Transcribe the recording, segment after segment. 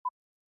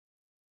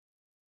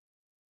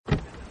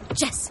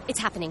Jess, it's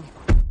happening.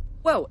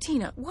 Whoa,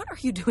 Tina, what are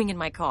you doing in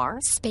my car?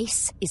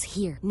 Space is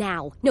here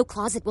now. No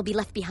closet will be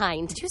left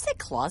behind. Did you say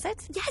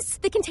closet? Yes,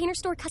 the Container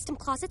Store custom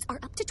closets are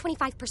up to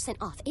 25%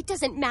 off. It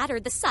doesn't matter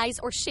the size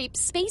or shape.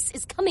 Space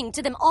is coming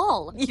to them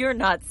all. You're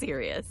not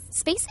serious.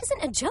 Space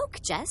isn't a joke,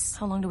 Jess.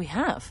 How long do we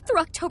have? Through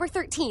October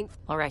 13th.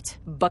 All right,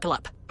 buckle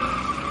up.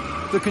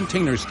 The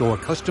Container Store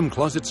custom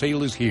closet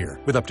sale is here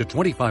with up to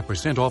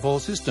 25% off all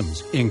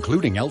systems,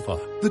 including Alpha.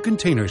 The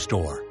Container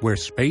Store, where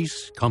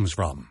space comes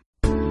from.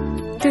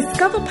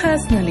 Discover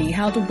personally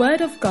how the Word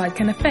of God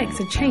can affect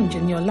a change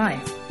in your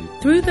life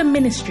through the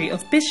ministry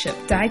of Bishop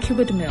Dag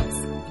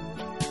Heward-Mills.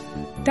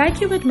 Dag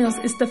Heward-Mills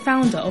is the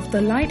founder of the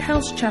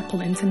Lighthouse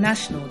Chapel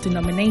International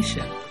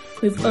denomination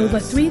with over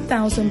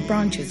 3,000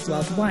 branches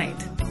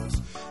worldwide.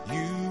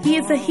 He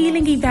is a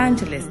healing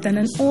evangelist and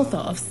an author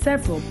of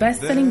several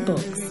best-selling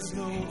books.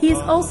 He is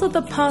also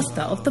the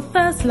pastor of the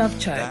First Love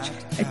Church,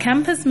 a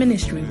campus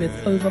ministry with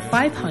over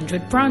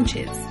 500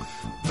 branches.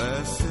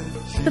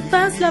 The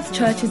First Love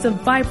Church is a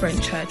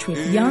vibrant church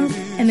with young,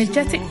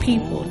 energetic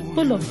people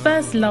full of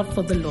first love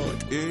for the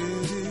Lord.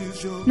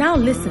 Now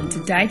listen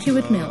to Dag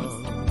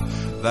Heward-Mills.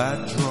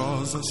 That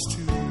draws us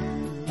to.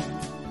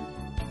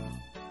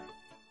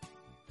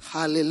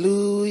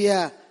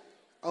 Hallelujah.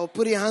 Oh,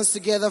 put your hands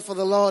together for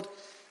the Lord.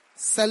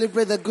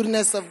 Celebrate the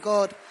goodness of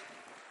God.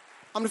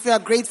 How many of you are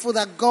grateful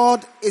that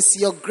God is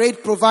your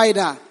great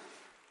provider?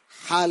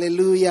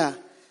 Hallelujah.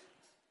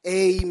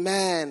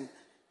 Amen.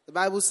 The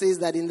Bible says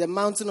that in the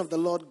mountain of the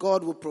Lord,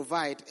 God will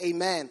provide.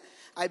 Amen.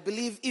 I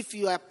believe if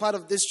you are part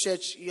of this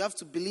church, you have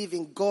to believe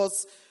in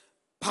God's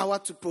power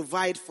to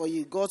provide for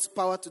you, God's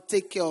power to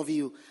take care of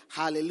you.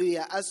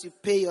 Hallelujah. As you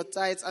pay your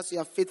tithes, as you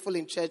are faithful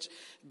in church,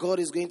 God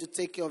is going to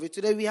take care of you.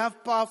 Today we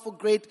have powerful,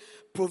 great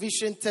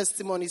provision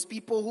testimonies,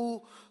 people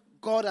who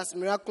God has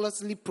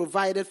miraculously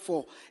provided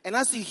for. And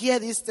as you hear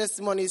these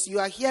testimonies, you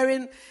are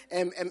hearing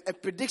a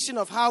prediction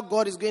of how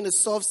God is going to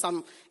solve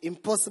some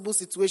impossible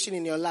situation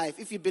in your life.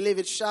 If you believe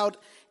it, shout,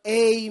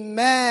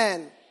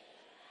 Amen.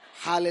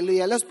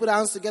 Hallelujah. Let's put our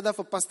hands together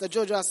for Pastor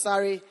Jojo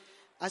Asari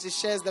as he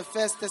shares the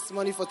first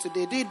testimony for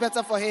today. Do it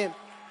better for him.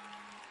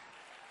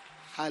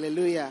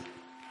 Hallelujah.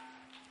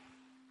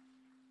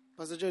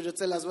 Pastor Jojo,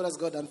 tell us, what has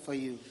God done for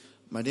you?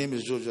 My name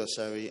is Jojo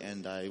Asari,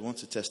 and I want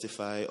to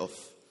testify of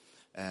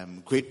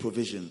great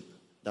provision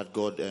that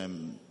God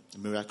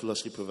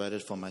miraculously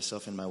provided for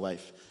myself and my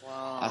wife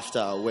after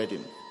our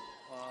wedding.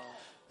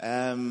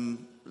 Wow.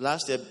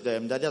 Last year,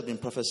 Daddy has been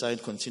prophesying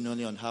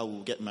continually on how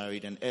we'll get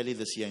married, and early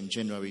this year in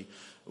January,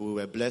 we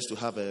were blessed to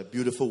have a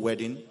beautiful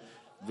wedding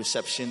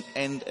reception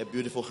and a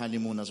beautiful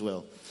honeymoon as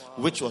well,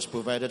 which was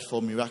provided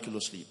for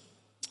miraculously.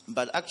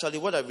 But actually,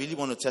 what I really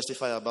want to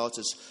testify about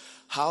is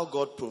how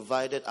God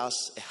provided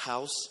us a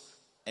house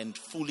and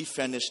fully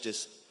furnished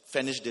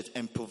it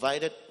and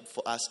provided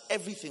for us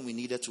everything we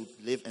needed to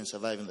live and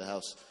survive in the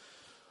house.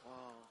 Wow.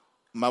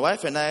 My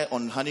wife and I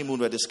on honeymoon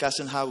were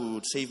discussing how we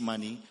would save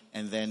money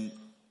and then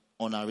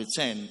on our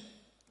return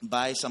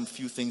buy some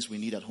few things we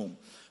need at home.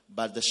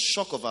 But the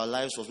shock of our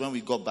lives was when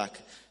we got back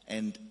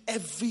and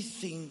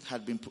everything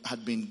had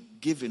been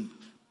given.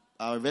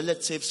 Our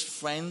relatives,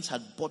 friends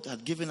had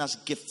given us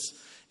gifts,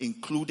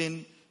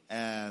 including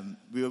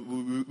we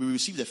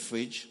received a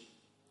fridge,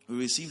 we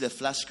received a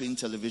flat screen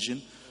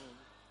television,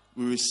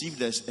 we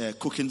received a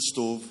cooking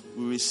stove.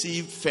 We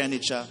received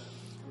furniture.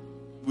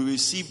 We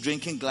received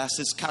drinking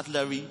glasses,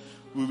 cutlery.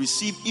 We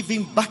received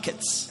even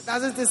buckets.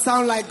 Doesn't it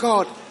sound like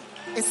God?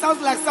 It sounds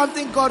like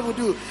something God would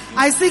do.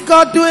 I see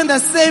God doing the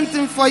same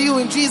thing for you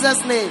in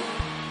Jesus' name.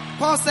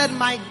 Paul said,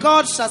 my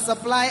God shall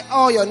supply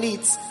all your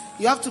needs.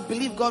 You have to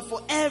believe God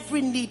for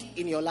every need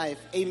in your life.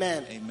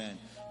 Amen. Amen.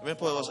 It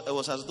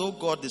was as though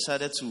God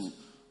decided to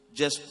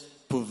just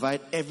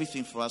provide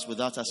everything for us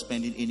without us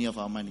spending any of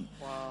our money.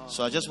 Wow.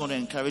 So I just want to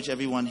encourage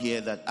everyone here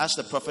that as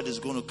the prophet is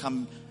going to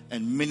come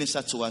and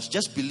minister to us,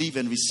 just believe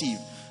and receive,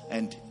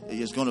 and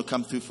he is going to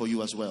come through for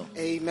you as well.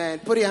 Amen.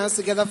 Put your hands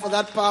together for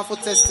that powerful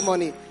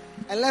testimony.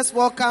 And let's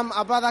welcome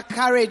our brother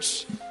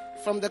Courage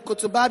from the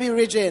Kotobabi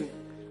region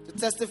to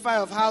testify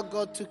of how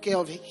God took care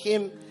of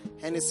him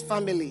and his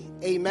family.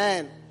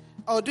 Amen.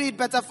 Oh, do it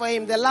better for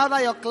him. The louder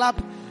your clap,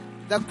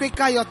 the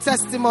quicker your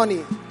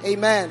testimony.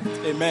 Amen.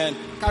 Amen.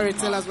 Courage,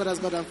 tell us what has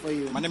God done for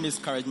you. My name is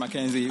Courage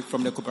Mackenzie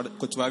from the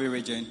Kotobabi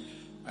region,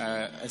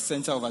 a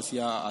center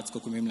overseer at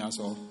Kokumim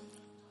also.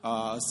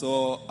 I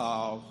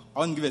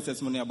want to give a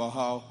testimony about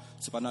how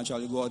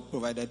supernaturally God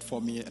provided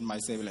for me and my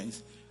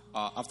siblings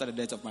after the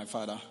death of my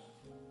father.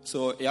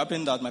 So it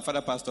happened that my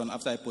father passed on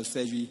after a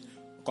post-surgery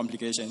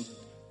complication,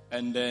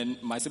 and then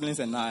my siblings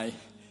and I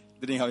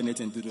didn't have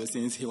anything to do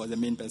since he was the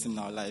main person in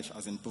our life,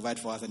 as in provide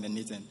for us and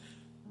anything.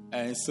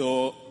 And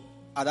so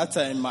at that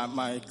time,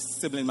 my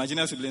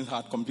junior siblings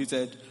had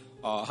completed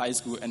high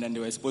school, and then they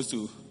were supposed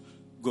to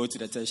go to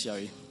the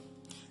tertiary.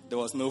 There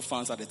was no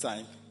funds at the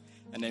time.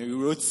 And then we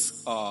wrote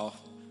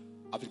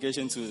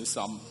application to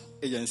some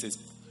agencies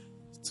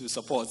to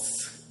support,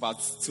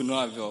 but to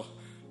no avail.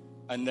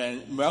 And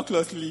then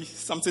miraculously,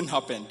 something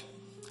happened.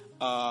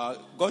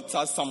 God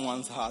touched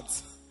someone's heart,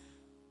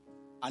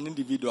 an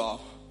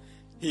individual.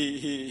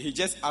 he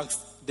just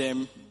asked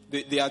them.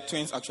 They are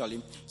twins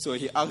actually. So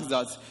he asked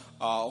that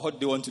what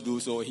they want to do.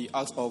 So he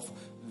asked of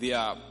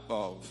their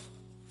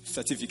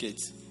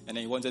certificates, and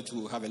then he wanted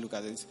to have a look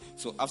at it.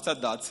 So after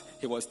that,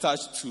 he was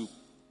touched to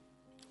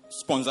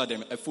sponsor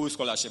them a full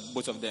scholarship,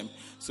 both of them.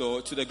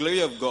 So to the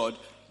glory of God,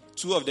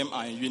 2 of them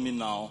are in uni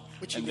now.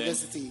 Which and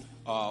university?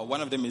 Then,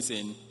 one of them is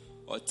in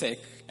Tech,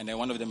 and then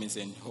one of them is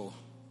in Ho.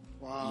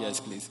 Wow.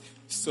 Yes, please.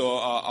 So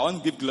I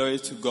want to give glory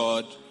to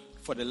God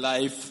for the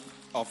life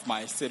of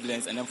my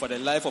siblings, and then for the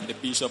life of the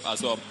bishop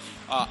as well.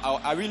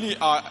 I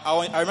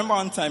remember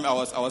one time I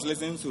was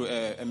listening to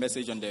a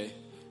message on the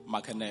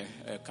Makane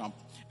camp,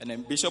 and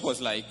then Bishop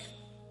was like,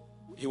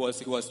 he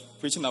was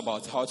preaching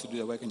about how to do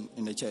the work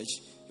in the church.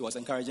 He was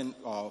encouraging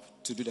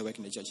to do the work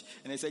in the church,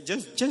 and he said,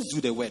 just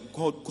do the work.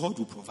 God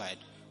will provide.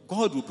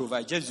 God will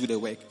provide. Just do the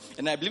work.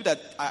 And I believe that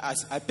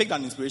I picked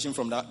an inspiration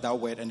from that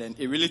word, and then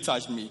it really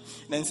touched me.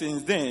 And then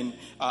since then,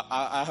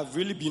 I have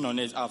really been on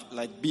it. I've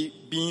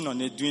being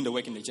on it, doing the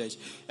work in the church.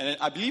 And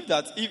I believe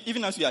that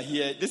even as we are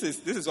here, this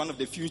is one of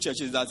the few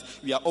churches that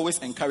we are always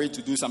encouraged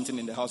to do something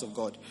in the house of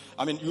God.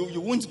 I mean,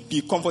 you won't be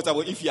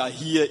comfortable if you are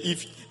here,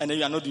 and then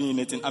you are not doing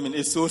anything. I mean,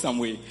 it's so some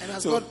way. And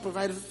has God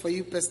provided for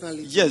you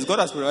personally? Yes, God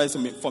has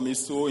provided for me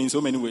so in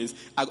so many ways.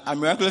 I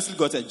miraculously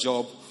got a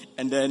job,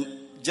 and then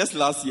just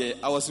last year,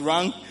 I was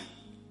ranked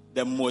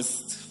the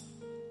most,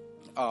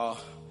 how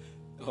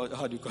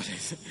do you call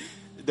it?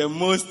 The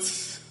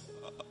most,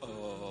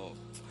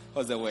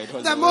 what's the word?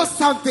 The most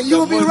something. You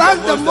will be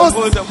ranked the most.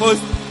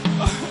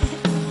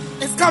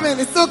 It's coming.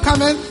 It's still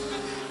coming.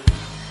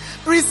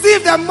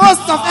 Receive the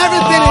most of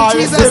everything in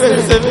Jesus'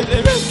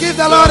 name. Give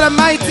the Lord a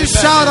mighty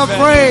shout of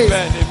praise.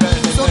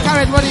 So,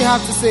 Karen, what do you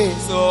have to say?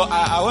 So,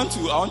 I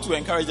want to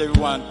encourage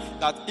everyone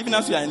that even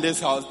as we are in this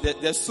house,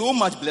 there's so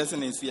much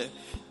blessing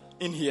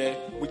in here,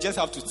 we just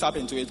have to tap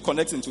into it,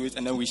 connect into it,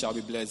 and then we shall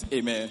be blessed.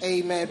 Amen.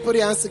 Amen. Put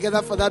your hands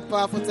together for that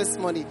powerful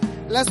testimony.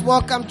 Let's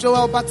welcome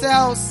Joel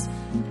Bartels.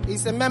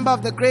 He's a member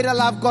of the Greater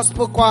Love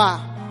Gospel Choir.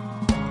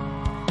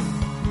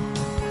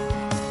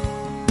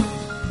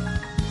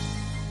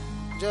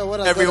 Joel, what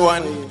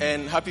everyone,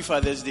 and happy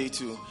Father's Day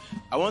too.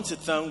 I want to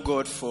thank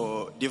God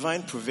for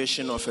divine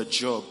provision of a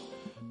job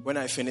when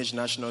I finished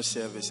national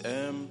service.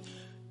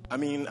 I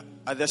mean,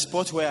 at the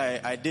spot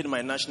where I did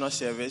my national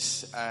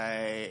service,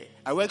 I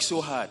worked so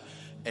hard.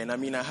 And I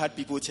mean, I had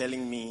people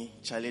telling me,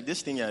 Charlie,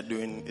 this thing you're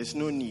doing, there's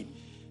no need.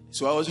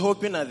 So I was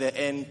hoping at the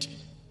end,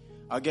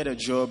 I'll get a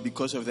job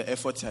because of the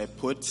effort I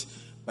put.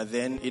 But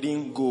then it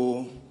didn't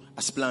go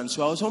as planned.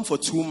 So I was home for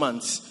 2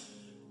 months.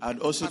 I'd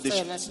also after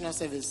your national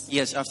service?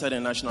 Yes, after the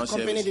national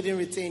service. The company didn't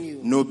retain you?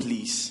 No,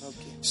 please.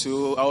 Okay.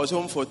 So I was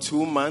home for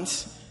 2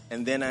 months.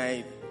 And then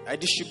I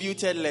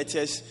distributed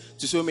letters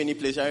to so many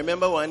places. I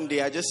remember one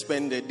day I just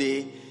spent the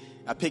day,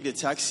 I picked a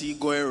taxi,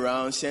 going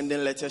around,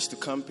 sending letters to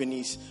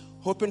companies,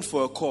 hoping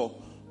for a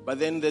call. But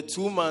then the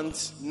 2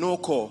 months, no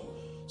call.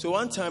 So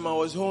one time I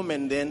was home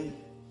and then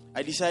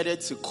I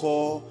decided to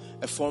call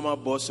a former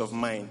boss of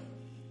mine.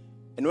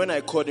 And when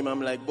I called him,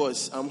 I'm like,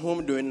 boss, I'm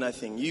home doing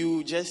nothing.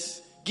 You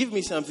just give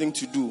me something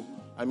to do.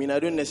 I mean, I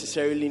don't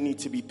necessarily need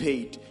to be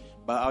paid,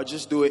 but I'll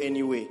just do it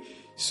anyway.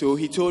 So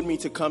he told me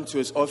to come to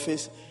his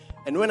office.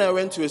 And when I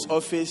went to his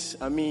office,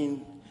 I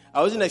mean,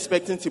 I wasn't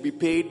expecting to be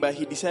paid, but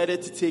he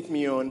decided to take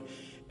me on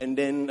and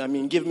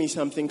then, give me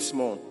something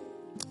small.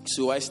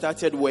 So I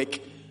started work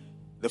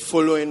the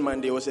following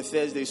Monday. It was a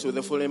Thursday, so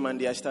the following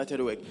Monday I started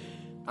work.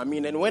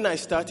 And when I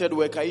started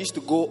work, I used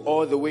to go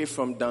all the way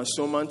from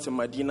Dansoman to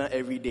Medina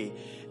every day.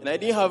 And I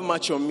didn't have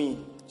much on me.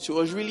 So it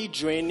was really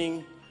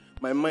draining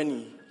my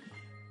money.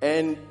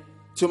 And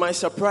to my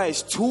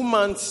surprise, 2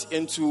 months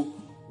into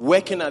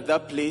working at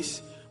that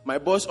place, my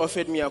boss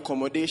offered me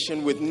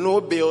accommodation with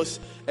no bills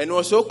and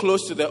was so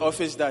close to the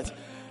office that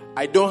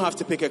I don't have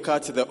to pick a car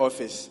to the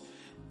office.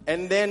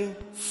 And then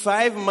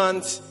 5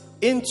 months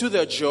into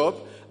the job,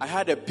 I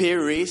had a pay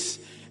raise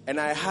and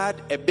I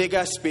had a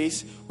bigger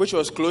space which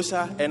was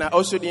closer, and I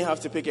also didn't have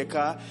to pick a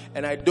car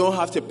and I don't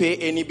have to pay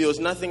any bills,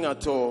 nothing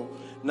at all.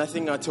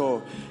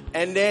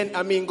 And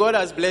then, God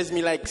has blessed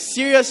me. Like,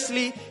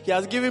 seriously, He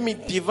has given me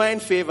divine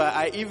favor.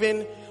 I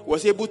even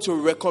was able to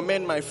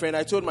recommend my friend.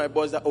 I told my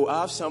boss that,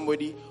 I have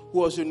somebody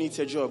who also needs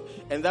a job.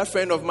 And that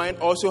friend of mine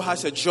also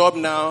has a job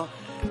now.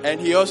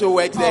 And he also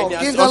works there. And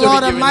give the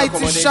Lord a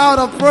mighty shout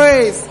of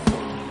praise.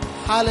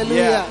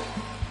 Hallelujah. Yeah.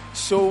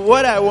 So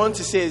what I want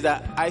to say is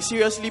that I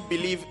seriously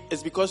believe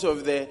it's because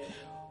of the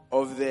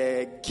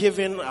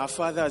giving our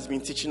Father has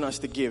been teaching us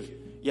to give.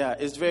 Yeah,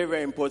 it's very,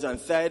 very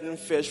important. Third and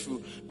first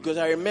fruit. Because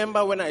I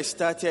remember when I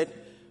started,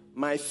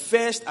 my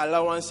first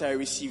allowance I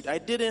received, I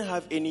didn't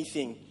have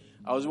anything.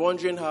 I was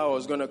wondering how I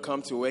was going to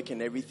come to work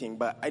and everything.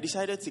 But I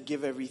decided to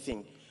give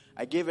everything.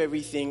 I gave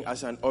everything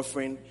as an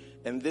offering.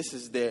 And this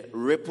is the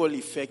ripple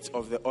effect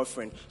of the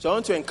offering. So I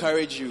want to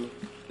encourage you.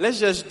 Let's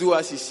just do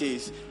as He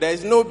says. There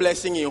is no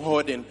blessing in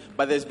hoarding,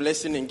 but there's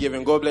blessing in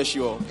giving. God bless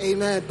you all.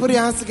 Amen. Put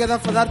your hands together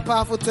for that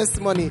powerful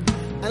testimony.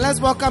 And let's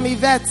welcome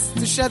Yvette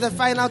to share the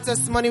final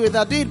testimony with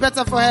her. Do it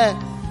better for her.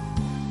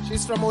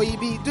 She's from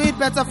OEB. Do it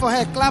better for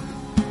her. Clap.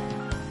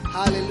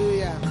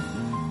 Hallelujah.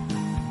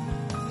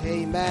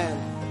 Amen.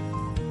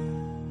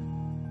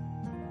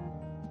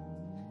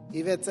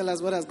 Yvette, tell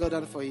us, what has God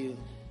done for you?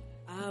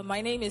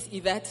 My name is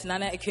Yvette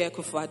Nana Ekwe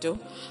Kufuado.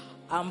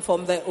 I'm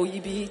from the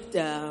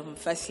OEB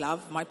First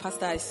Love. My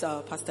pastor is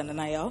Pastor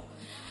Nanayao.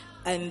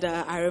 And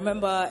I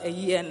remember a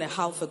year and a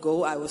half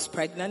ago, I was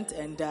pregnant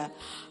and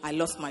I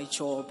lost my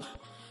job.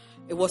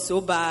 It was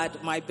so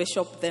bad. My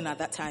bishop then at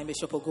that time,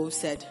 Bishop Ogo,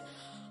 said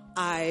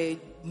I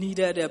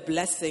needed a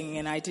blessing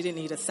and I didn't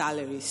need a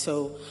salary.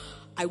 So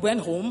I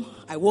went home.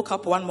 I woke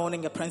up one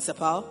morning a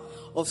principal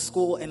of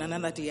school, and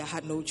another day I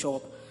had no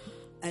job.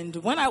 And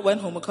when I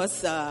went home,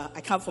 because I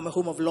come from a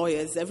home of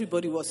lawyers,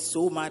 everybody was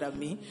so mad at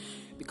me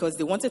because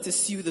they wanted to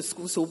sue the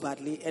school so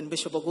badly. And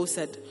Bishop Ogo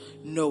said,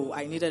 no,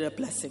 I needed a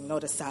blessing,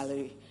 not a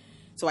salary.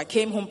 So I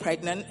came home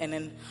pregnant, and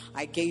then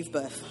I gave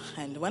birth.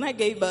 And when I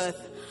gave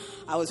birth,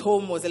 I was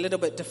home, was a little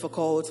bit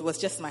difficult. It was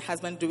just my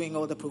husband doing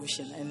all the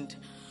provision. And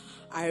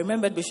I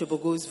remembered Bishop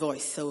Ogo's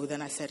voice. So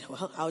then I said,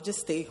 well, I'll just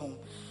stay home.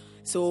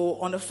 So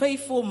on a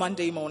faithful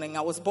Monday morning,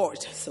 I was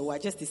bored. So I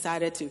just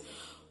decided to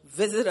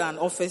visit an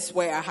office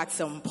where I had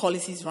some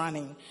policies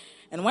running.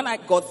 And when I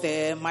got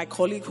there, my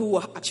colleague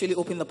who actually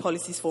opened the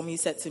policies for me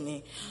said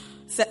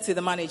to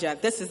the manager,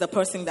 this is the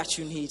person that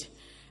you need.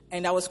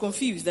 And I was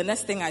confused. The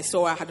next thing I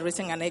saw, I had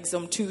written an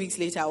exam. 2 weeks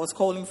later, I was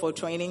calling for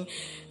training.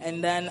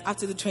 And then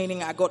after the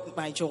training, I got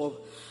my job.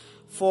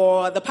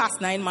 For the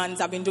past 9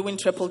 months, I've been doing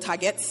triple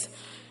targets.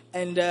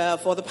 And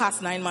for the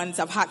past 9 months,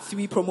 I've had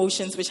 3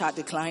 promotions which I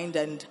declined.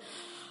 And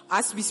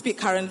as we speak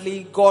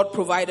currently, God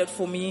provided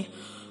for me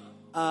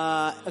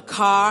a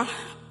car,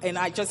 and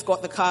I just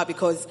got the car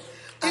because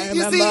I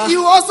remember. You see,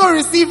 you also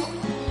receive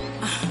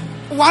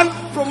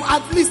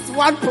at least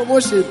one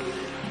promotion.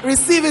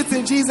 Receive it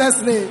in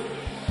Jesus' name.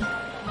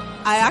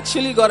 I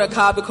actually got a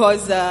car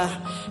because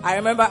I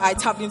remember I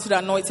tapped into the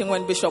anointing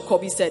when Bishop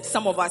Kobe said,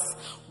 some of us,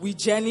 we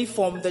journey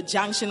from the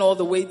junction all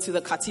the way to the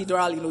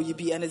cathedral in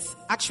Oyibi, and it's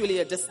actually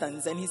a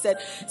distance. And he said,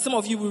 some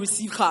of you will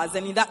receive cars.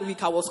 And in that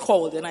week I was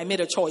called and I made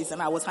a choice and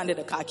I was handed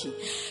a car key.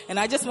 And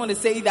I just want to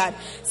say that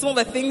some of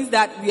the things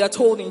that we are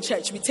told in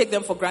church, we take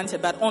them for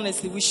granted, but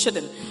honestly, we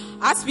shouldn't.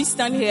 As we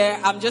stand here,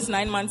 I'm just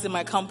 9 months in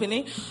my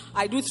company.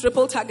 I do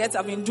triple targets.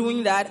 I've been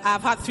doing that.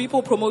 I've had 3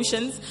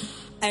 promotions.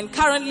 And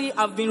currently,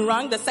 I've been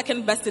ranked the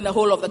second best in the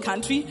whole of the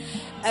country.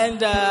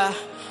 And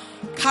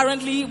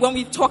currently, when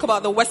we talk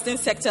about the western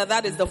sector,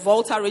 that is the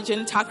Volta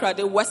region,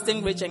 Takrady,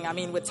 western region. I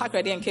mean, with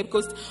Takrady and Cape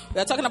Coast, we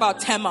are talking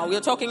about Tema. We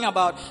are talking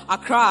about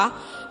Accra.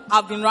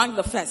 I've been ranked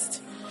the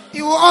first.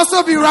 You will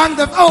also be ranked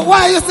the... Oh,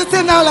 why are you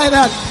sitting down like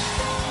that?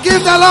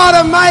 Give the Lord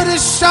a mighty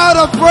shout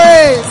of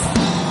praise.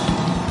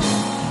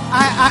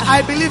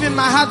 I believe in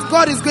my heart,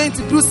 God is going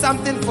to do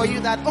something for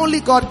you that only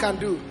God can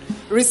do.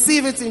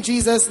 Receive it in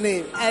Jesus'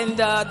 name. And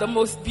the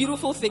most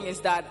beautiful thing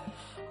is that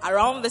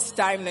around this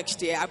time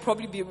next year, I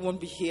probably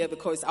won't be here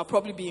because I'll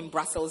probably be in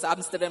Brussels,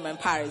 Amsterdam, and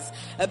Paris.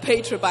 A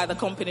paid trip by the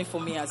company for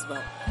me as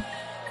well.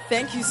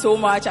 Thank you so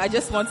much. I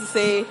just want to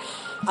say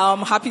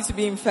I'm happy to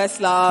be in First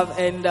Love,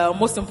 and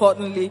most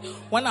importantly,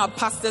 when our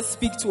pastors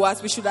speak to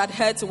us, we should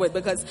adhere to it,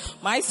 because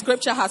my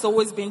scripture has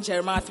always been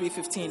Jeremiah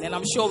 3:15, and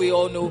I'm sure we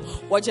all know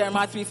what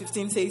Jeremiah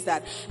 3:15 says,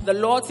 that the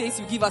Lord says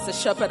you give us a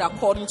shepherd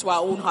according to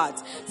our own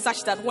hearts,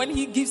 such that when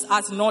he gives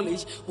us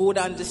knowledge, we would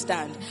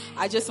understand.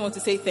 I just want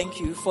to say thank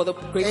you for the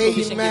great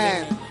provision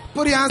given me.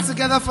 Put your hands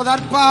together for that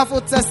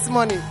powerful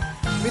testimony.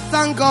 We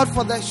thank God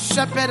for the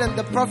shepherd and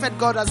the prophet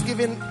God has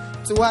given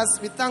to us.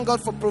 We thank God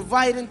for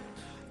providing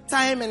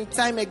time and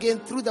time again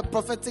through the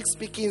prophetic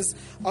speakings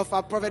of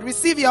our prophet.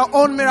 Receive your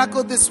own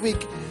miracle this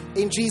week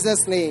in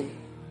Jesus' name.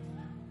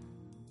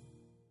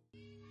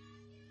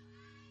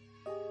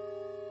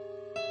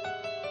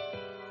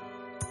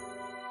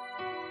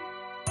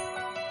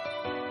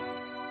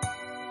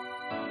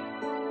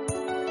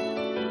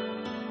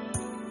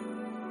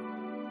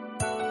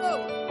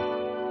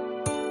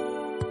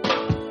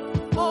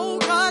 Oh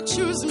God,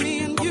 choose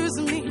me and use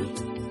me,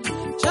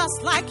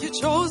 just like you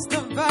chose the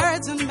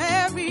Virgin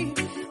Mary.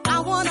 I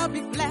want to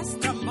be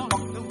blessed among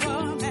the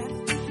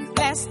women,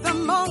 blessed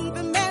among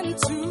the men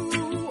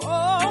too.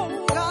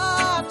 Oh,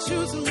 God,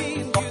 choose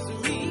me and use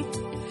me.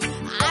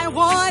 I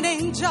want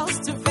angels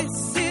to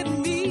visit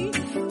me.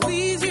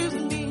 Please use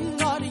me,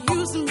 Lord,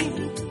 use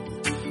me.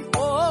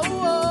 Oh,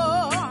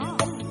 oh,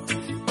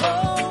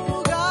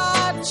 oh,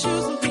 God,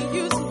 choose me,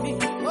 use me.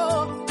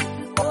 Oh,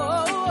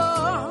 oh,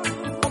 oh,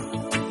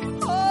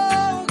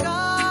 oh,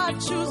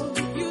 God, choose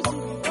me, use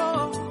me.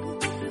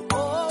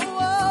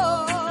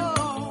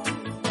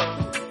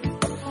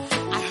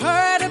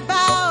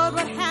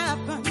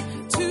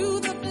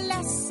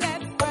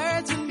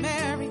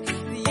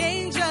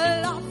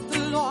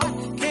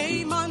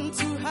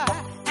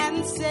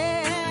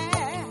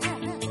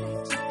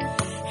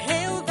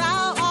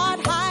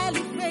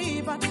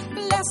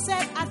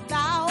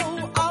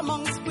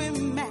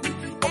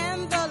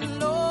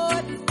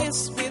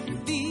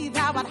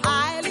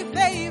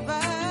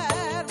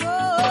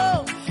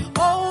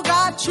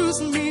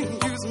 Choose me,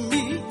 use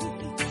me,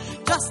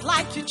 just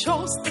like you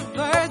chose the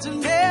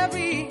Virgin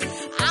Mary.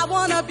 I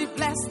want to be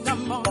blessed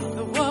among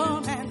the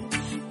women,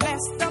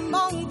 blessed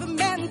among the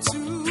men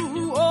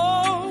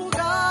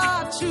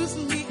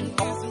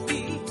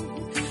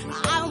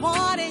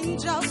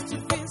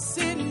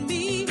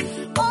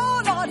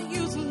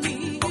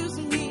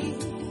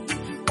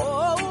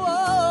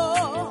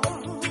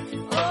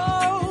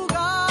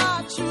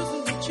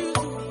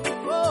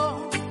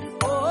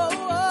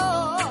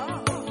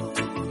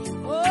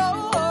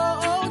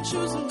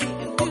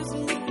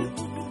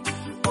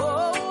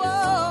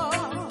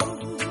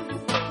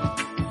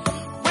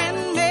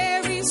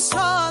she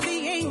saw the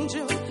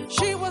angel,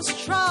 she was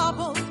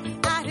troubled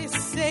at his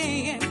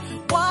saying,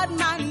 what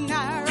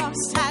manner of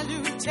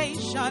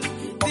salutation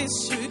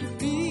this should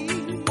be.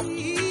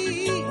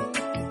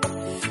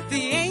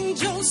 The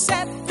angel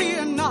said,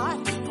 fear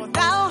not, for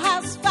thou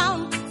hast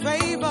found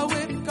favor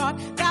with God.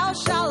 Thou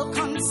shalt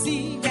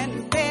conceive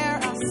and bear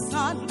a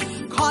son,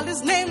 call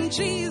his name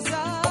Jesus.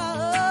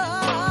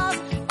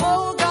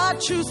 Oh,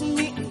 God, choose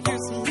me and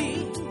use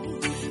me,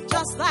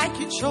 just like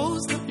you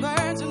chose the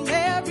Virgin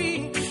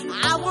Mary.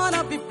 I want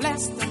to be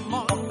blessed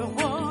among the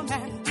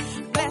women,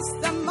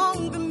 blessed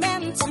among the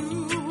men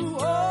too.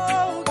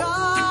 Oh,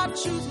 God,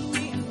 choose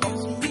me and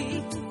use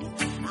me.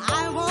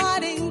 I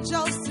want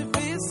angels to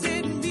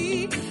visit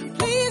me.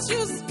 Please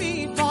use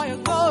me for your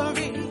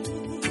glory.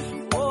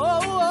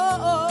 Oh,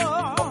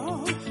 oh,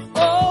 oh,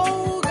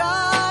 oh,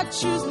 God,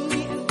 choose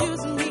me and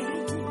use me.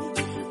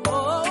 Oh,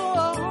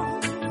 oh,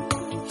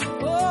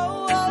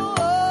 oh, oh,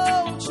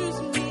 oh, choose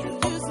me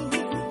and use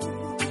me.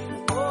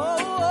 Oh,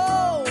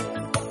 oh.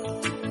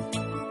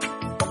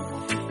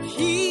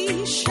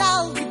 He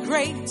shall be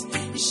great,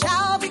 he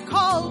shall be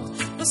called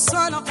the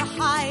Son of the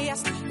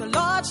Highest. The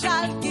Lord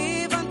shall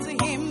give unto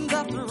him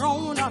the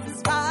throne of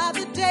his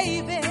father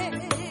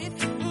David.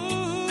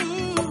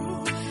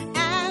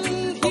 And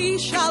he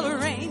shall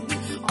reign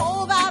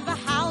over the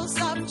house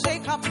of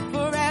Jacob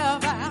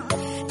forever.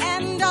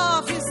 And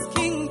of his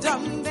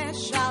kingdom there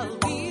shall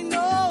be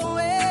no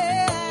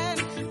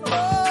end.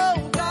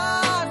 Oh,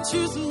 God,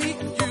 choose me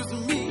and use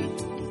me,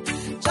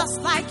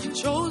 just like you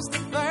chose the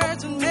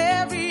Virgin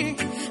Mary.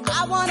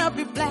 I want to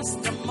be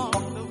blessed among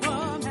the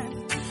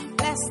women,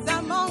 blessed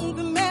among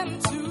the men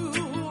too.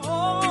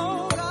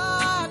 Oh,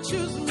 God,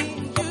 choose me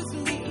and use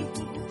me.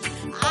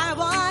 I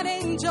want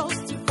angels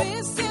to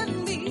visit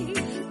me.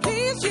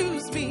 Please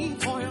use me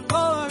for your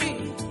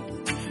glory.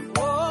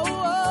 Oh,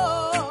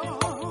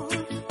 oh,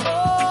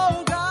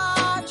 oh,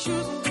 God,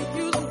 choose me,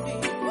 use me.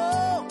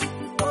 Oh,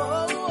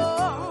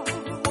 oh,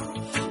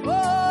 oh,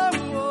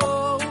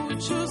 oh,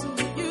 choose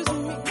me, use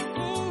me.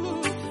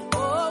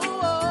 Oh,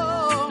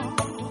 oh.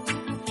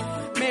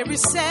 Mary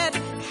said,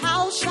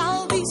 how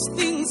shall these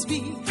things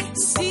be,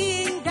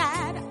 seeing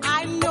that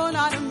I know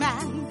not a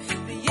man?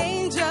 The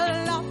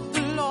angel of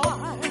the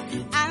Lord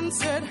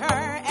answered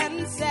her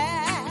and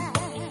said,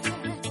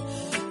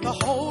 the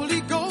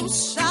Holy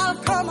Ghost shall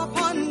come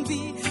upon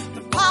thee,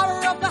 the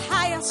power of the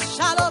highest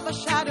shall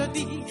overshadow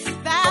thee.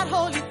 That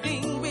holy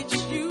thing which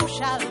you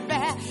shall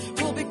bear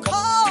will be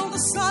called the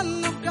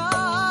Son of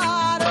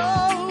God.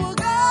 Oh,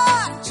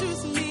 God,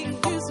 choose me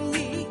and use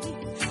me,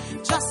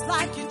 just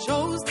like you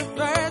chose the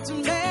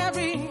Virgin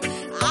Mary.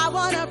 I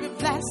want to be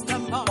blessed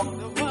among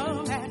the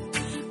women,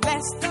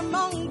 blessed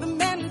among the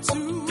men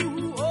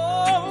too.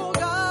 Oh,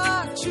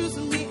 God, choose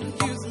me and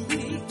use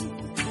me.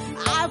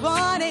 I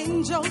want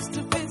angels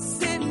to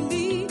visit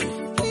me.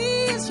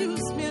 Please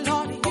use me,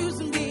 Lord,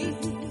 use me.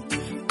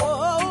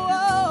 Oh,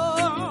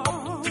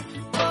 oh,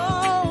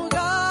 oh,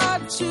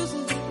 God, choose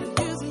me and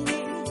use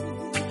me.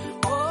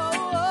 Oh,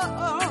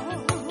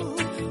 oh,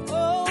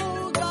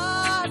 oh,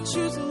 God,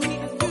 choose me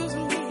and use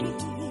me.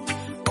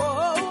 Oh,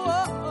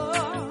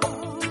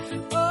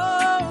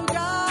 oh,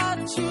 God,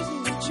 choose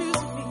me and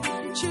use me.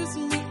 Choose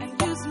me and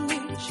use me.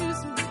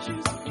 Choose me,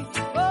 choose me.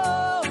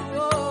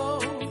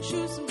 Oh,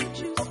 choose me,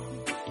 choose me.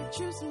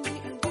 Choose me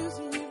and use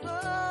me. Oh.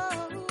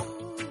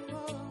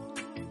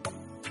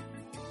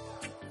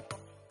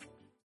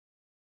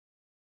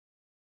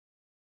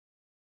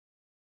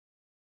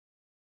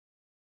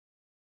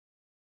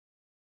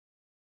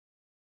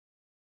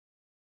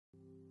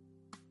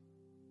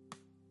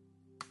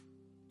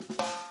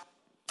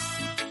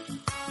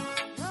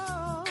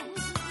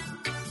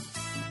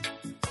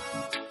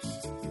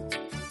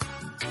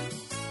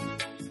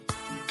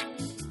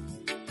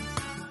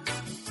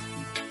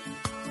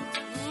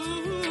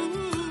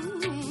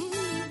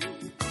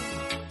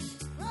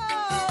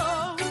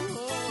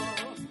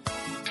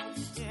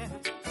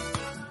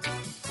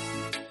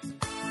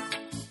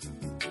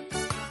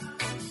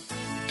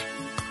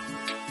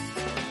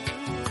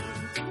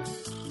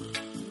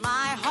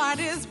 My heart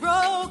is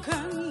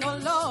broken, oh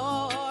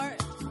Lord.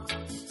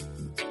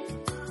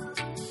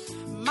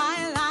 My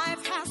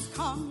life has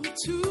come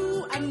to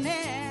an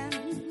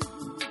end.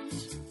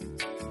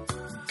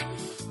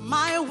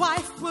 My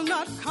wife will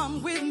not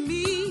come with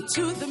me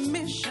to the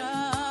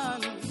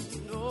mission.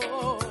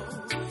 No.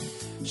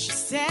 She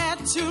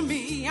said to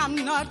me, I'm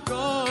not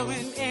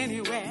going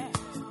anywhere.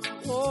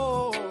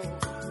 Oh.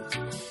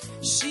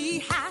 She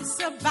has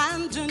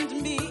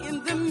abandoned me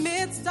in the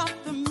midst of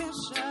the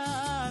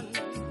mission.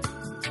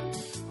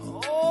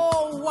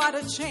 Oh, what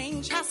a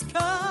change has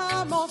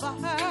come over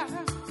her.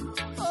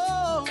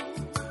 Oh,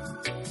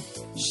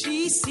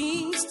 she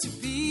seems to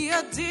be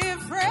a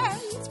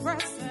different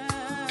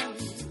person.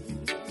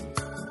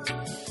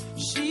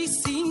 She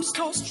seems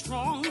so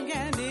strong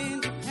and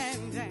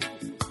independent.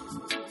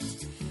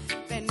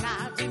 Then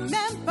I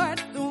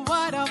remembered the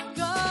word of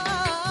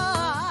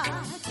God.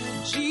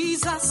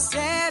 Jesus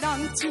said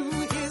unto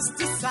his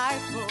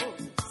disciples,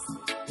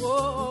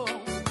 oh,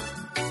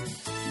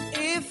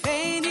 if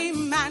any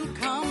man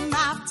come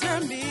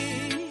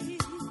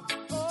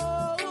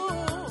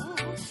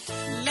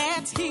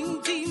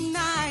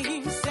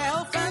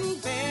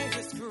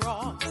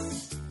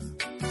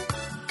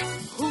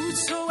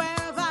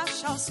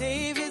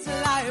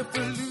life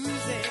will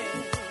lose it.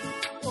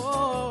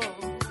 Oh,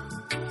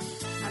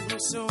 and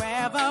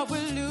whosoever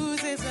will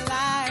lose his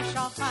life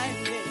shall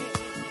find it.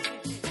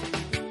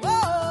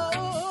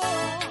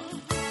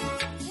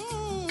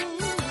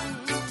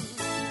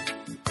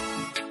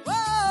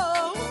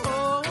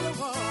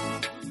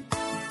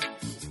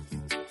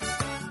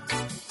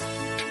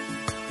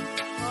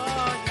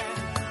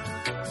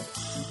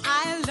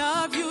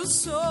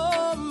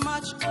 So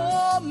much,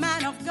 oh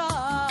man of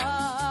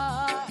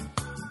God,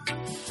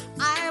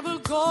 I will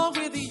go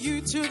with you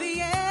to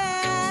the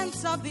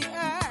ends of the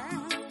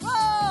earth.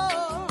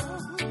 Oh,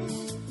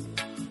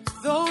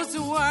 those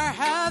who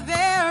have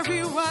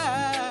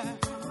everywhere,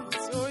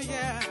 so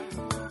yeah,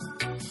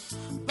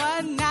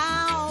 but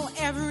now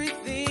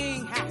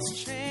everything has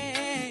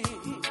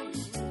changed.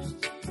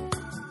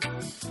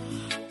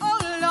 Oh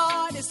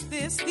Lord, is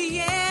this the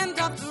end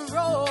of the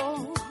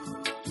road?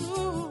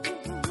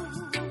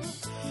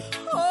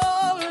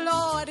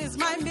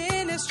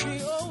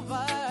 Ministry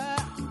over.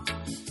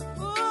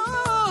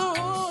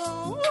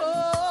 Oh,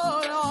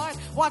 Lord,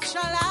 what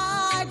shall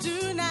I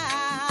do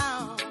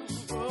now?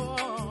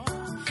 Oh,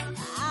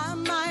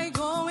 am I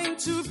going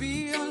to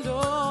be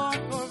alone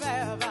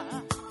forever?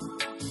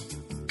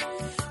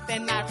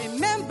 Then I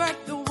remembered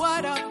the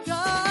word of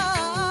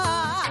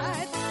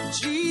God.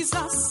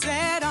 Jesus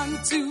said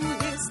unto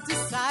his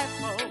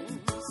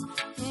disciples,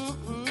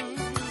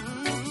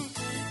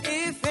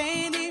 if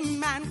any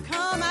man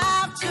come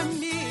after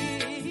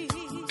me,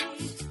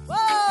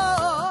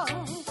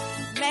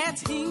 let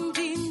him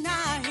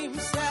deny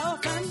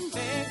himself and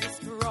bear his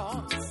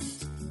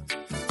cross.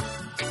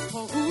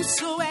 For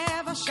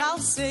whosoever shall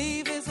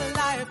save his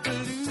life will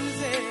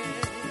lose it.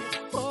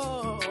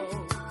 Oh,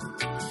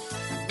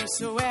 and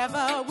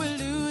whosoever will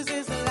lose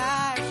his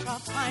life shall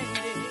find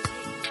it.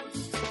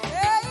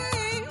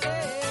 Hey,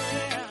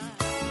 yeah.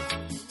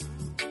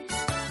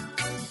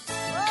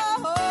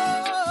 Oh, oh,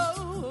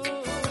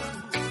 oh,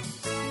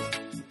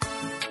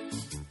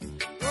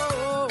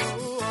 oh, oh.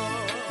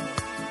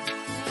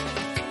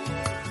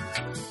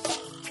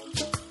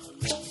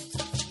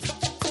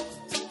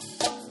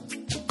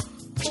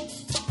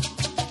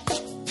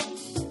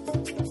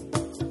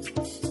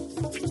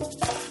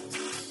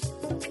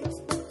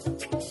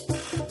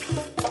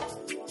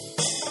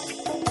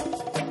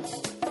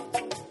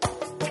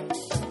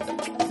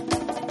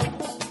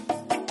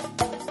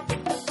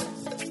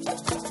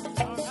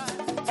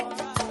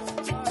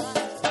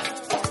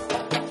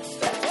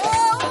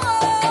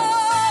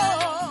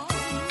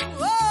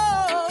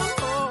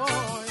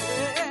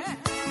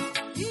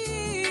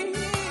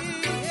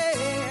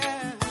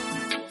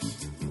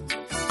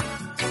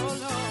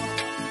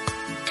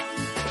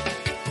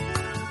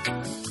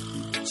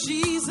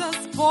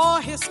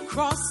 Bore his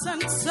cross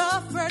and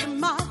suffered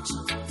much.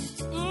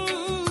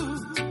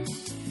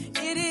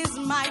 It is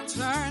my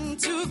turn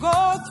to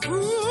go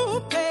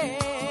through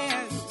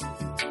pain.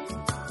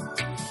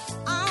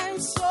 I'm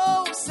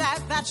so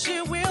sad that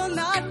she will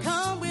not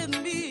come with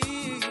me,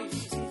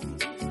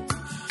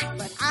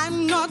 but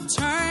I'm not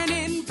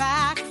turning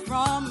back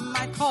from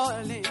my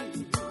calling.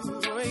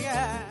 Oh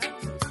yeah,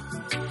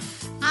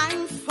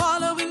 I'm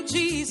following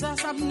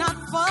Jesus, I'm not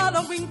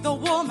following the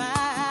woman.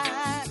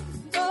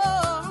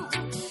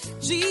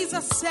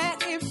 Jesus said,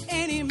 if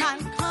any man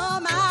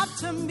come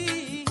after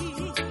me,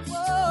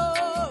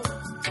 whoa,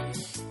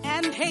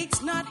 and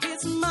hates not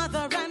his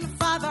mother and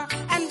father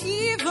and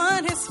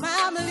even his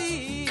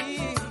family,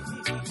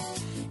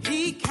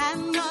 he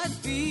cannot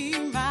be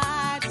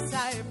my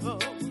disciple.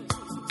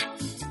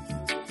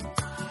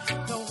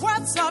 The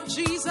words of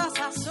Jesus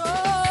are so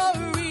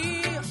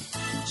real.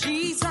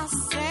 Jesus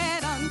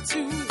said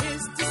unto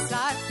his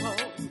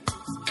disciples,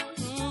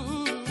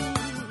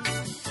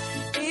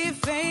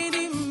 if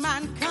any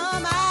man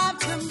come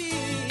after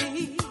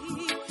me,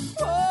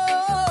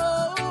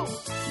 oh,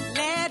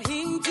 let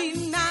him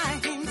deny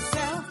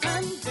himself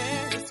and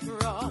bear his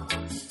cross.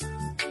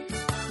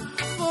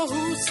 For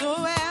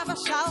whosoever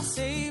shall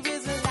save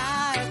his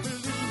life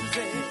will lose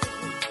it.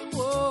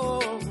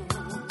 Oh,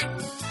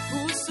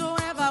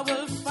 whosoever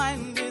will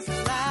find his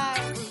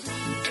life will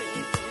lose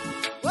it.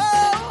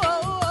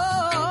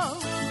 Oh,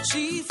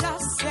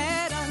 Jesus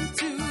said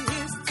unto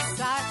his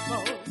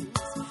disciples,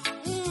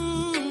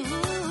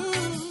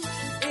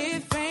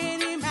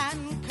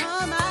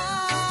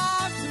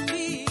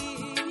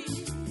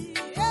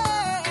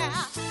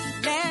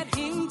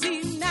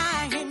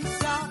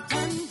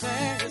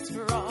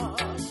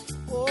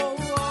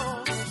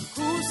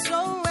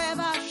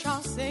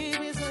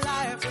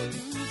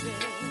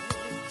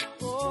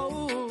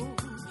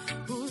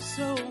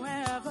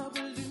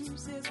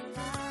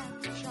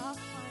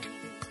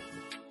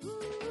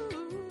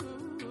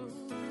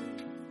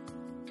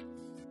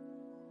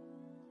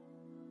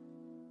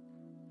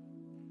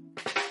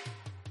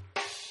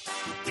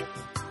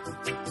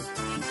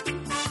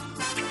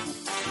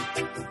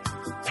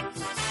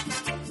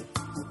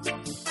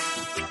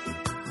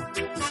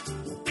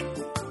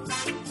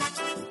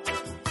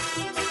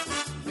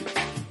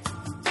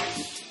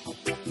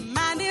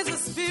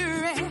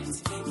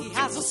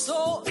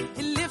 soul,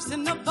 he lives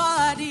in the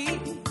body.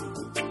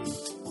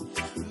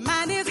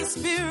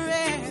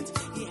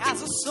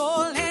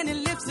 soul and it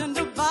lives in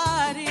the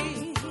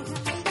body.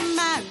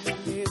 Man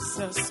is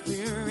a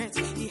spirit,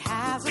 he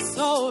has a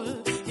soul,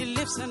 he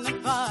lives in the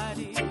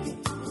body.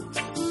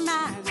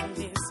 Man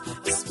is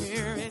a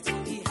spirit,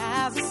 he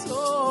has a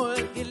soul,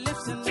 he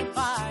lives in the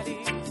body.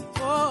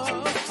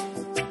 Oh.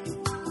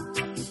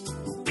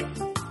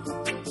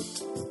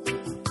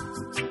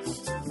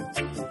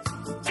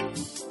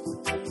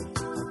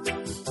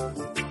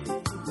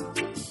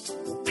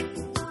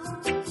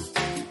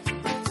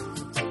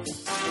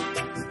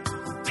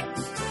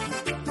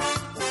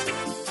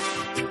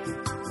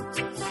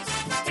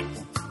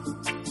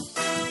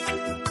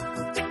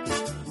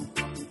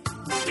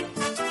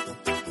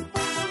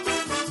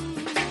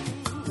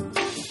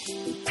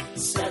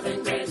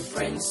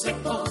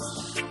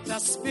 The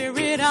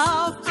spirit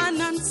of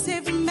an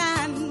unsaved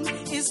man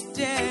is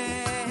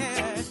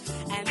dead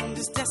and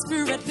is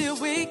desperately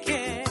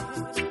wicked.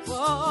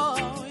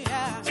 Oh,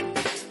 yeah.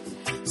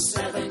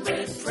 7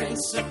 great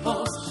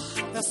principles.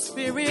 The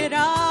spirit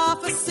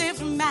of a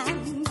saved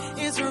man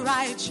is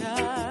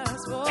righteous.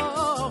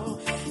 Oh,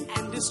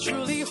 and is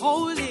truly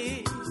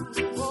holy.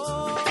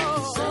 Oh,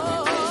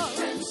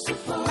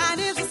 man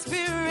is a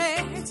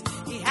spirit.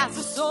 He has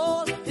a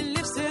soul. He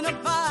lives in a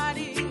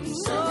body.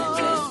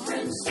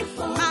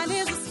 Man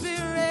is a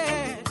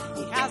spirit,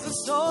 he has a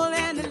soul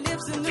and it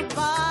lives in the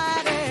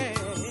body.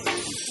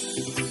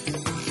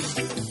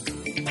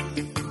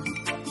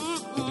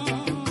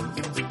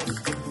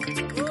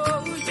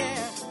 Oh,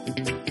 yeah.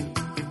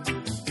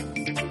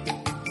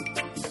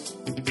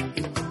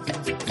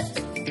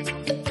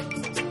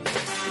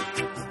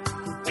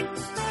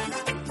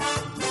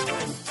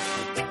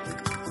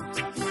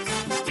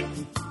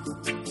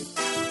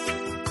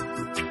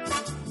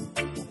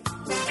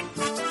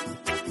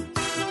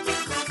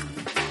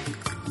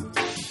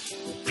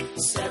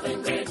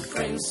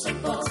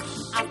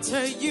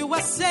 After you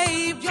are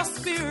saved, your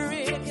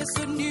spirit is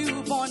a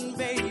newborn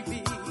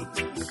baby,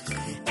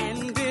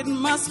 and it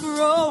must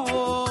grow.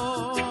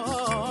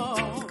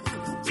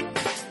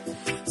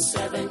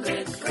 7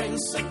 great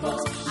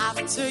principles.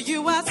 After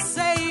you are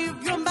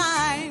saved, your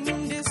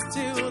mind is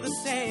still the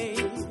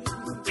same.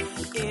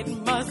 It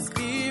must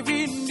be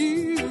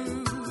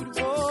renewed.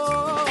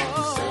 Oh,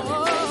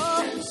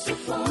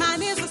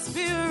 man is a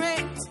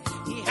spirit.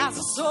 He has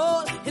a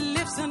soul. He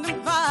lives in the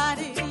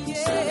body.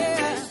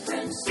 Yeah.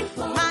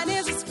 Man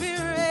is a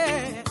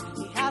spirit,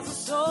 he has a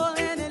soul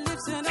and it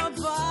lives in a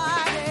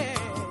body.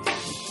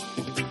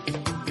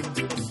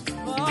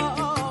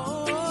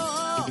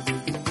 Oh,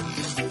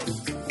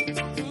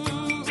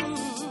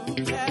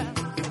 yeah.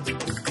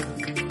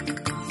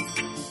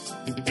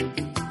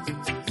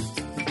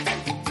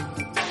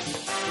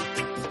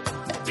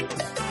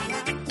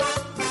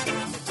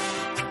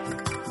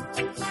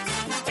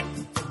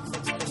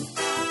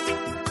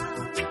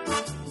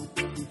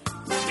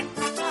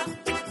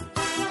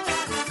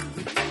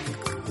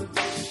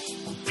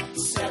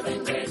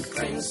 7 great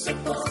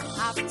principles.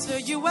 After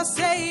you are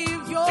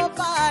saved, your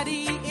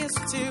body is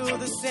still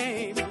the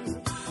same.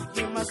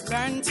 You must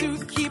learn to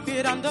keep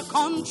it under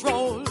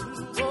control.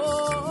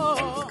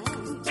 Oh.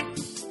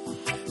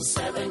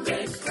 7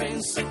 great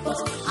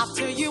principles.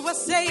 After you are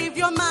saved,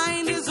 your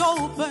mind is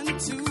open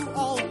to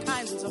all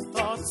kinds of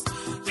thoughts.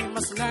 You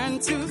must learn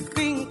to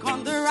think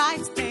on the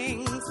right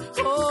things.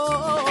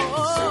 Oh,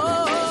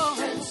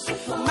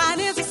 man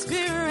is a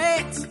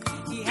spirit.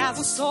 He has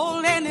a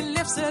soul and it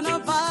lives in a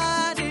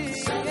body.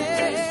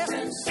 Yeah.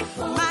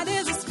 Man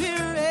is a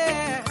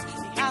spirit.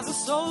 He has a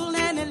soul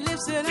and it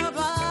lives in a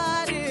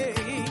body.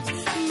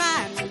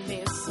 Man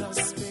is a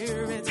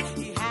spirit.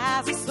 He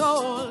has a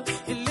soul.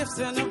 He lives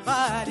in a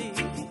body.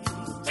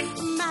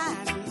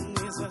 Man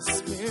is a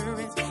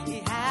spirit.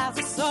 He has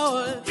a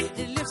soul.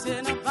 He lives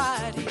in a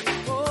body.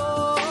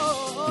 Oh,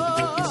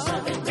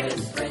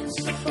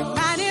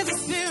 man is a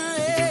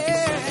spirit.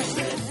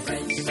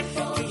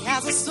 He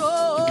has a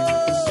soul.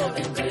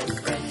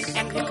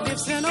 And he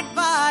lives in a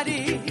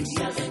body.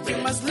 You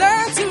must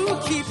learn to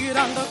keep it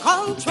under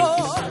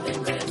control.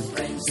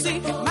 See,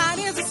 man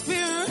is a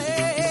spirit.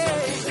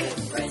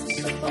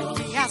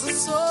 He has a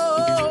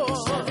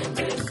soul.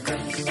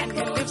 And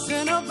he lives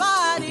in a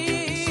body.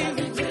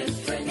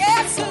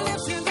 Yes, he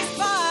lives in this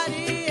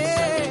body.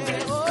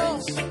 Yeah. Oh,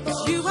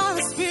 you are a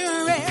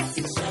spirit.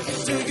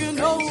 Do you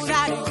know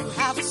that you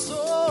have a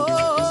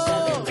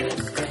soul?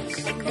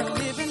 And you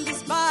live in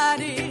this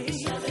body.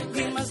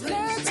 We must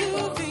learn to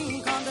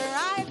think on the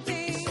right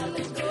thing.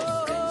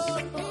 Oh,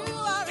 you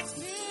are a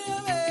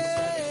spirit.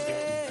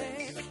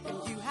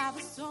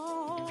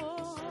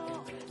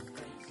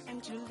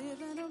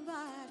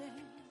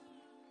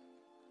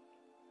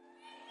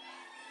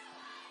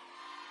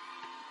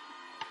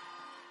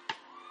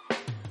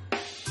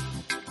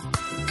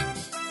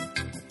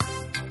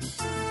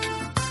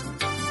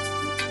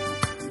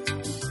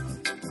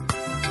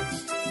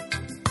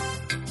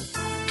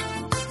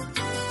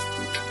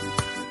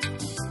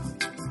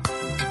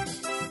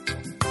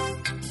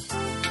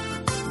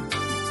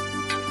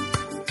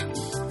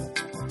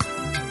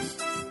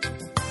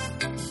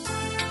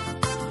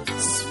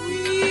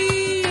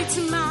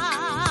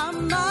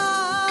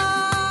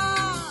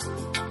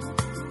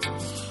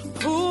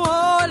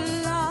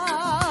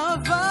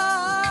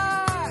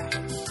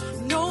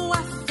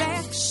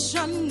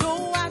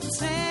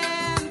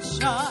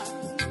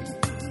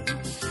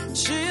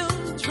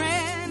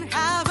 Children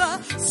have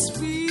a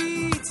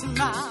sweet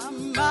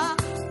mama,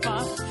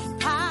 but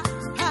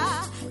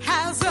Papa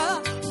has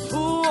a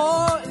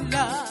poor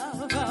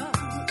lover.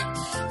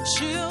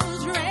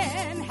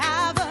 Children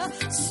have a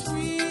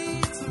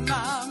sweet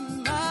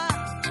mama,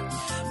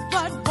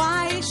 but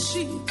why is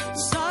she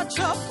such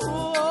a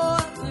poor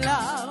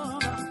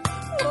lover?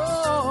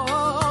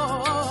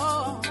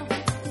 Oh,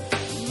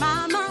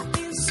 mama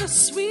is a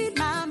sweet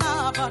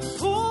mama, but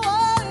poor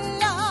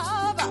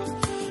lover.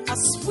 A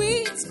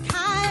sweet,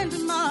 kind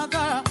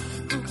mother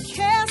who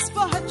cares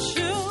for her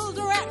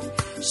children.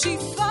 She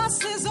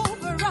fusses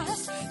over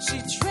us. She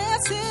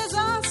dresses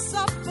us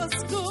up for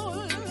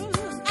school.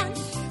 And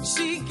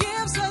she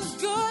gives us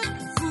good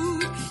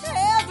food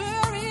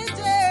every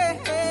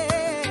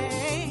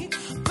day.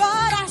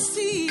 But I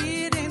see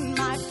it in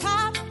my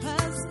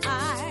Papa's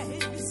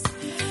eyes.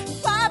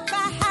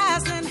 Papa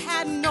hasn't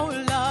had no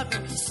love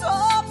in so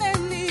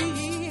many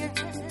years.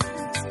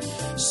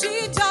 She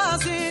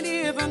doesn't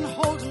even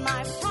hold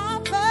my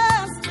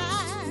Papa's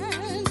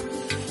hand.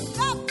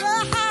 Papa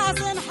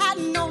hasn't had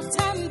no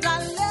tender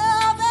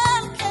love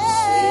and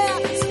care.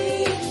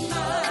 Sweet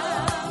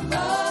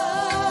mama,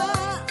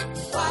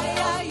 why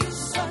are you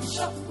such a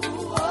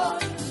poor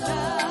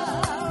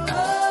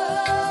lover?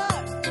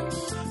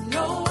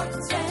 No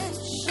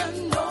attention,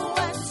 no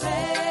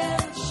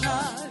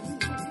attention.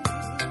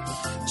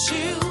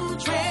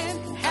 Children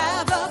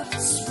have a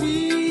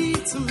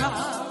sweet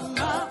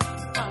mama.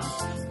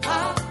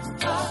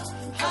 Papa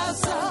has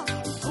a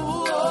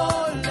poor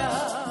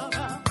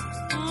lover.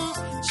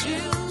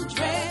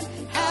 Children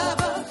have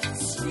a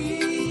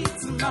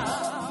sweet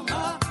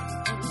mama.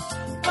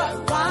 But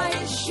why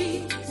is she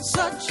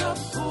such a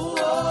poor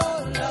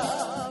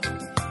lover?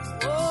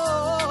 Oh.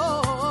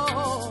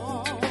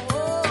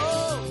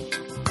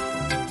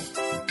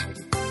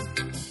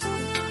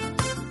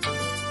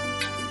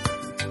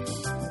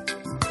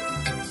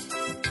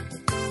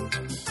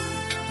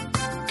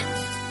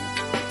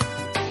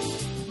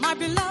 My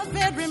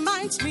beloved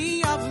reminds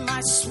me of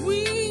my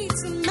sweet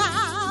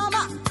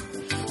mama.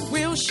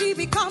 Will she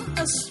become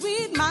a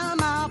sweet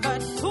mama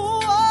but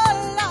poor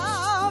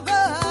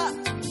lover?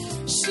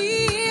 She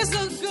is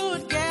a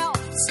good girl,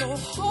 so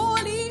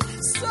holy,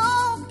 so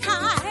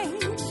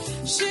kind.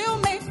 She'll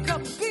make a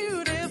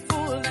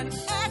beautiful and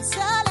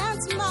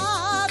excellent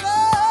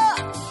mother.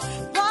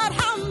 But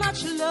how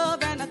much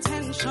love and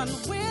attention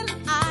will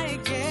I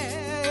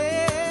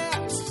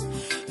get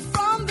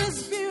from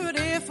this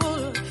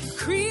beautiful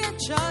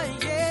creature?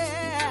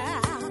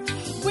 Yeah.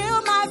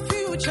 Will my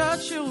future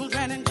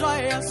children enjoy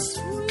a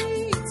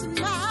sweet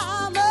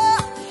mama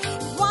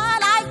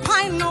while I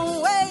pine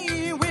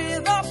away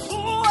with a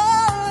poor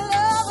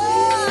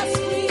lover?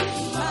 Sweet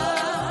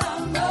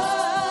mama,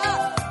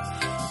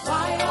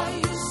 why are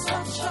you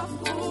such a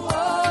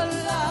poor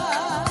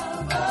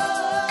lover?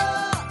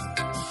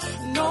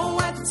 No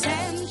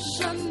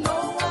attention, no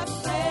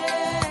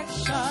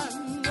affection,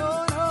 no,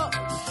 no.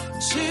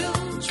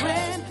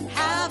 Children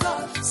have a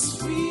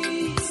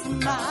sweet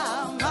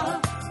mama.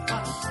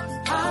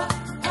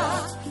 Papa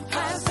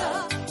has a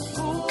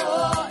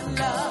poor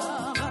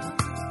lover.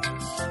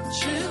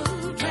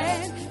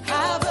 Children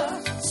have a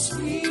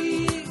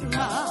sweet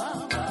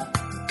mama.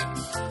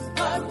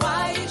 But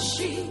why is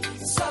she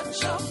such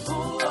a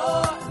poor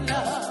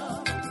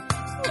lover?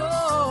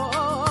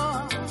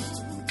 Oh.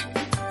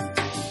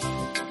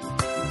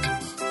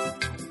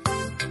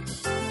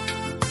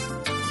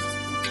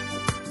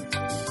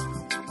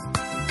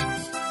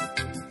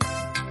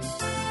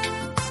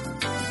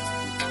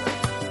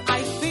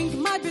 I think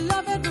my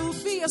beloved will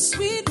be a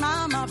sweet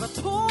mama, but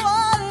poor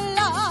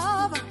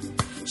love.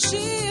 She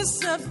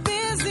is a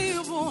busy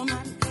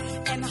woman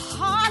and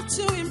hard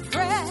to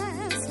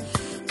impress.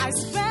 I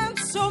spent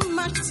so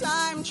much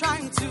time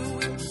trying to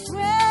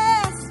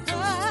impress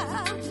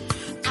her.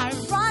 I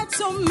write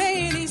so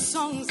many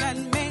songs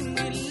and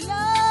many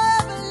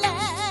love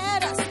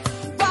letters,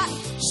 but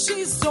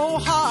she's so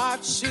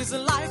hard. She's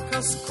like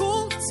a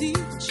school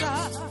teacher.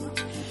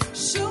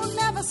 She'll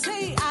never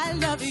say I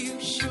love you.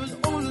 She'll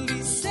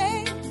only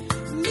say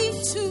me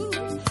too.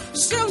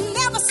 She'll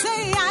never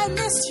say I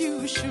miss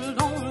you. She'll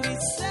only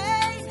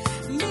say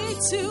me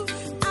too.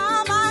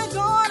 Am I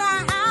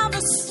gonna have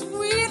a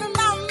sweet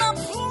mama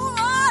poor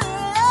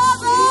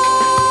lover?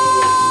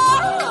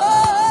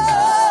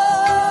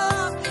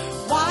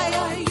 Why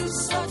are you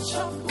such a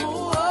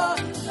poor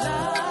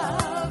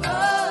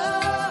lover?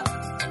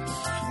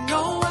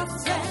 No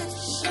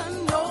attention,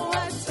 no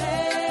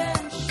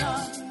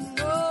attention,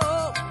 no.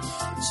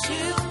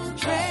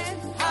 Children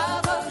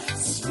have a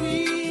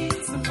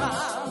sweet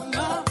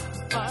mama,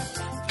 but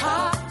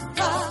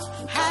Papa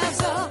has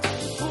a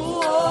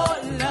poor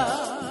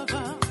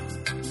lover.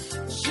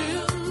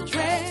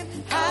 Children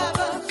have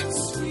a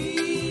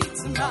sweet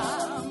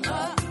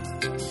mama,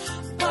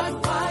 but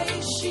why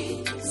is she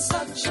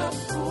such a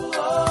poor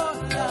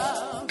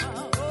lover?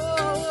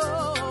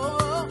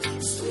 Oh,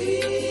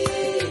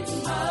 sweet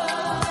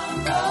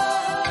mama,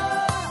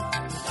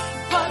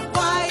 but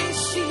why is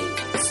she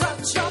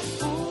such a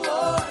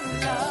poor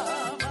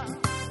lover?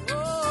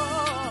 Oh.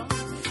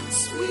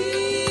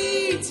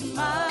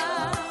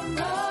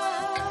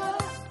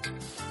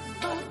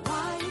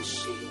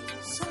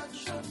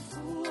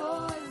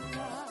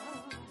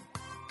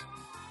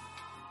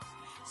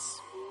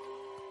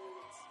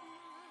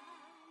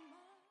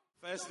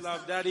 First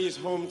Love, Daddy is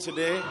home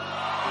today.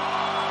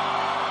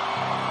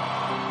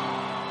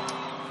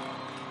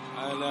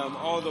 And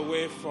all the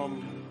way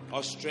from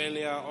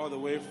Australia, all the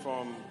way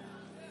from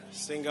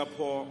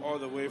Singapore, all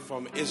the way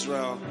from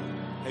Israel.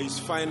 He's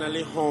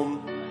finally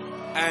home.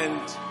 And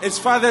it's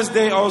Father's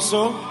Day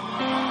also.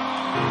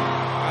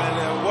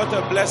 And what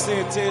a blessing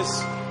it is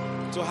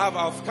to have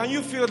our... Can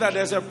you feel that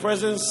there's a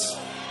presence?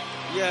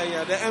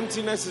 Yeah, the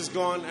emptiness is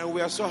gone, and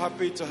we are so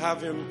happy to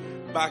have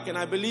him back. And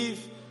I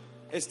believe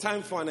it's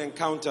time for an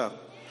encounter.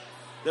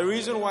 The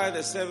reason why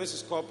the service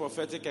is called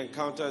Prophetic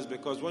Encounter is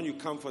because when you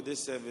come for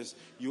this service,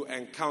 you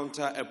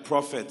encounter a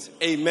prophet.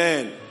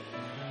 Amen.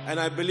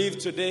 And I believe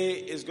today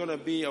is going to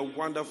be a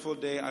wonderful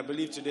day. I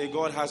believe today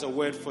God has a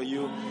word for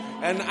you.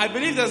 And I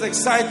believe there's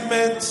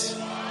excitement,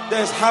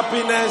 there's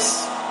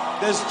happiness,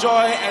 there's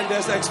joy, and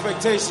there's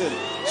expectation.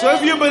 So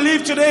if you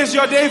believe today is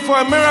your day for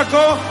a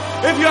miracle,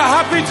 if you are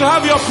happy to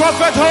have your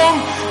prophet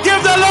home,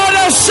 give the Lord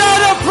a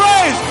shout of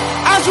praise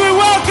as we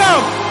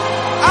welcome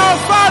our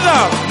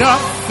Father,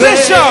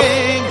 Bishop,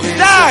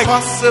 Dag,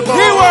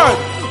 Hayward,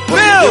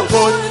 Bill.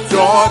 Put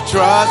your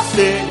trust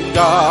in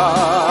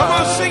God. Come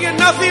on, sing it.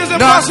 Nothing is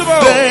impossible.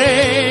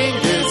 Nothing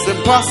is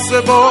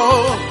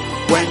impossible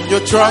when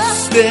you're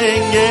trusting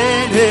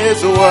in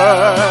His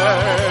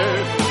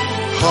word.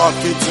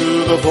 Hearken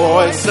to the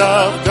voice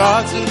of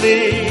God to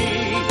me.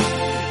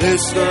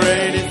 Is there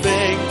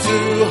anything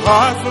too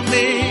hard for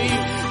me?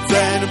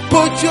 Then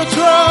put your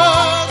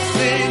trust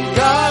in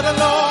God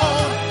alone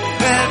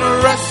and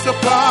rest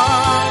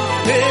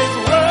upon His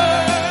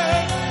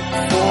word.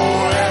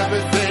 For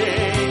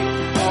everything,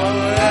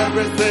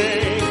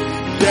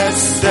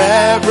 yes,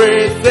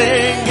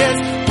 everything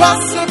is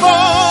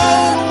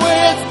possible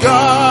with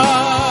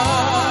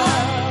God.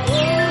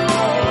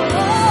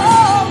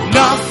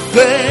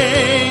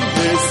 Nothing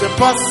is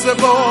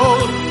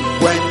impossible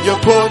when you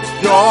put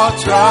your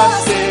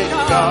trust in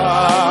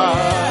God.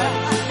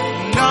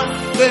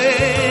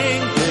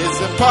 Nothing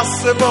is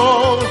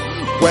impossible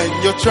when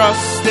you're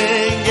trusting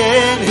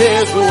in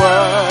His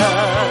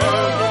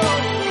word.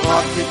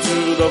 Hearken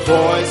to the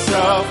voice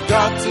of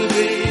God to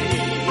thee.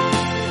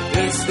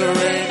 Is there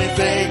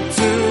anything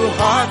too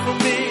hard for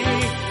me?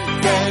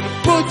 Then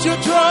put your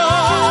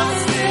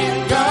trust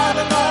in God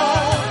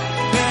alone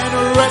and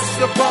rest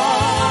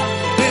upon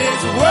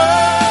His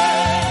word.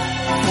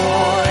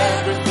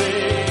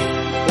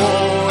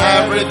 For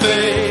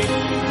everything,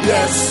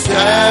 yes,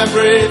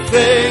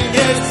 everything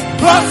is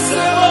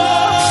possible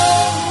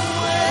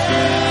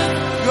with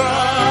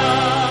God.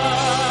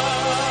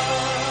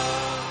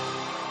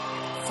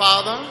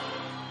 Father,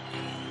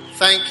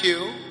 thank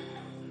you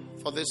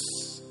for this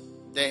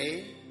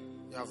day.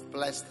 You have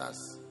blessed us.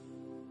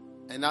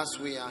 And as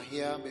we are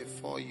here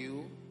before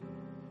you,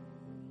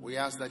 we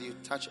ask that you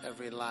touch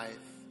every life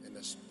in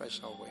a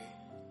special way.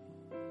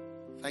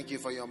 Thank you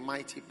for your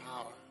mighty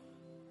power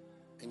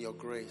and your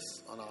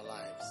grace on our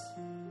lives.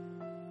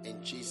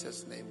 In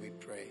Jesus' name we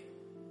pray.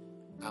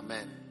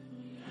 Amen.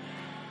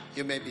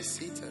 You may be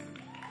seated.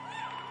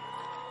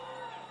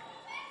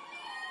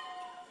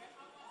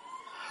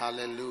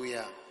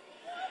 Hallelujah.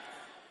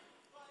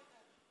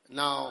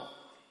 Now,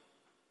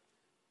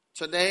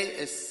 today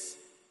is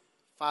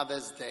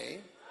Father's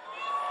Day.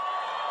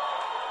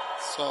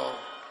 So,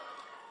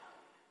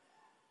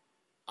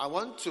 I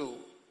want to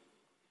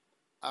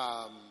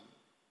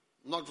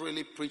not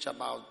really preach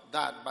about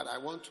that, but I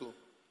want to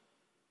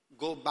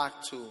go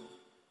back to,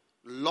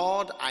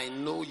 Lord, I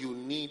know you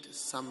need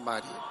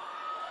somebody.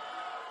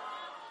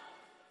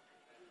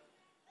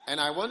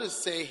 And I want to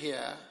say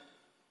here,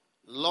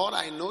 Lord,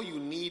 I know you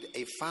need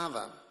a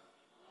father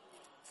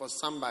for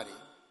somebody.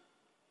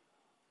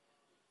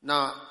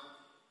 Now,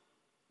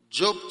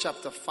 Job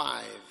chapter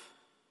 5,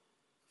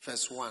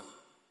 verse 1.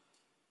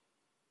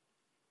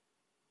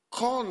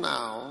 Call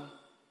now,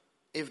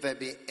 if there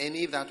be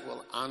any that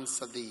will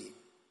answer thee,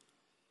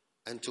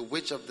 and to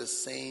which of the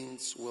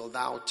saints wilt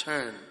thou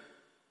turn?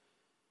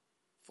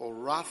 For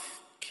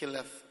wrath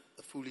killeth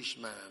the foolish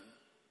man,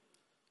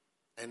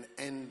 and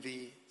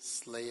envy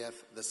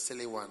slayeth the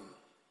silly one.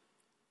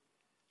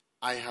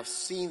 I have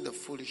seen the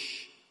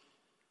foolish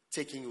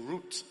taking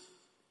root.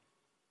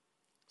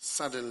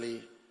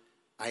 Suddenly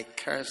I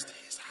cursed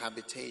his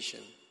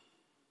habitation.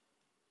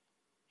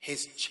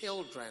 His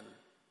children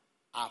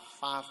are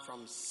far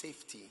from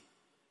safety,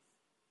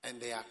 and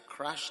they are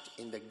crushed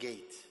in the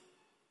gate.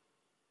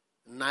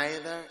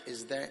 Neither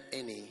is there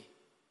any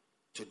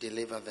to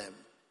deliver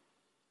them.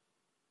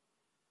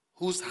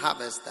 Whose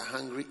harvest the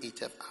hungry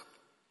eateth up,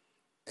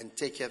 and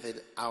taketh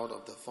it out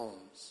of the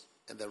thorns,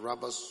 and the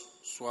robbers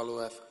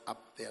swalloweth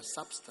up their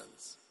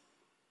substance.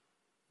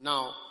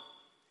 Now,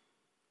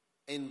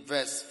 in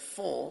verse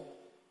 4,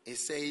 it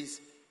says,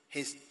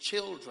 his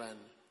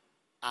children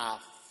are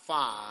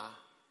far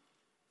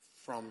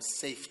from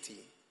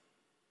safety,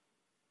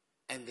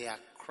 and they are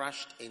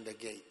crushed in the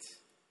gate.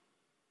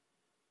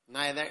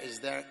 Neither is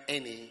there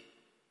any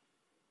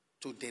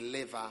to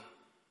deliver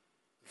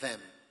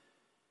them.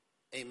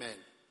 Amen.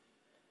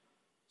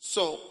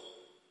 So,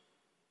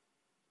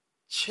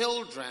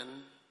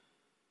 children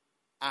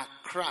are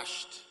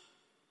crushed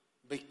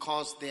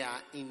because they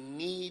are in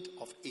need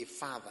of a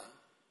father.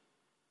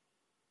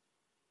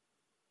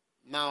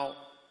 Now,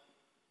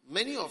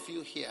 many of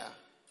you here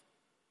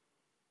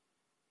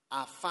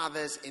are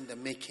fathers in the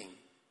making.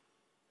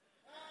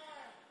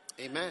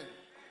 Amen.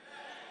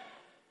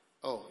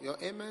 Oh, your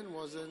amen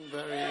wasn't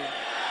very...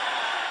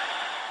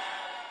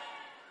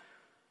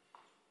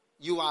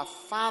 You are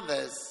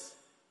fathers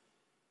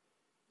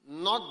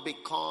not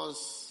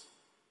because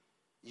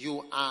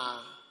you are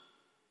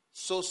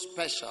so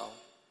special,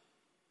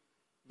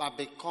 but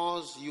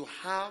because you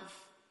have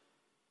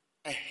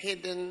a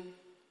hidden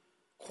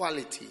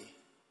quality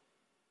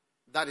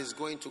that is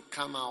going to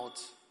come out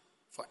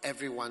for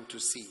everyone to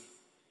see.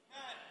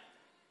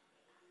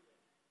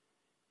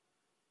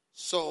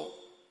 So,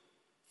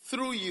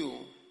 through you,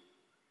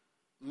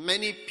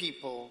 many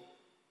people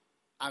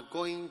are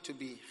going to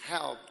be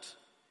helped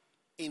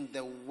in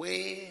the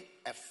way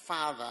a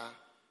father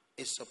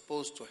is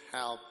supposed to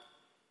help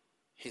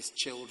his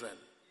children.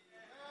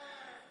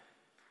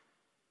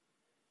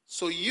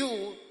 So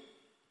you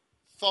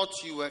thought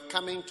you were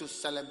coming to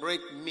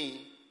celebrate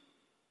me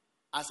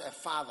as a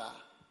father,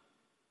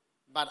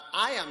 but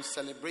I am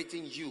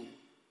celebrating you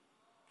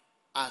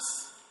as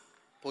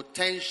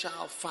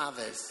potential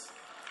fathers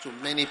to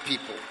many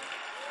people.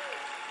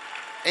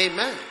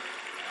 Amen.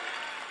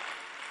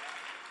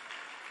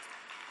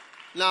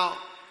 Now,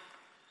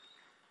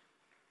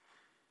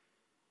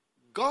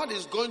 God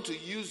is going to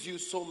use you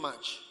so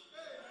much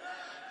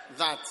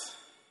that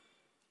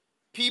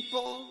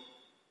people,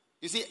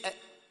 you see,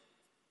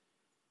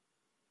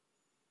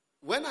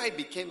 when I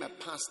became a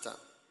pastor,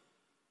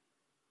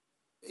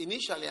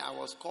 initially I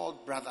was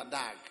called Brother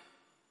Dag.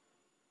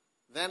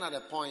 Then at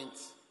a point,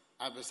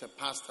 I was a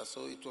pastor,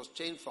 so it was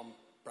changed from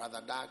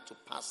Brother Dag to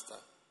pastor.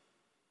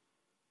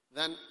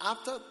 Then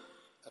after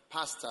a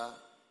pastor,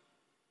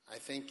 I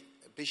think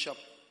a bishop.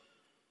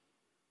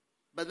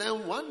 But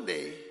then one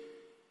day,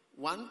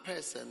 one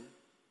person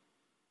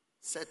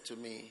said to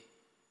me,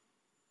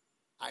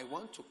 I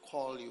want to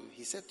call you.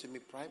 He said to me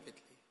privately,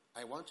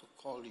 I want to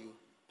call you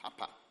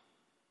Papa,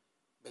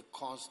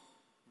 because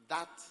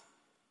that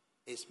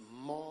is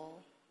more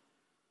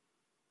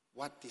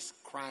what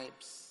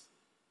describes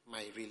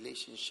my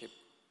relationship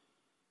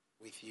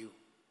with you.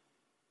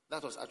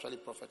 That was actually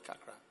Prophet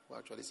Kakra who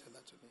actually said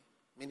that to me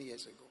many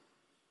years ago.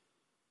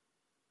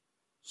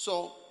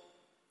 So,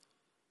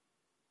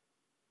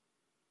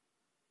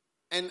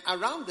 and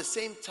around the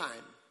same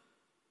time,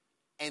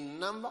 a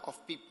number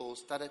of people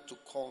started to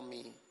call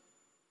me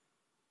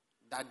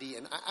Daddy.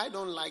 And I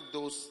don't like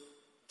those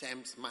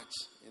terms much,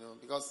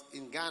 because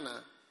in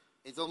Ghana,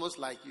 it's almost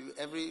like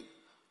every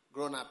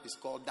grown-up is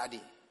called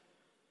Daddy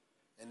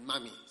and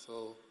Mommy.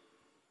 So,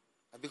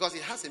 because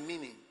it has a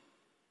meaning.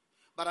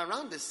 But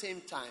around the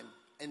same time,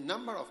 a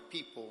number of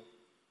people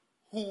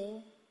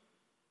who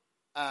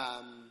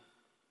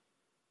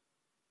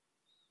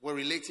were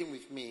relating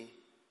with me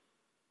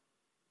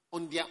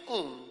on their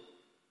own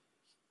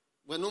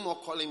were no more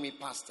calling me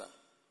pastor.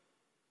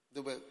 They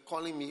were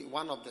calling me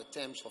one of the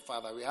terms for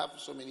father. We have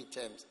so many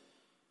terms.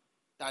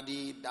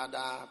 Daddy,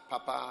 dada,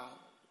 papa,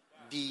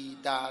 di,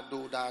 da,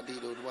 do, da, di,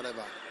 do,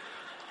 whatever.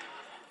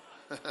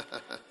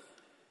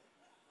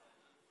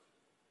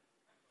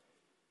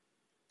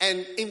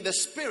 And in the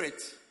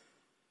spirit,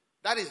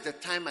 that is the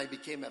time I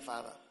became a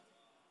father.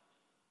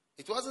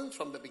 It wasn't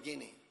from the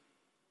beginning.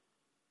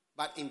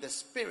 But in the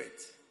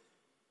spirit,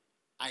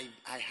 I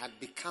had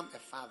become a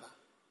father.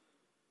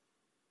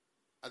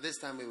 At this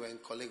time, we were in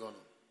Kolegono.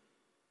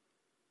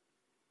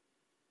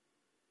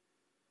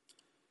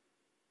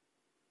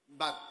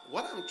 But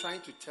what I'm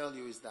trying to tell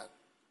you is that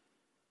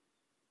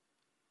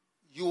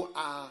you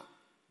are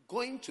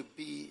going to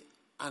be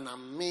an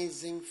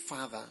amazing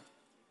father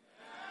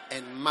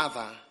and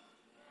mother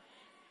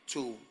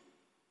to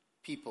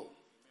people.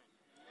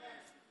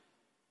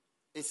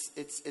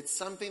 It's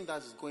something that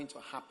is going to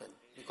happen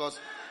because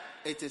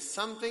it is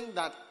something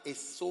that is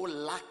so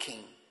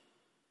lacking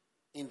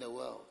in the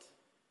world.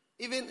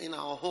 Even in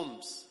our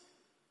homes,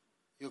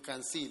 you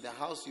can see the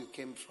house you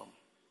came from.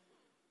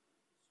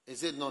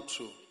 Is it not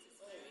true?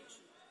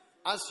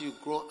 As you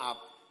grow up,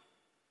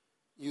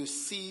 you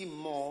see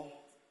more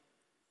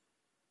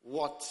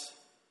what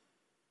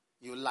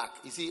you lack.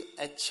 You see,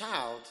 a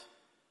child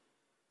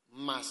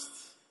must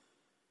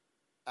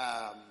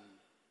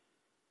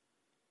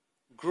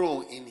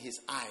grow in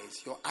his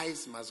eyes. Your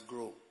eyes must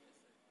grow.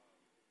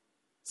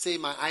 Say,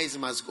 my eyes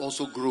must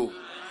also grow.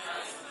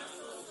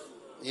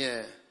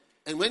 Yeah.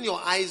 And when your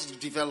eyes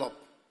develop,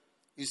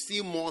 you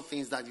see more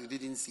things that you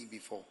didn't see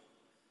before.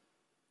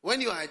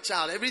 When you are a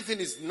child, everything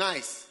is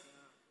nice.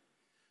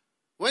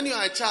 When you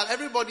are a child,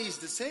 everybody is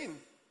the same.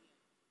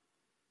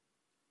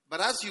 But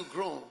as you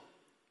grow,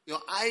 your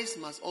eyes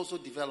must also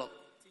develop.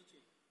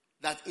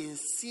 That in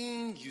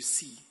seeing you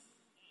see,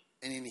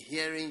 and in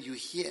hearing you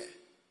hear.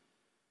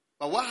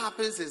 But what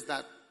happens is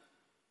that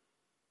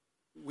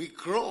we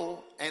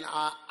grow and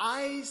our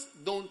eyes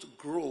don't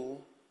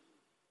grow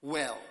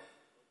well.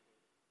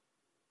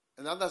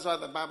 And that's why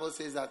the Bible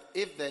says that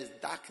if there's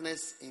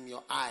darkness in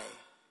your eye,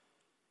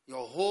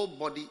 your whole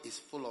body is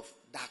full of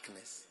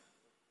darkness.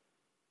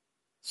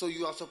 So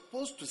you are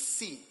supposed to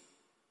see.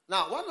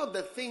 Now, one of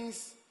the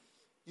things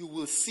you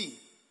will see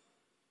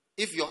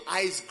if your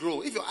eyes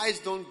grow, if your eyes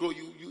don't grow,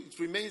 it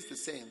remains the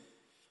same.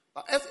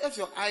 But if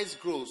your eyes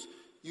grows,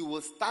 you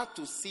will start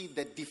to see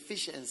the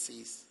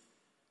deficiencies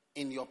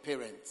in your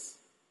parents.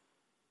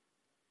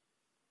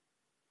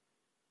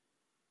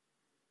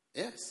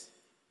 Yes.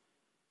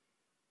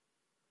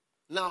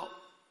 Now,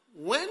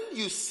 when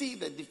you see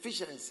the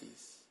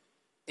deficiencies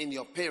in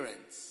your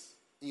parents,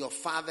 in your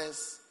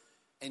fathers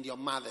and your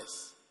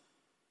mothers,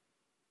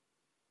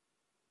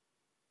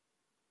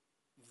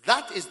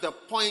 that is the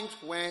point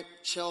where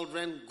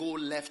children go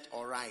left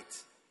or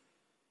right.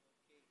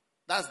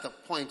 That's the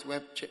point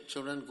where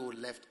children go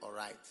left or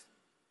right.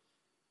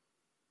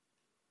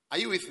 Are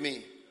you with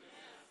me?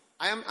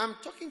 I'm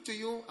talking to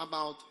you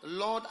about,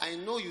 Lord, I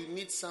know you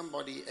need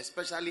somebody,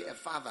 especially a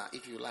father,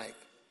 if you like.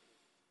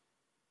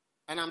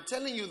 And I'm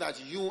telling you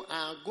that you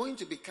are going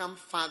to become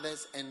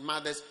fathers and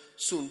mothers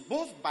soon,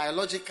 both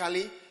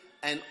biologically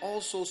and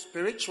also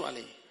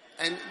spiritually.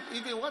 And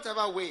even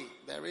whatever way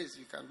there is,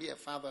 you can be a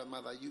father or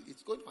mother,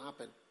 it's going to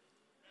happen.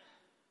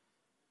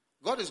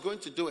 God is going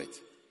to do it.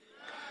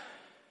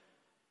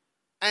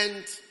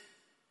 And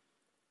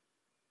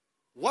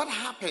what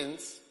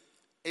happens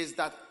is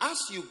that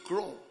as you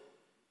grow,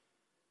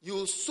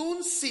 you'll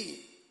soon see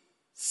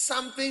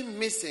something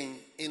missing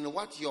in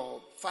what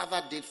your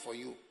father did for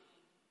you.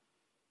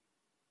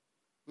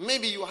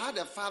 Maybe you had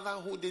a father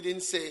who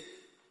didn't say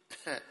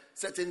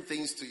certain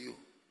things to you,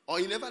 or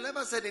he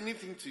never said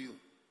anything to you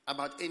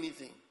about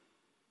anything.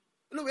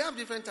 You know, we have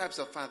different types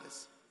of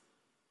fathers.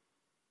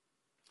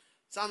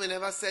 Some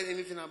never said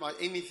anything about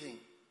anything.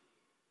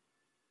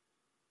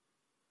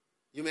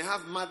 You may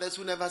have mothers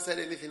who never said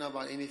anything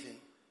about anything.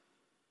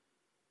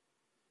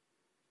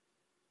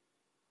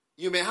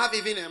 You may have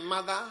even a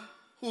mother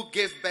who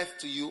gave birth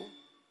to you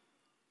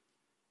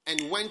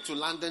and went to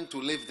London to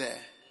live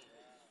there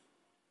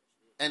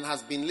and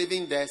has been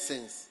living there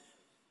since.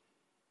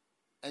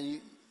 And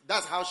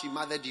that's how she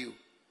mothered you,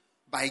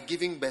 by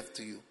giving birth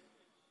to you.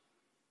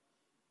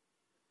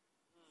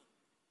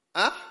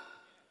 Huh?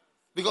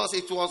 Because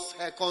it was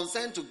her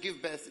concern to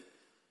give birth.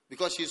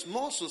 Because she's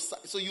more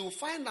so you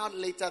find out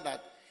later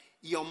that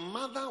your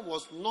mother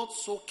was not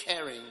so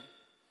caring,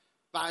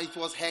 but it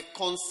was her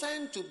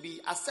concern to be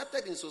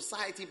accepted in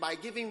society by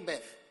giving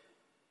birth,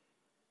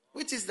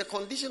 which is the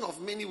condition of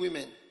many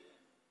women.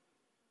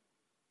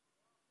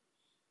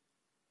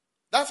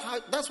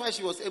 That's why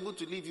she was able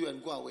to leave you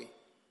and go away,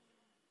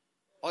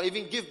 or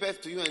even give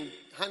birth to you and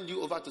hand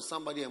you over to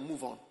somebody and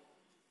move on.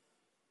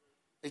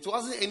 It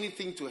wasn't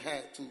anything to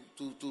her to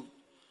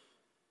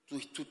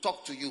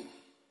talk to you.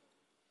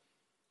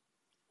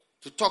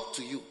 To talk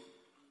to you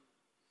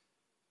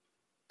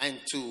and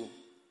to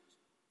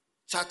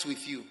chat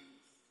with you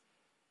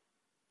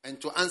and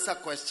to answer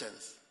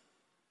questions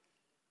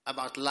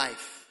about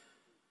life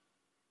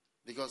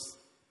because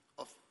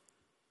of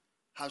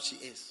how she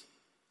is.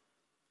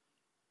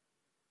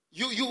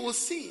 You will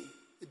see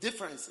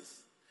differences.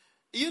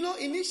 You know,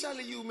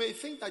 initially you may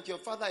think that your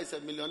father is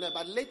a millionaire,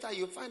 but later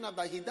you find out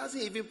that he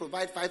doesn't even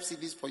provide 5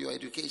 CDs for your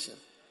education.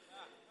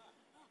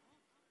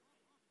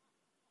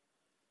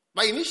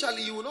 But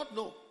initially you will not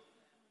know.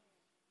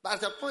 But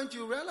at a point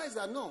you realize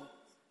that no.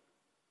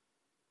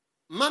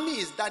 Mommy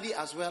is daddy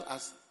as well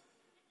as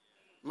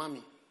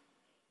mommy.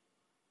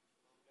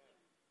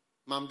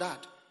 Mom, dad.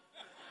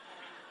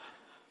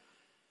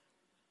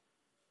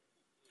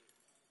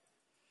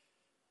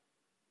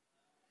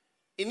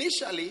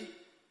 Initially,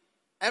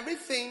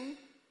 everything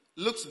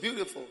looks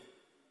beautiful.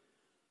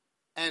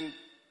 And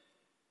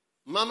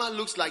mama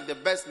looks like the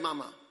best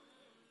mama.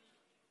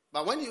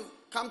 But when you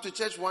come to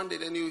church one day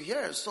and you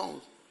hear a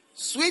song,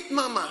 Sweet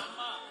Mama,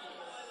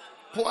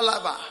 Poor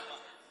Lover,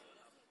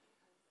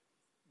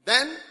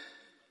 then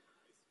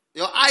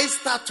your eyes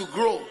start to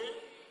grow.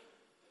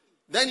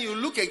 Then you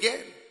look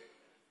again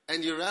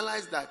and you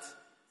realize that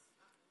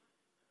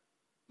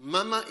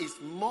Mama is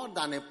more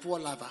than a poor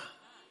lover.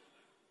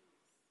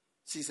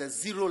 She's a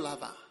zero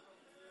lover.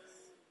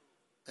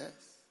 Yes.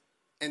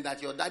 And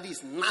that your daddy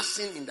is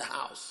gnashing in the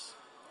house.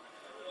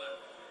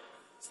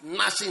 He's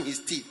gnashing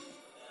his teeth.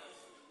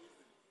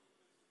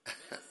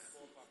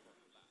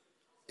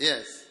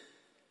 Yes.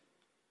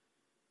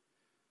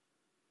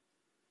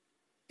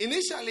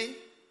 Initially,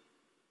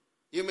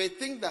 you may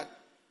think that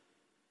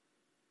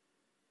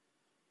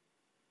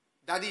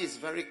daddy is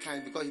very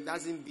kind because he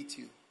doesn't beat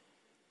you.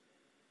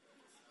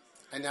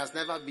 And he has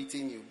never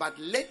beaten you. But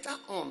later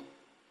on,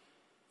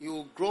 you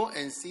will grow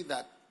and see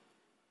that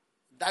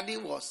daddy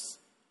was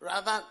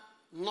rather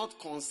not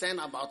concerned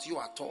about you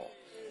at all.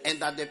 And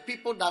that the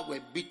people that were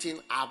beaten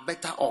are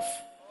better off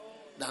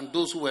than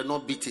those who were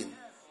not beaten.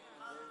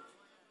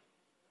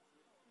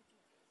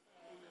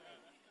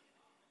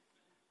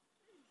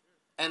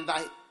 And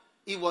that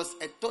he was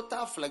a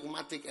total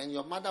phlegmatic and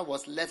your mother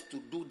was left to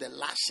do the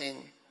lashing.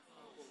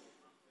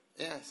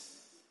 Yes.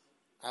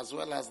 As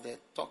well as the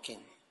talking.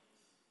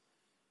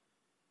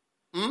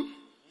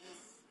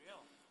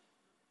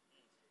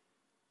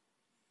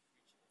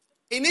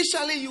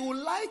 Initially, you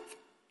will like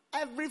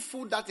every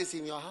food that is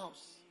in your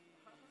house.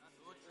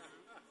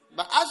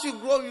 But as you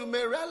grow, you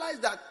may realize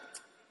that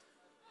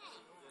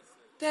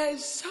there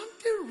is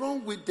something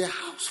wrong with the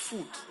house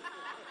food.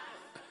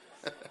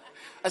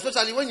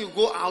 Especially when you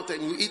go out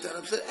and you eat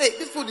and say, hey,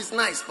 this food is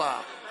nice,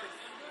 pa.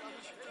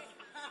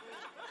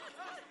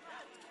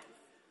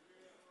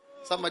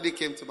 Somebody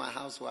came to my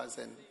house once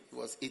and he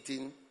was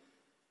eating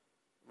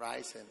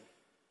rice and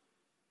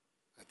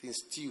I think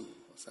stew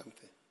or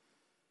something.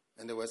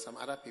 And there were some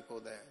other people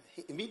there.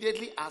 He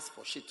immediately asked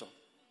for shito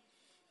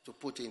to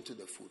put into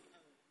the food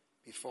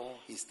before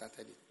he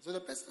started it. So the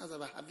person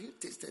asked, have you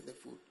tasted the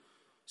food?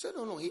 He said,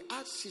 no. He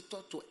adds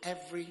shito to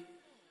every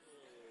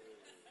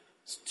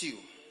stew.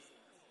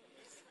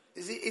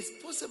 You see,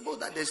 it's possible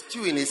that the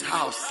stew in his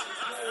house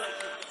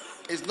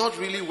is not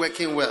really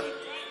working well.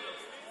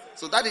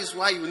 So that is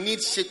why you need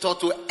shito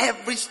to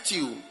every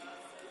stew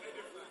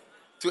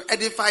to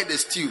edify the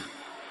stew.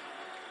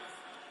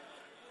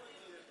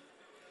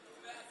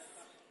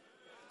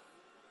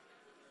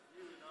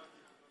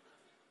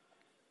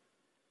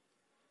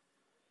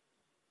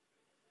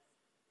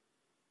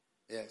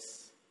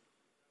 Yes.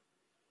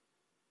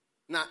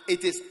 Now,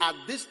 it is at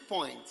this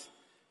point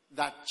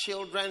that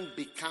children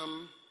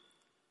become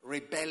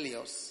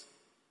rebellious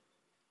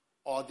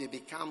or they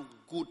become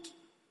good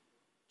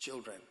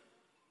children.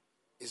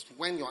 It's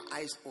when your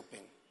eyes open.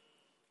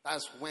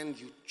 That's when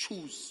you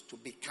choose to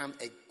become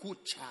a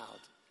good child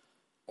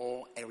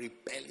or a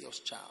rebellious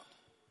child.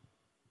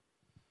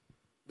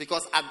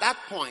 Because at that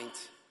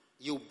point,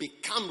 you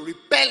become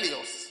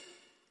rebellious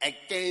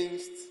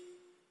against,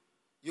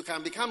 you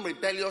can become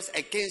rebellious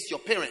against your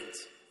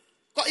parents.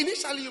 Because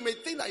initially you may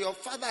think that your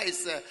father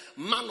is a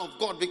man of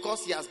God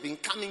because he has been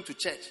coming to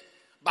church.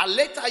 But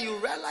later you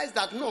realize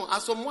that no,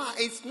 Asamoah,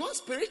 it's not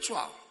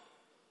spiritual.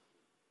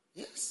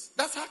 Yes,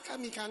 that's how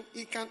come he can,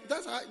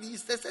 that's how,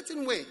 it's a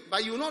certain way.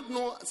 But you not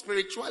know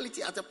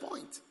spirituality at a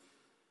point.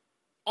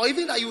 Or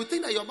even that you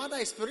think that your mother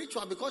is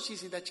spiritual because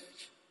she's in the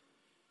church.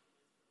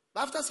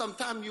 But after some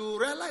time you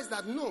realize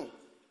that no,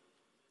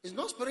 it's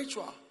not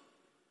spiritual.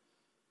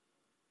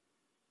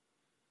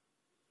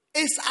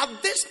 It's at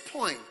this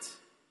point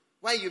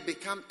where you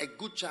become a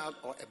good child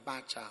or a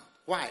bad child.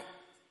 Why?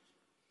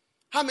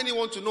 How many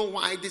want to know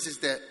why this is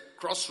the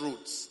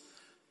crossroads?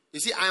 You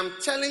see, I am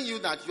telling you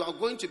that you are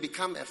going to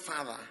become a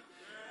father,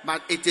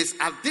 but it is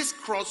at this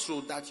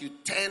crossroad that you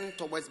turn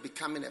towards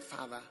becoming a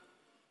father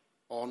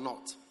or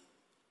not.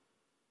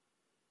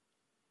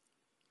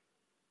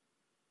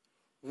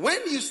 When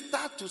you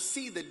start to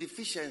see the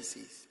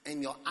deficiencies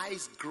and your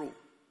eyes grow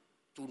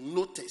to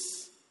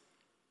notice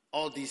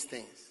all these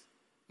things.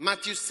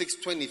 Matthew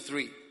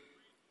 6:23.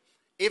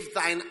 If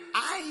thine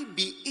eye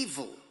be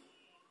evil,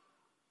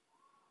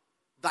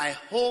 thy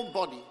whole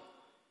body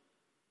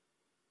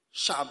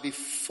shall be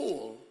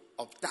full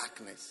of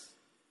darkness.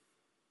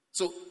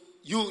 So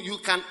you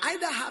can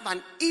either have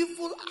an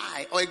evil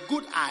eye or a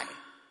good eye.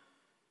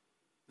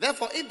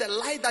 Therefore, if the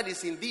light that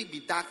is in thee be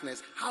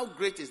darkness, how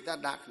great is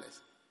that darkness?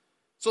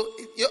 So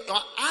your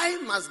eye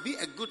must be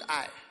a good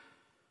eye.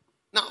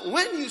 Now,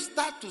 when you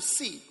start to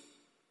see,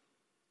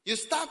 you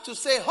start to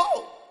say,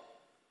 oh,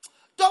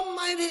 don't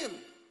mind him.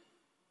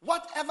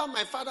 Whatever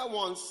my father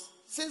wants,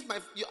 since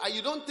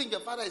you don't think your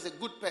father is a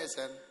good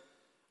person,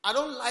 I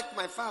don't like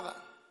my father.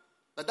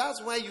 But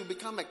that's why you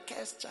become a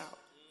cursed child.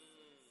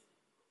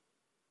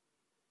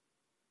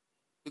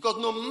 Because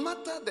no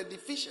matter the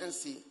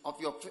deficiency of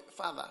your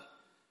father,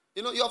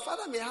 your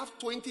father may have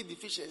 20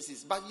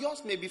 deficiencies, but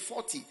yours may be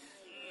 40.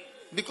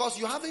 Because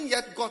you haven't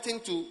yet gotten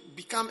to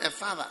become a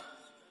father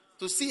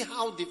to see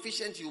how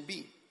deficient you'll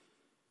be.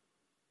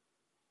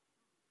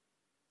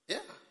 Yeah.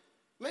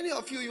 Many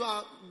of you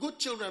are good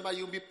children, but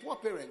you'll be poor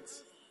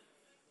parents.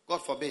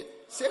 God forbid.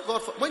 Say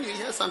God forbid. When you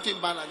hear something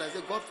bad like that,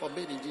 say God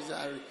forbid in Jesus.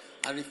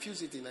 I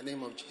refuse it in the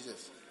name of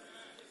Jesus.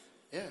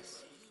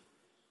 Yes.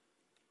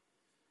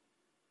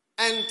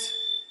 And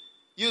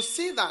you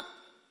see that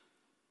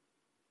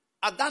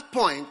at that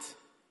point,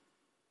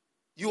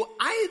 you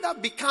either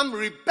become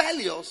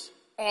rebellious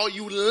or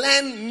you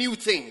learn new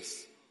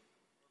things.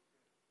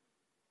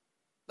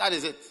 That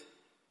is it.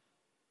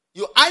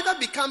 You either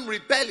become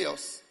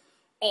rebellious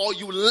or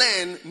you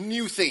learn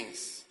new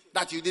things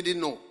that you didn't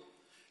know.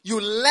 You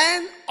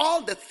learn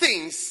all the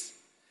things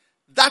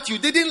that you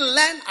didn't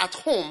learn at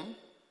home.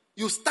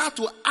 You start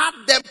to add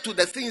them to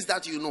the things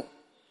that you know.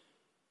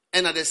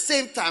 And at the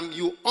same time,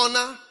 you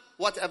honor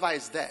whatever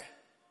is there.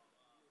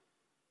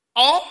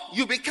 Or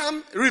you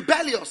become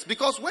rebellious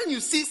because when you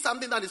see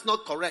something that is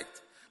not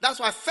correct, that's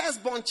why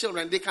firstborn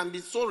children, they can be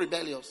so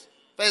rebellious.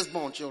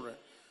 Firstborn children.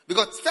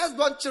 Because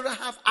firstborn children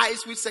have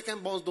eyes which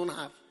secondborns don't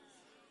have.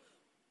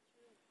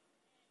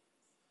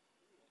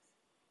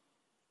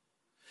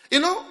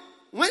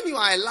 When you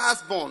are a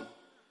lastborn,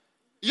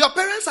 your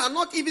parents are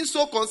not even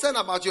so concerned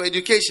about your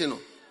education.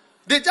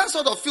 They just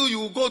sort of feel you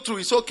will go through.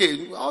 It's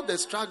okay. All the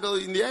struggle,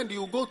 in the end, you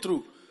will go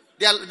through.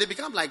 They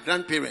become like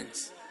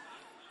grandparents.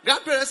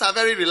 Grandparents are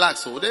very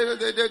relaxed. So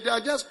they are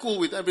just cool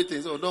with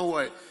everything. So don't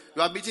worry.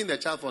 You are beating the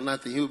child for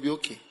nothing. He will be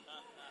okay.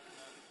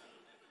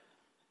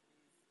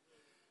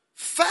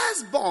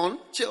 firstborn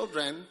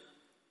children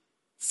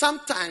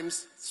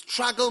sometimes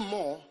struggle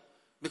more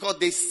because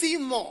they see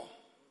more.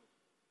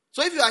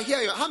 So if you are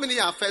here, how many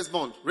are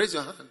firstborn? Raise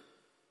your hand.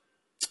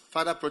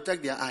 Father,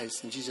 protect their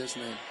eyes in Jesus'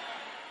 name.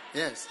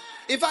 Yes.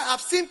 In fact,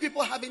 I've seen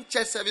people having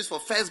church service for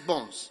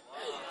firstborns.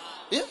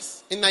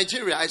 Yes. In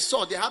Nigeria, I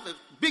saw they have a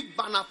big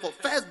banner for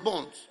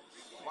firstborns.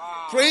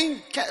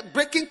 Praying,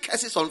 breaking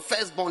curses on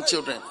firstborn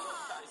children.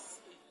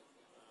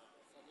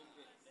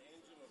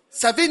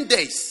 7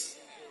 days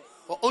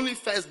for only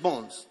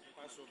firstborns.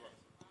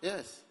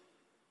 Yes.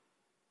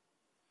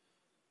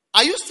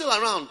 Are you still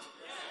around?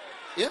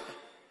 Yeah.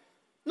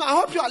 No, I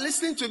hope you are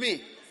listening to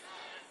me.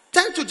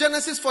 Turn to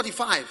Genesis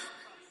 45.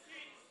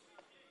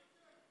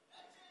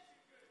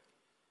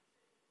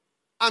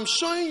 I'm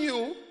showing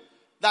you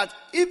that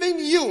even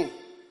you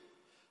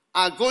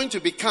are going to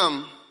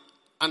become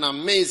an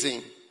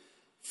amazing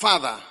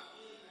father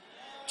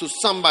to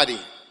somebody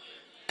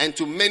and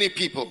to many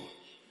people.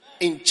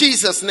 In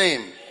Jesus'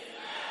 name.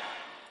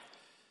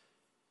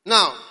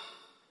 Now,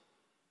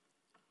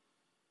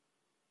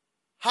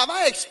 have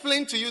I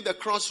explained to you the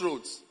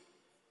crossroads?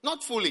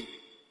 Not fully.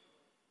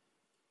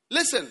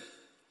 Listen,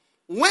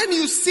 when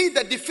you see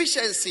the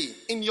deficiency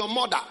in your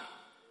mother,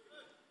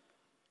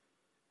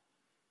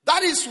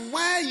 that is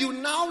where you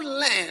now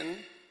learn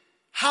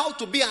how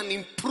to be an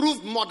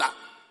improved mother.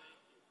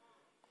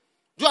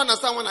 Do you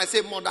understand when I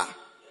say mother?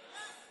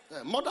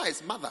 Mother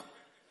is mother.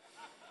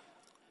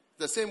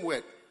 The same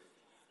word.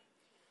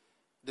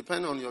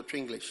 Depending on your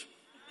English.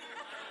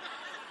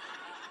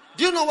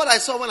 Do you know what I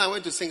saw when I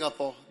went to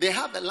Singapore? They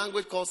have a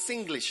language called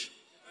Singlish.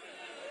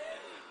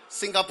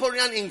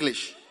 Singaporean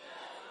English.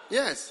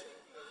 Yes.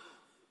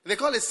 They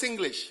call it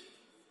Singlish.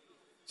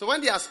 So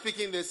when they are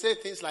speaking, they say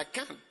things like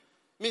can.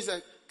 Means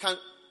that can.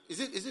 Is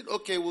it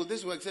okay? Will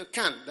this work? Say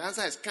can. The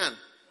answer is can.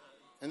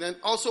 And then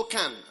also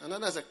can.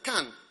 Another is a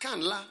can.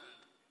 Can la.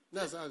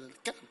 That's how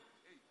it can.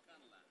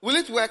 Will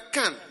it work?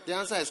 Can. The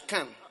answer is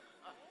can.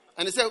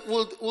 And they say,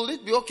 will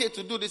it be okay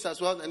to do this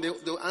as well? And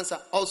they'll answer,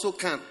 also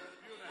can.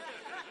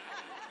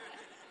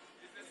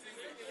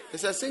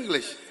 It's a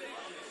Singlish.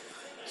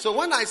 So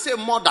when I say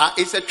mother,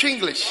 it's a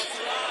Tringlish.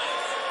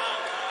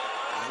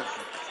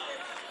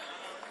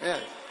 Yeah.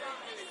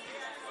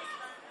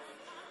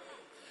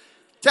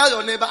 Tell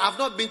your neighbor, I've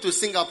not been to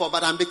Singapore,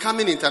 but I'm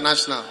becoming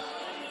international.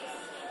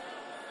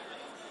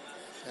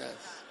 Yes.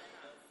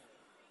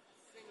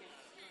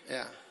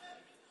 Yeah.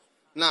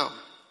 Now,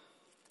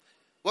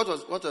 what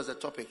was the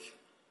topic?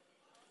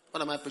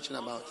 What am I preaching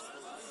about?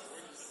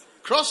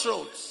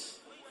 Crossroads.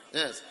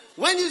 Yes.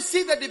 When you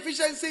see the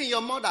deficiency in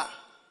your mother,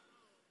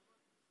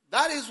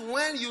 that is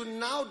when you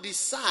now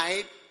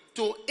decide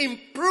to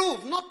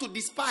improve, not to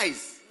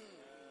despise.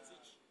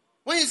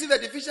 When you see the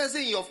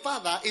deficiency in your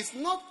father, it's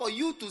not for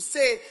you to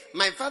say,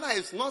 my father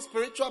is not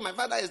spiritual, my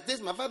father is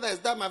this, my father is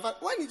that, my father.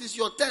 When it is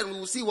your turn, we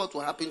will see what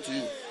will happen to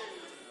you.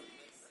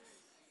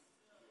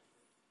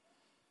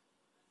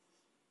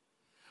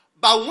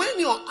 But when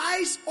your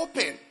eyes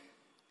open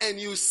and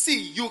you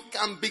see, you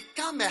can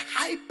become a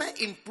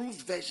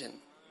hyper-improved version.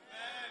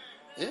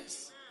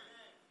 Yes.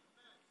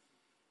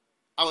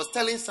 I was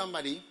telling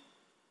somebody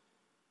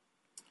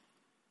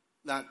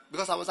that,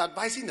 because I was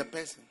advising the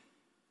person,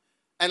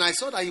 and I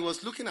saw that he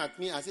was looking at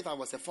me as if I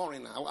was a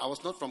foreigner. I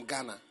was not from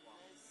Ghana.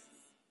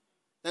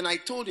 Then I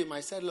told him,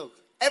 I said, look,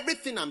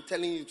 everything I'm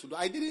telling you to do,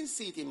 I didn't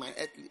see it in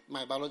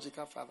my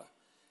biological father.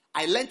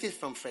 I learned it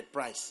from Fred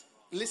Price,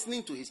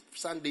 listening to his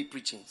Sunday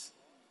preachings.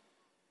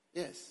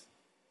 Yes.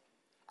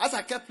 As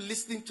I kept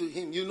listening to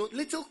him,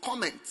 little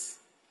comments.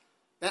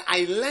 Then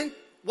I learned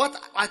what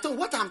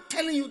I'm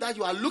telling you, that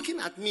you are looking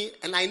at me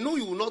and I know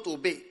you will not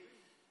obey.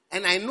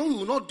 And I know you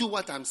will not do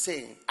what I'm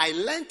saying. I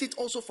learned it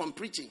also from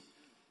preaching.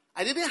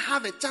 I didn't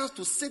have a chance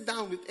to sit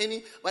down with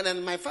but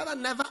then my father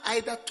never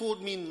either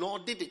told me nor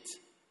did it.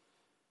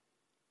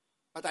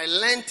 But I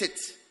learned it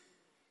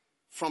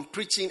from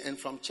preaching and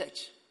from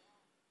church.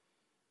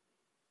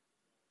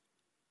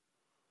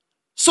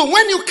 So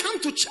when you come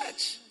to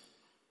church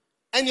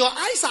and your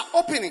eyes are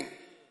opening,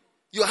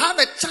 you have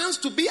a chance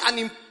to be an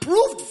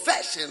improved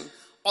version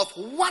of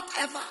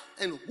whatever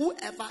and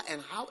whoever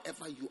and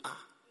however you are.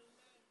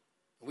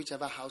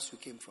 Whichever house you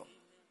came from.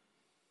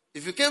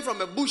 If you came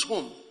from a bush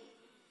home,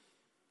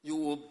 you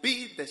will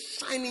be the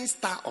shining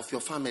star of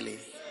your family.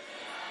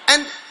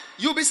 And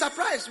you'll be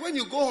surprised when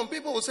you go home.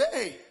 People will say,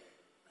 hey,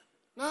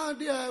 now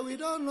dear, we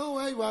don't know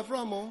where you are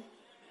from. Oh.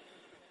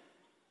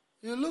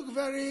 You look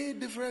very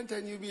different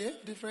and you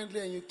behave differently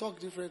and you talk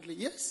differently.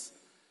 Yes.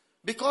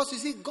 Because you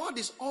see, God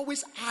is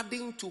always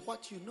adding to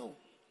what you know.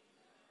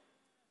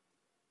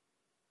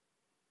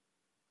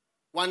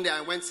 One day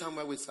I went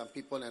somewhere with some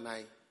people and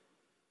I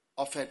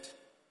offered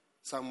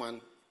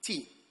someone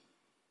tea.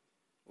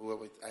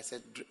 I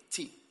said,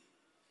 tea.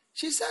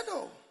 She said,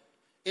 oh,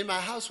 in my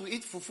house we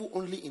eat fufu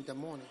only in the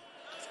morning.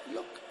 I said,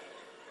 look,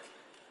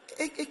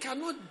 it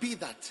cannot be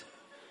that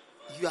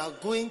you are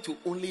going to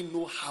only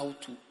know how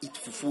to eat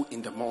fufu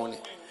in the morning.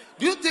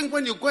 Do you think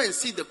when you go and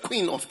see the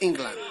Queen of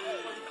England,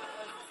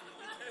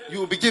 you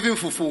will be giving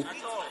fufu?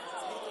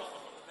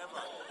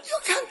 You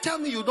can't tell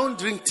me you don't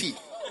drink tea.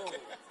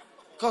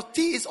 Because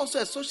tea is also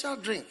a social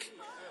drink.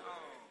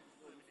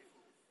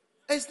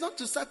 It's not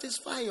to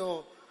satisfy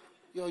your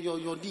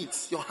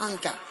needs, your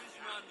hunger.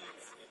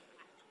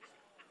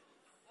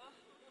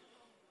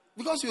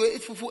 Because you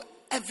eat fufu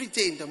every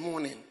day in the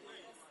morning.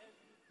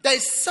 There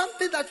is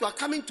something that you are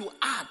coming to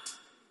add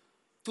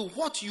to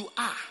what you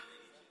are.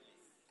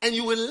 And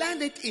you will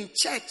learn it in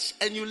church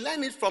and you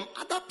learn it from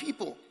other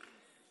people.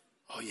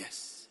 Oh,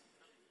 yes.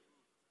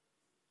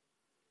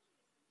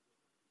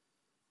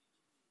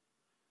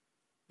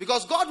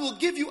 Because God will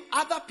give you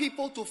other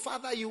people to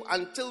father you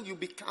until you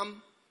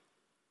become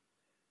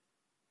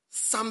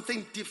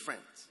something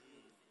different.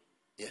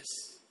 Yes.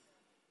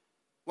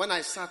 When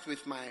I sat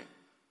with my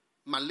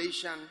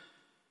Malaysian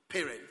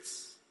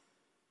parents,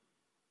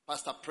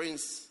 Pastor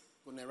Prince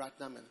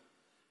Guneratnaman,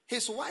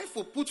 his wife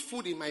will put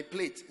food in my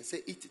plate and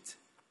say, eat it.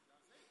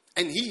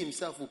 And he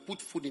himself will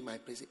put food in my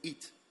plate and say,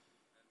 eat.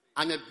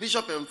 And a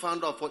bishop and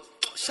founder of what?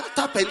 Shut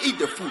up and eat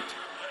the food.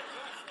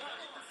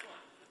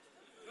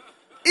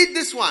 Eat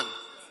this one.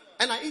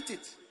 And I eat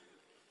it.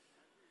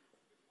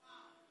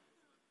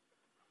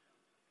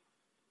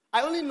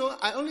 I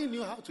only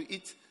knew how to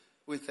eat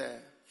with a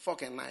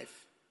fork and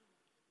knife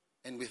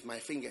and with my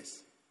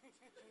fingers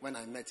when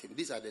I met him.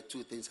 These are the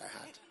two things I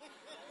had.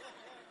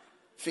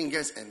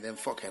 Fingers and then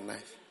fork and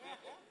knife.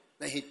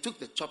 Then he took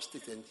the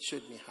chopstick and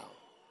showed me how.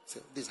 So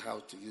this is how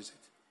to use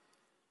it.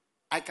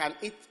 I can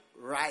eat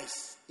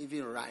rice,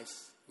 even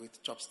rice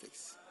with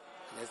chopsticks.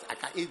 I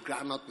can eat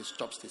groundnut with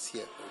chopsticks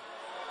here.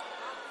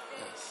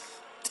 Yes.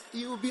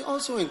 You will be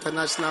also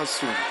international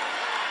soon.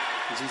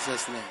 In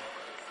Jesus' name.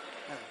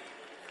 Yeah.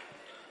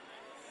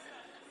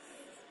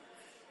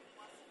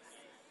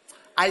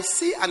 I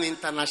see an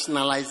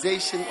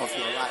internationalization of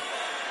your life.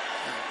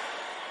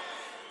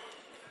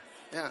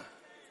 Yeah.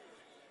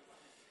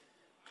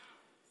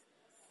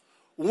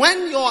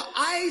 When your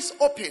eyes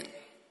open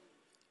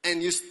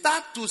and you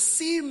start to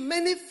see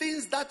many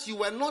things that you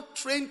were not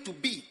trained to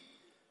be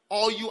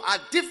or you are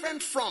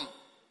different from,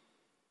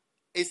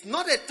 it's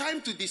not a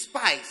time to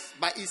despise,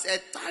 but it's a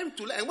time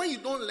to learn. And when you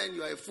don't learn,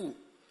 you are a fool.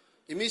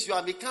 It means you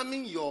are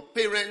becoming your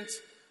parent,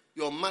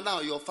 your mother,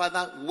 or your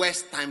father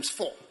worse times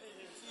 4.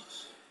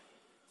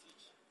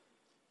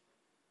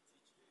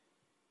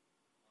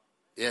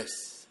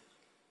 Yes.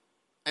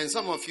 And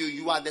some of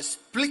you are the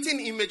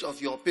splitting image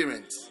of your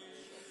parents.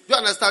 Do you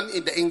understand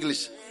in the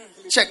English?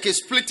 Check a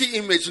splitting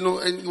image,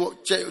 and you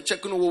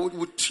check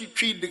with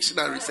three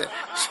dictionaries.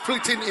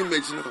 Splitting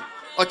image,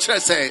 Or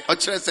say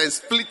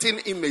splitting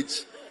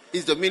image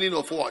is the meaning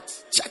of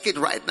what? Check it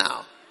right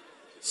now.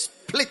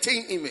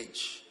 Splitting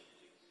image.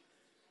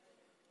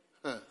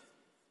 Huh.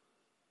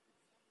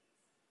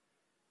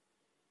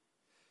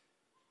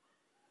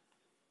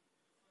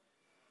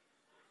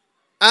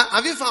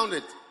 Have you found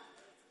it?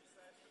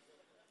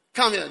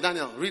 Come here,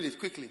 Daniel. Read it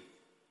quickly.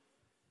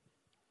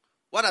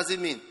 What does it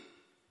mean?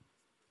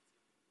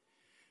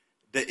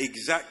 The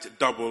exact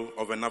double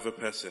of another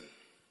person.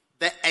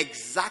 The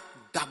exact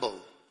double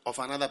of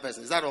another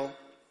person. Is that all?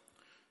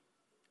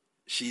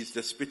 She is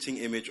the splitting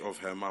image of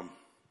her mom.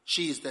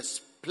 She is the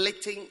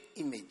splitting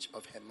image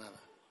of her mother.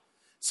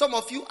 Some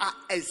of you are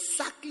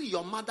exactly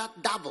your mother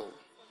double.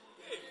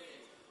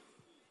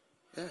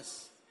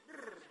 Yes.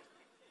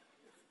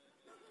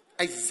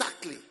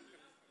 Exactly.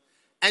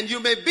 And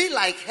you may be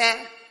like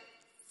her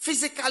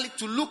physically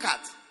to look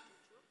at.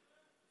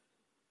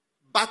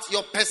 But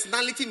your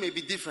personality may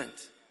be different.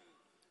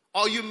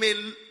 Or you may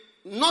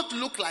not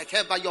look like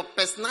her, but your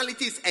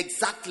personality is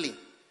exactly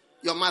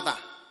your mother.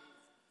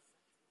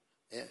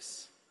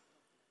 Yes.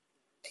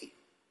 Hey.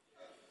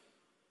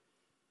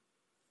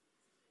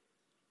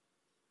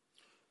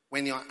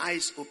 When your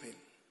eyes open,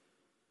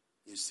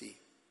 you see.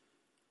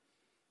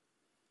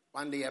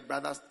 One day a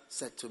brother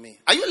said to me,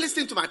 are you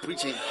listening to my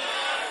preaching?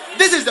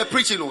 This is the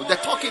preaching. Oh. The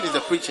talking is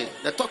the preaching.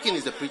 The talking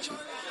is the preaching.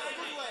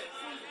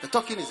 The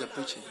talking is the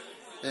preaching.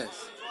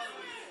 Yes.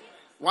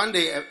 One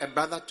day a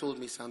brother told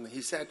me something.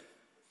 He said,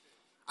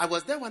 I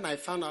was there when I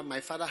found out my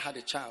father had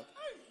a child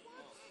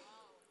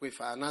with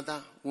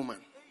another woman.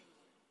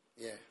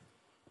 Yeah.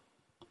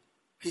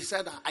 He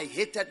said, I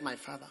hated my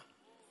father.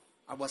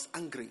 I was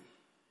angry.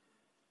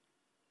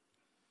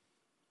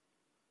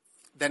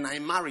 Then I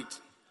married.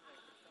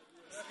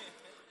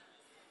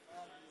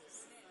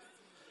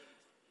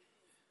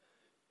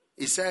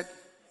 He said,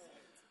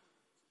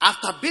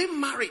 after being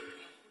married,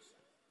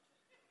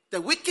 the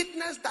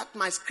wickedness that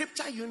my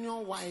scripture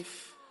union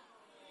wife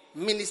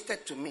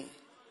ministered to me,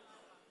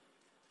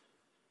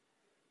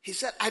 he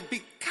said, I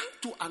began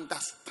to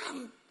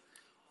understand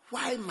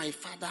why my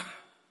father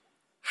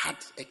had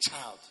a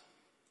child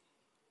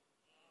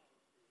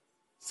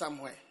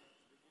somewhere.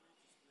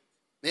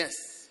 Yes.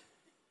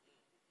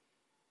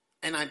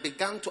 And I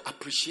began to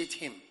appreciate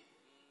him.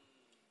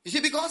 You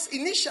see, because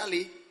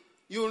initially,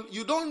 your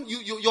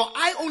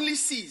eye only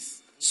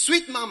sees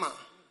sweet mama.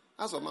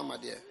 That's what mama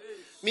dear.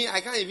 Me,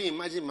 I can't even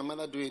imagine my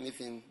mother doing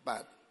anything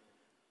bad.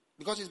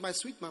 Because she's my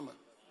sweet mama.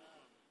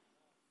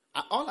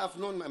 All I've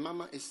known my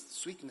mama is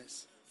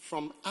sweetness.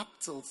 From up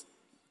till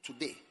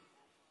today.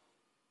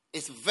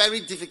 It's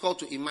very difficult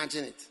to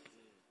imagine it.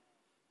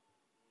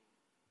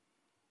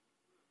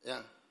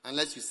 Yeah,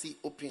 unless you see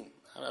open.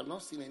 I have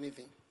not seen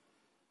anything.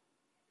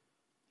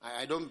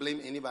 I don't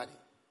blame anybody.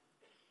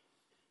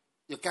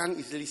 You can't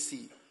easily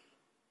see.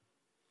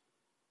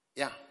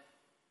 Yeah.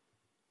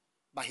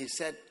 But he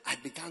said, I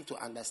began to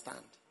understand.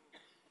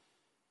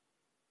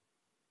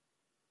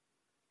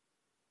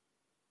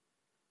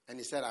 And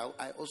he said,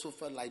 I also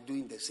felt like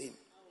doing the same.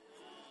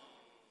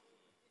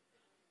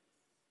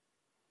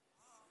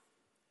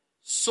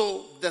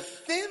 So the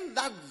thing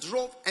that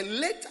drove, and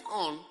later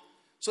on,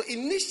 so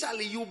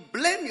initially you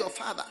blame your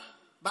father.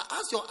 But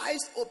as your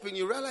eyes open,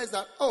 you realize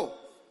that,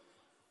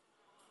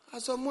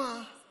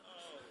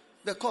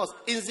 the cause.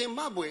 In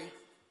Zimbabwe,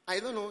 I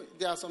don't know,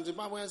 there are some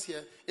Zimbabweans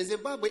here. In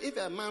Zimbabwe, if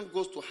a man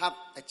goes to have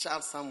a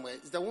child somewhere,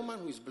 it's the woman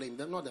who is blamed,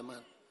 not the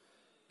man.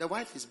 The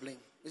wife is blamed.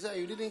 He said,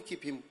 you didn't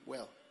keep him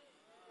well.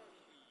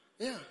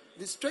 Yeah,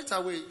 straight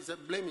away, the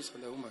blame is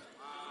on the woman.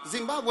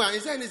 Zimbabwean,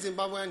 is there any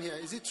Zimbabwean here?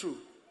 Is it true?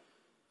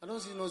 I don't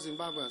see no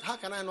Zimbabweans. How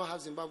can I not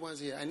have Zimbabweans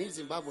here? I need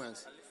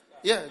Zimbabweans.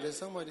 Yeah, there's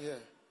somebody here.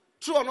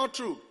 True or not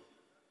true?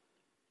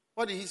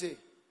 What did he say?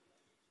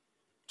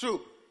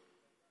 True.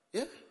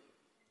 Yeah.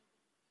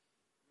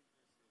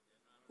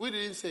 We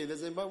didn't say. The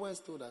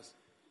Zimbabweans told us.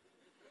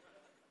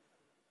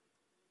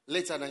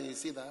 Later then you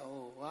see that,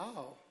 oh,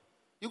 wow.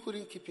 You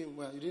couldn't keep him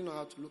well. You didn't know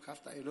how to look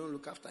after him. You don't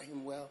look after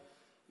him well.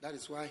 That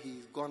is why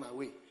he's gone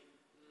away.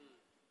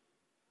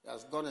 He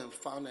has gone and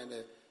found an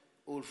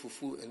old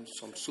fufu and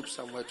some soup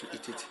somewhere to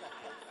eat it.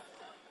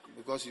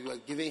 Because you were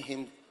giving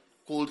him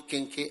cold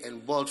kenke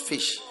and boiled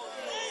fish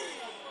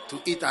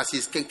to eat as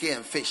his kenke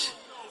and fish.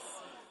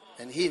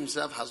 And he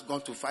himself has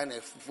gone to find a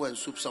fufu and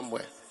soup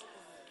somewhere.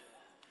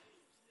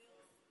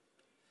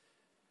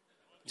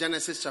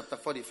 Genesis chapter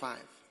 45.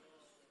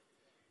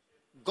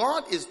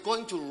 God is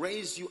going to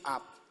raise you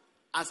up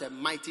as a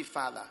mighty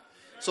father.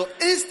 So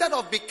instead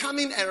of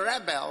becoming a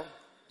rebel,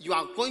 you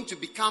are going to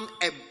become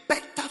a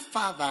better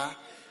father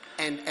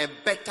and a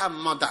better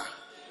mother.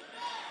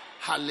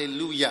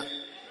 Hallelujah.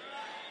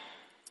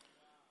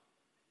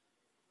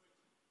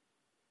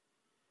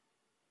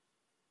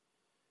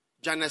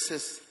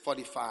 Genesis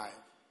 45.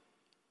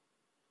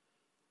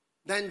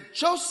 Then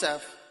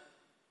Joseph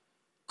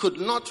could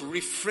not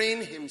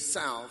refrain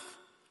himself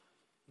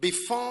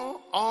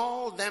before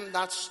all them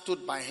that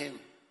stood by him.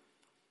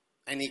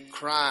 And he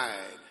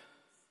cried,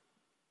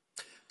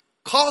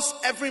 cause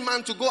every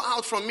man to go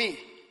out from me.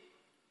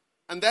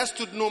 And there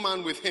stood no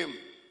man with him,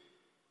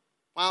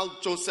 while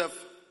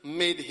Joseph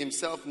made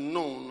himself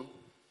known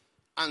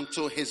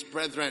unto his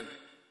brethren.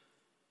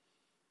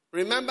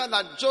 Remember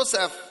that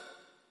Joseph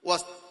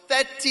was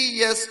 30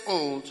 years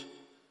old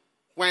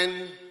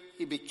when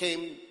he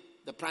became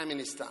the prime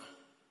minister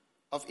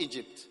of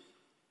Egypt.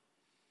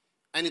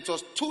 And it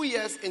was 2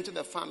 years into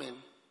the famine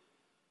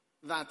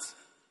that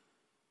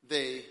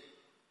the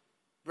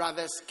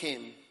brothers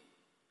came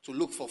to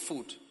look for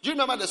food. Do you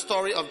remember the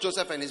story of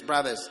Joseph and his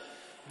brothers?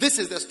 This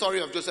is the story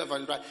of Joseph and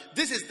his brothers.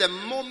 This is the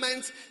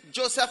moment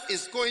Joseph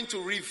is going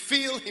to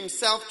reveal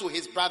himself to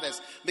his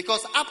brothers.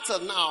 Because up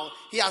till now,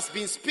 he has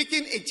been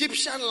speaking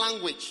Egyptian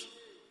language.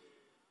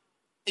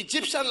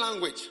 Egyptian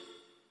language.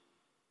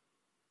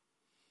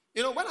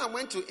 You know, when I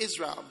went to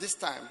Israel this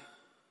time,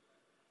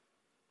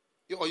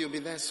 you'll be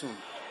there soon.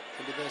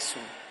 You'll be there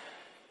soon.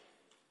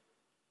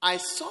 I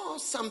saw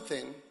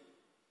something,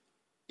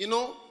 you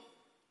know,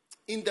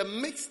 in the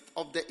midst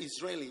of the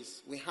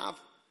Israelis, we have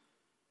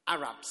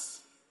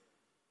Arabs.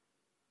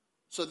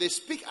 So they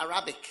speak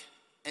Arabic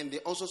and they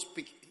also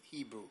speak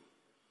Hebrew.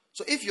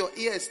 So if your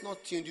ear is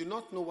not tuned, you do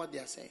not know what they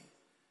are saying.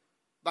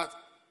 But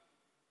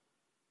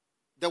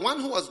the one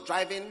who was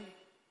driving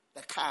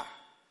the car,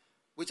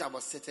 which I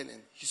was sitting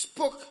in, he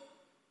spoke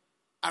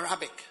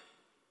Arabic.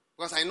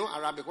 Because I know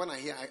Arabic. When I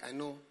hear, I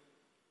know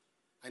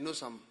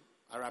some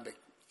Arabic,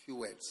 few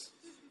words.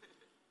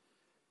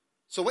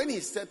 So when he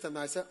said to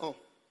me, I said, oh.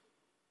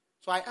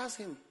 So I asked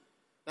him.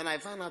 Then I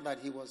found out that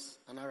he was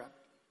an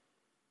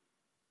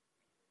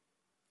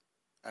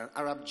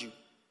Arab Jew.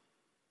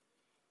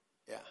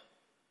 Yeah.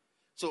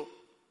 So,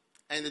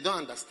 and they don't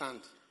understand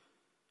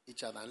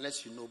each other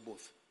unless you know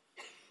both.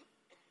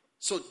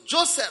 So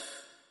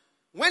Joseph,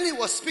 when he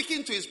was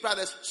speaking to his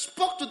brothers,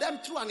 spoke to them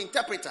through an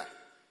interpreter.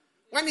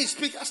 When he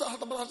speaks,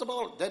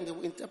 then they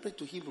will interpret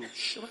to Hebrew.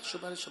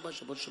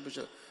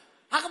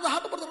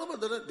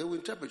 They will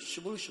interpret.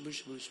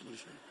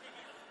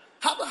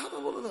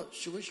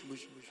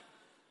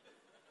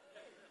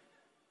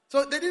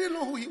 So they didn't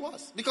know who he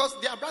was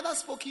because their brother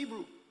spoke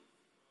Hebrew.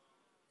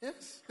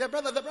 Yes, the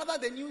brother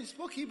they knew he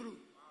spoke Hebrew.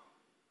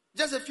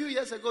 Just a few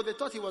years ago, they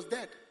thought he was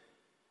dead.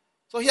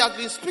 So he had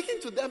been speaking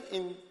to them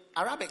in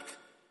Arabic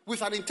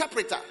with an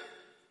interpreter.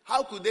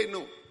 How could they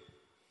know?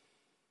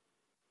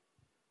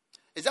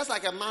 It's just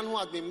like a man who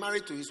had been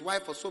married to his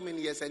wife for so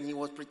many years and he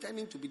was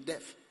pretending to be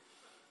deaf.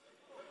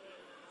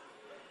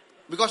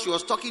 Because she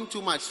was talking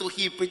too much. So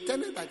he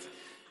pretended that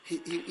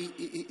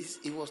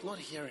he was not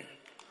hearing.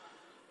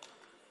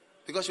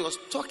 Because she was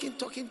talking.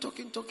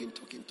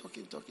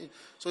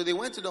 So they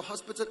went to the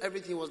hospital.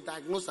 Everything was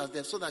diagnosed as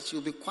deaf so that she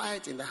would be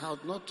quiet in the house,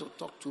 not to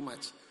talk too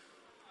much.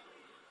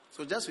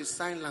 So just with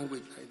sign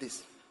language like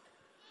this.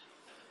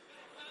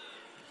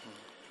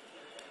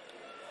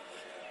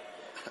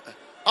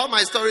 All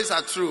my stories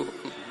are true.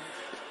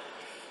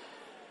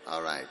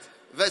 All right.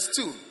 Verse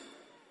 2.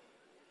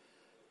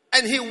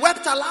 And he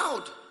wept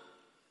aloud.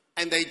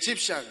 And the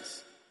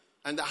Egyptians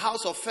and the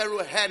house of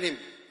Pharaoh heard him.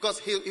 Because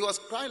he was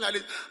crying like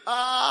this.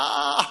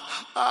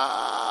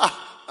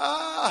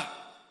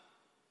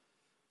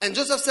 And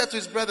Joseph said to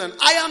his brethren,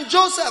 I am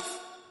Joseph.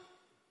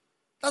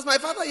 Does my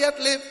father yet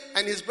live?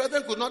 And his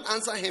brethren could not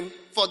answer him,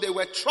 for they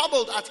were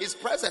troubled at his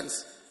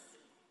presence.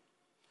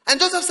 And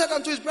Joseph said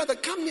unto his brother,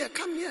 come near,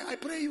 I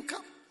pray you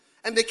come.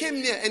 And they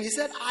came near, and he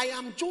said, I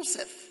am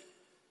Joseph,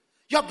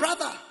 your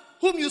brother,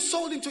 whom you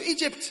sold into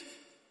Egypt.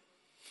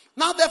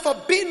 Now therefore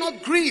be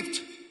not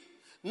grieved,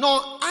 nor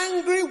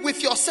angry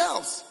with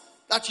yourselves,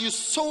 that you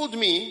sold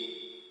me,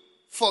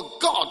 for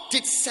God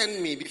did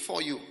send me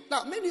before you.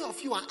 Now, many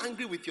of you are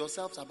angry with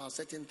yourselves about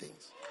certain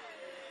things.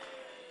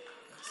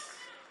 Yes.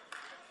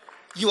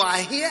 You are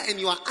here and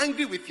you are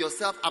angry with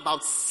yourself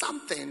about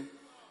something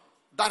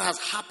that has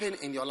happened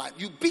in your life.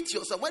 You beat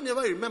yourself.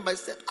 Whenever you remember, you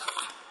said,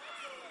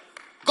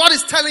 God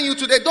is telling you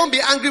today, don't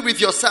be angry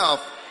with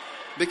yourself,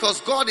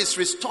 because God is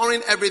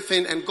restoring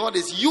everything and God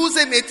is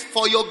using it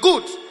for your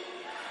good.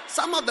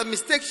 Some of the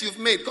mistakes you've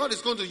made, God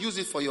is going to use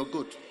it for your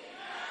good.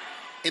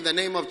 In the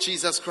name of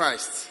Jesus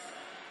Christ.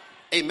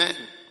 Amen.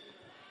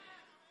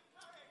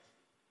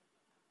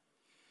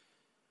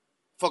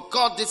 For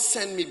God did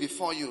send me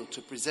before you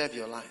to preserve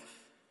your life.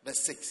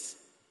 Verse 6.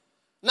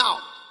 Now,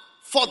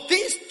 for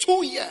these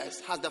 2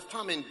 years has the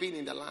famine been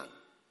in the land.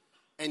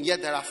 And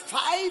yet there are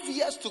 5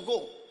 years to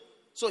go.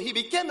 So he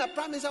became a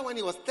prime minister when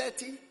he was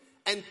 30.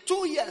 And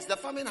 2 years, the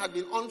famine had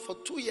been on for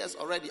 2 years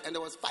already. And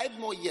there was 5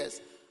 more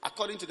years,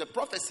 according to the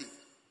prophecy,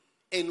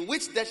 in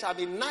which there shall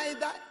be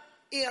neither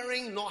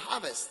earing nor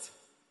harvest.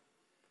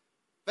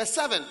 Verse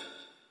 7.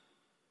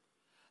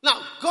 Now,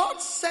 God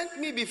sent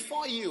me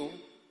before you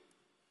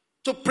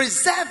to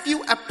preserve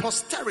you a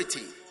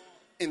posterity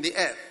in the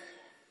earth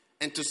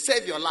and to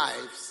save your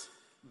lives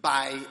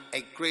by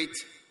a great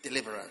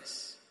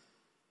deliverance.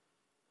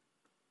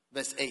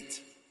 Verse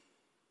 8.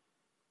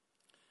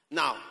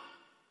 Now,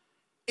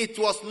 it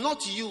was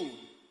not you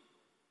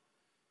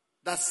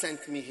that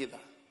sent me hither,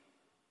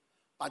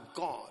 but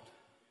God.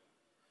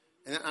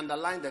 And then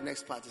underline the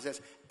next part. It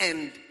says,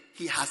 and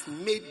he has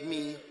made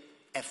me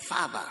a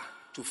father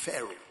to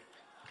Pharaoh.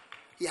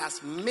 He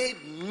has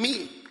made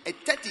me a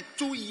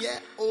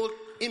 32-year-old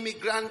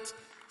immigrant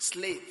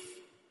slave.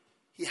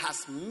 He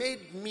has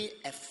made me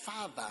a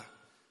father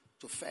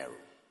to Pharaoh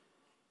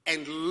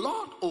and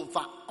Lord over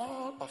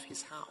all of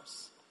his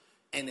house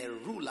and a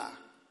ruler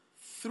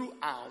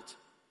throughout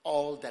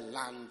all the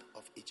land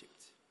of Egypt.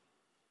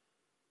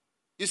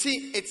 You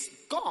see, it's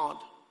God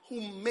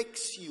who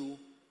makes you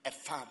a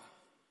father.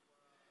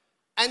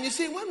 And you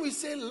see, when we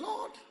say,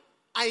 Lord,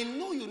 I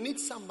know you need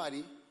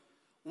somebody,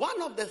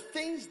 one of the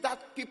things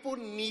that people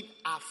need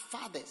are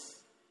fathers.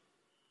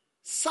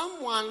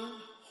 Someone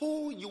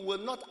who you will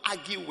not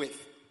argue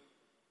with.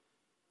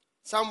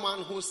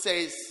 Someone who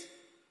says,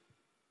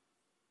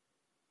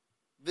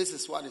 this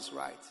is what is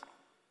right.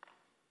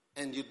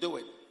 And you do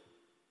it.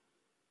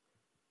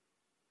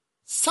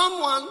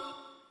 Someone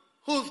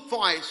whose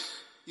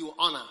voice you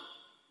honor.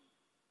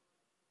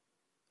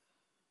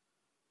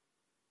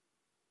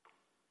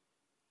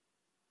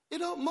 You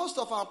know, most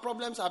of our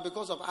problems are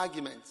because of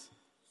arguments.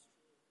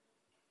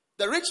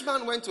 The rich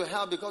man went to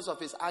hell because of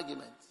his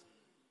arguments.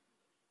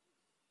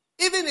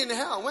 Even in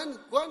hell,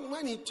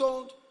 when he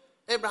told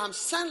Abraham,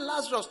 send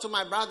Lazarus to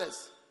my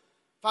brothers,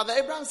 Father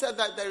Abraham said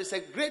that there is a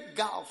great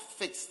gulf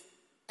fixed.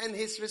 And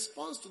his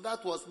response to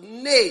that was,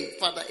 nay,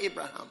 Father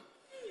Abraham.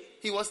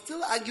 He was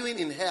still arguing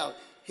in hell.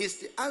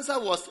 His answer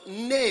was,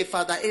 nay,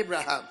 Father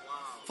Abraham.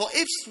 For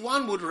if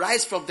one would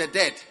rise from the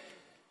dead,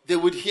 they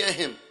would hear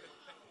him.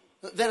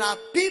 There are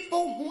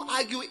people who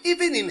argue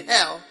even in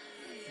hell.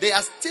 They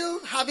are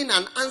still having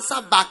an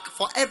answer back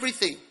for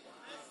everything.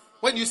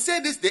 When you say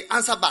this, they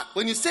answer back.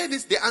 When you say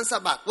this, they answer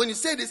back. When you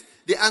say this,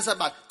 they answer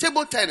back.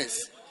 Table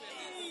tennis.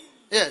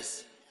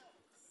 Yes.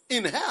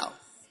 In hell.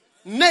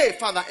 Nay,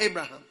 Father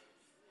Abraham.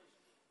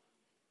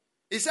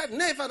 He said,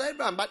 nay, Father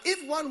Abraham. But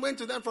if one went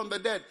to them from the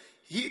dead,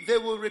 they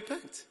will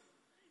repent.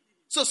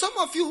 So some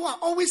of you who are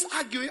always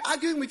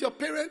arguing with your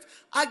parent,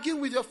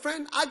 arguing with your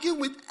friend, arguing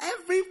with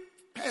every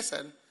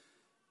person,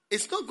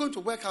 it's not going to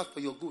work out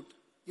for your good.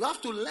 You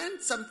have to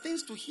learn some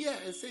things to hear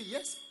and say,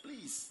 yes,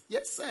 please.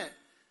 Yes, sir.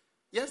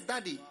 Yes,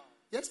 daddy.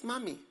 Yes,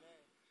 mommy.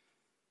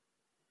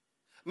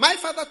 My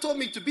father told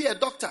me to be a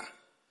doctor.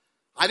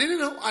 I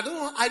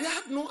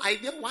have no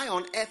idea why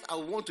on earth I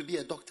would want to be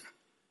a doctor.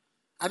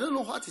 I don't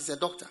know what is a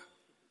doctor.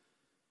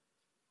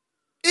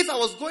 If I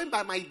was going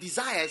by my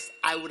desires,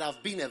 I would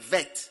have been a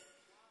vet.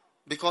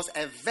 Because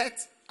a vet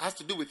has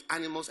to do with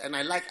animals and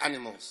I like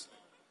animals.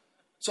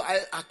 So I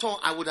thought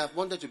I would have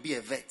wanted to be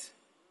a vet.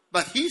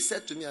 But he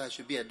said to me I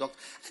should be a doctor.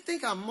 I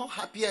think I'm more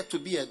happier to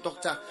be a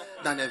doctor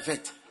than a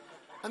vet.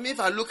 I mean, if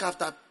I look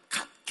after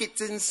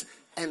kittens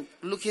and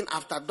looking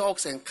after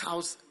dogs and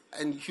cows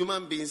and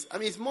human beings, I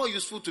mean, it's more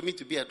useful to me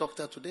to be a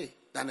doctor today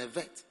than a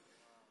vet.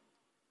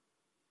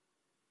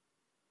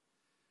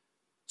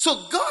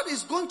 So God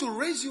is going to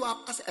raise you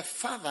up as a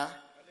father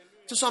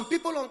to some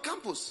people on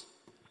campus,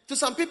 to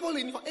some people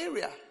in your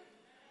area.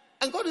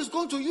 And God is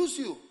going to use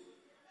you.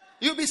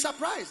 You'll be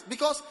surprised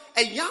because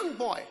a young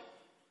boy,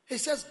 he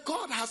says,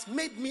 God has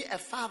made me a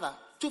father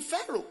to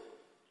Pharaoh.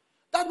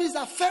 That means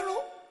that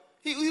Pharaoh,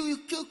 he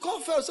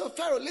called Pharaoh, so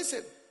Pharaoh,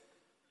 listen,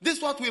 this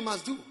is what we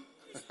must do.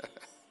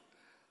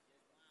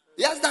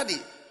 Yes, daddy.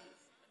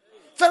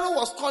 Pharaoh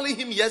was calling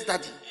him yes,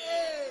 daddy.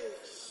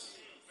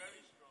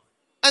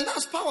 And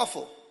that's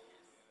powerful.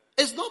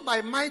 It's not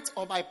by might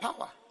or by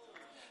power.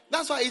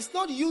 That's why it's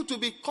not you to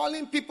be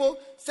calling people,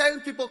 telling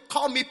people,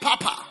 call me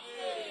Papa.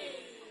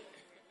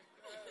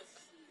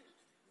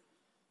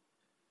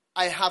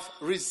 I have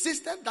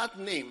resisted that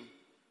name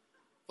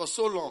for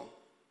so long.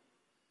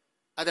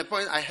 At the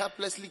point I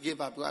helplessly gave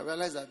up. I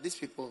realized that these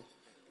people,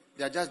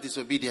 they are just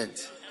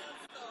disobedient.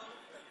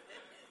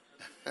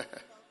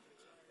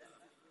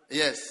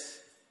 Yes.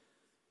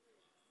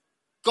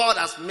 God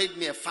has made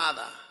me a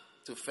father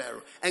to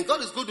Pharaoh. And God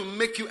is going to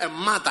make you a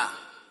mother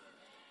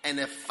and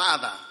a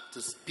father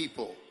to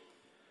people.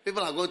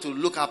 People are going to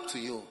look up to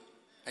you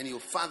and you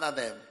father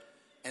them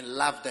and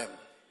love them.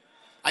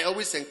 I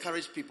always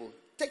encourage people,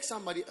 take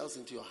somebody else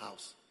into your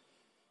house.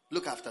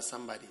 Look after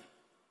somebody.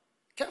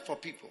 Care for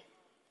people.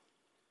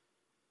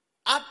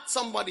 Add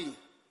somebody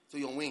to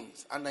your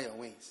wings, under your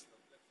wings.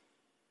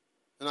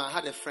 You know, I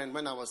had a friend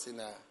when I was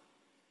in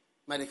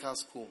medical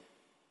school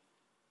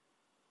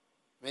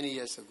many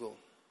years ago,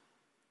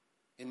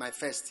 in my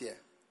first year,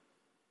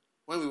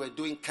 when we were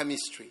doing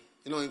chemistry.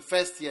 You know, in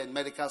first year in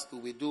medical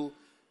school, we do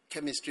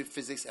chemistry,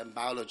 physics, and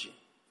biology.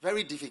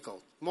 Very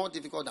difficult, more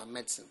difficult than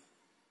medicine.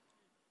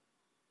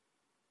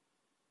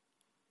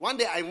 One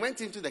day I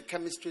went into the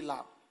chemistry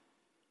lab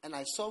and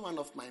I saw one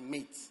of my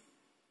mates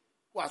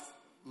who has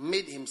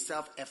made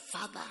himself a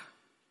father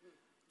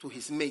to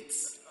his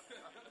mates.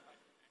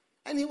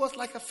 And he was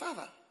like a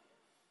father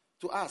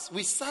to us.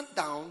 We sat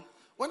down.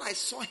 When I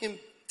saw him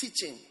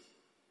teaching,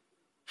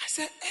 I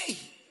said, hey,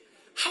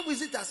 how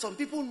is it that some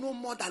people know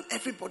more than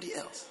everybody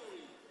else?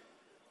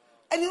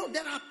 And you know,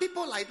 there are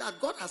people like that.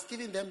 God has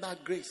given them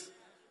that grace.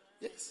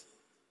 Yes.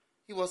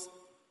 He was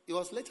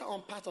later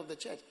on part of the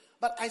church.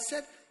 But I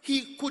said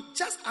he could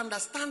just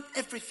understand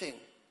everything.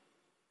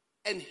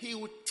 And he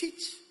would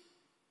teach.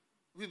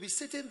 We'd be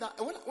sitting there.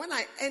 When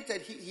I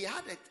entered, he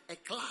had a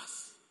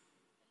class.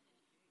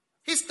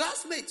 His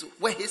classmates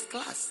were his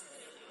class.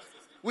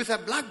 With a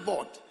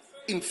blackboard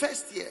in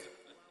first year.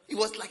 He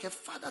was like a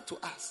father to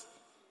us.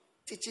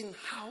 Teaching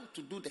how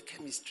to do the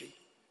chemistry.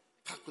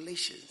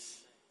 Calculations.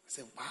 I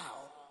said,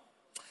 wow.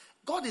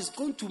 God is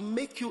going to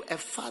make you a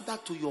father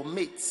to your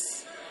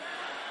mates.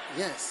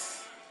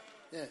 Yes.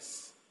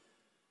 Yes.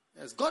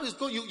 Yes. God is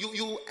going,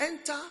 you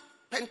enter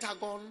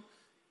Pentagon,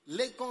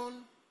 Legon,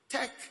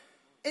 Tech,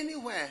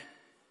 anywhere,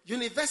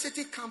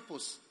 university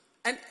campus.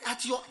 And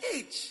at your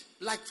age,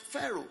 like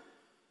Pharaoh,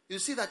 you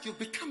see that you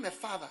become a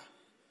father.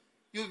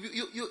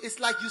 It's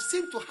like you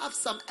seem to have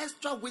some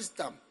extra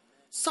wisdom.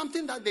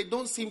 Something that they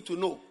don't seem to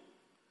know.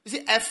 You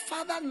see, a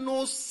father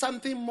knows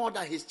something more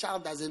that his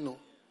child doesn't know.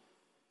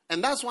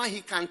 And that's why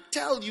he can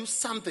tell you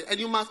something. And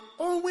you must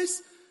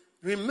always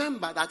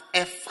remember that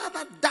a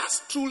father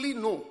does truly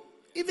know.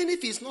 Even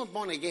if he's not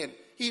born again,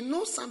 he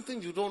knows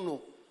something you don't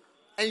know.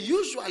 And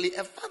usually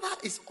a father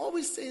is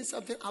always saying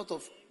something out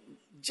of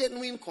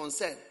genuine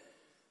concern.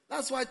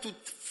 That's why to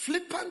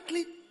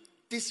flippantly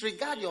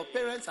disregard your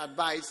parents'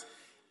 advice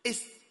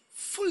is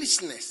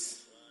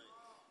foolishness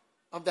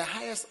of the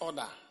highest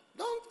order.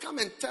 Don't come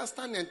and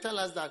stand and tell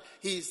us that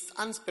he is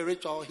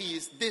unspiritual, he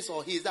is this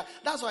or he is that.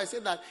 That's why I say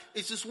that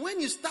it's just when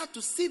you start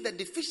to see the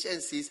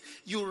deficiencies,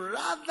 you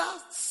rather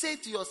say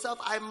to yourself,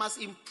 I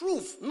must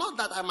improve, not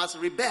that I must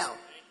rebel.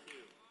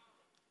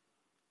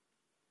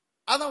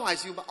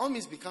 Otherwise, you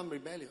always become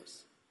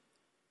rebellious.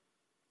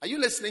 Are you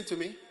listening to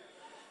me?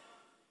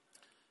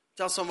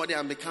 Tell somebody,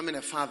 I'm becoming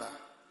a father.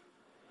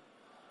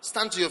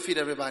 Stand to your feet,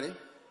 everybody.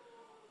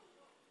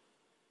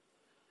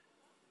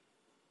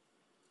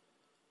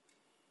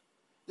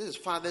 This is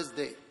Father's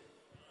Day.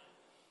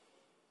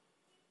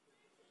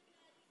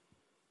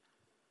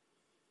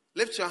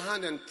 Lift your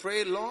hand and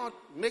pray, Lord,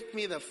 make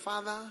me the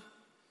father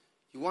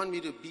you want me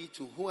to be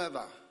to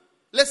whoever.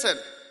 Listen.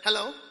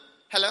 Hello?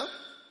 Hello?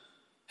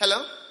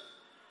 Hello?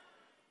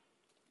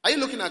 Are you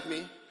looking at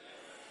me?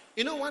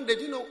 You know, one day,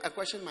 do you know a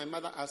question my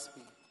mother asked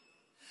me?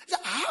 She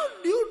said,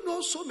 how do you know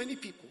so many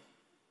people?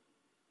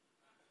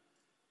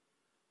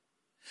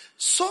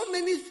 So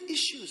many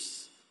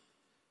issues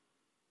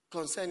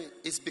concerning.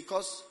 It's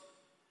because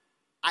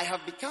I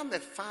have become a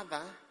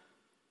father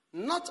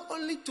not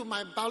only to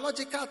my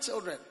biological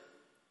children.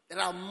 There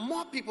are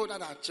more people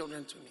that are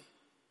children to me.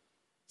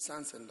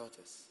 Sons and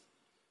daughters.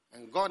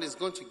 And God is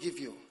going to give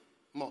you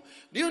more.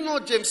 Do you know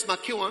James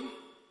McEwan?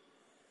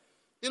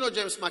 You know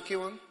James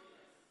McEwan?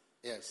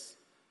 Yes.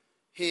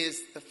 He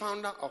is the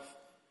founder of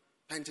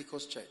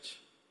Pentecost Church.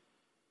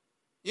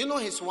 You know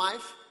his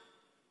wife?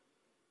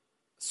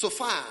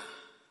 Sophia.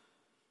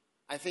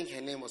 I think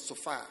her name was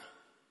Sophia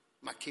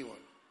McEwan.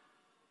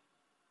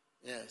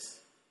 Yes.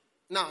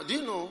 Now, do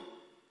you know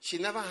she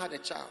never had a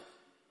child,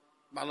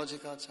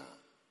 biological child?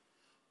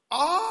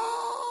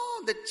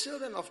 All the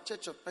children of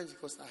Church of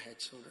Pentecost are her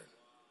children.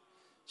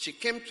 She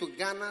came to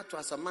Ghana, to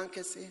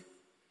Asamankese,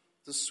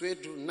 to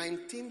Sweden,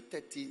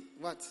 1930,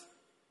 what?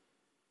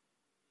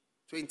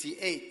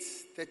 28,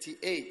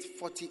 38,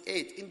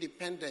 48,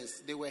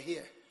 independence, they were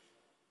here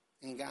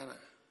in Ghana.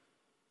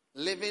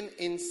 Living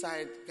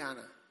inside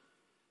Ghana.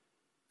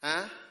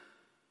 Huh?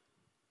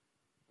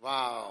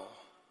 Wow.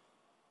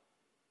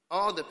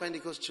 All the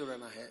Pentecost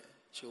children are here.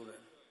 Children.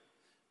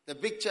 The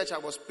big church I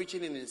was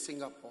preaching in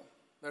Singapore,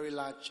 very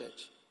large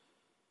church,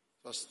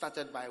 was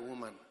started by a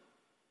woman.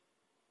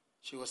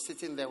 She was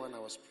sitting there when I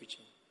was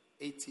preaching,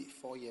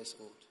 84 years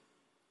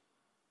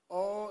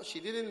old. She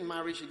didn't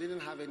marry, she didn't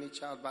have any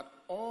child, but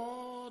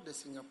all the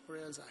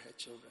Singaporeans are her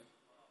children.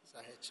 These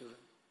are her children.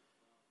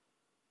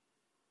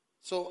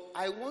 So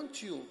I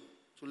want you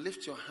to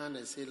lift your hand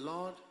and say,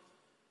 Lord,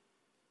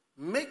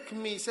 make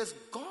me, it says,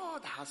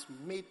 God has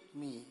made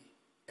me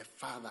a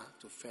father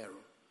to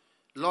Pharaoh.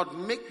 Lord,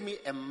 make me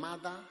a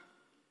mother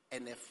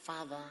and a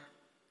father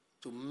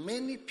to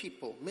many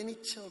people, many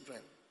children,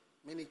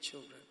 many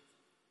children.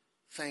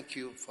 Thank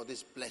you for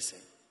this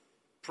blessing.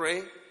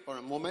 Pray for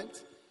a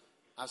moment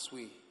as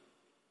we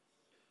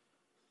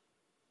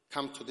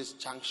come to this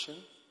junction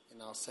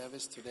in our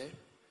service today.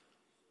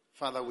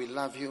 Father, we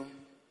love you.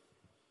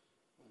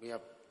 We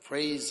are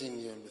praising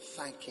you and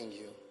thanking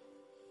you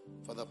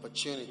for the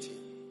opportunity.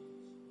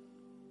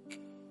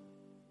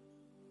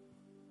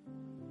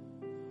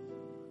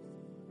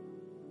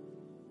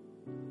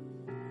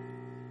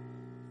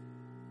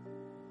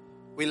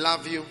 We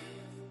love you.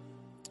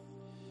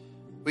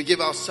 We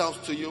give ourselves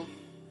to you.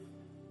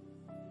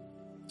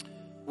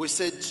 We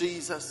say,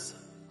 Jesus,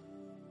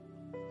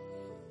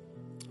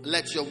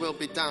 let your will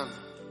be done.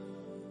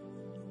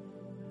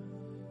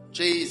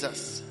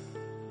 Jesus,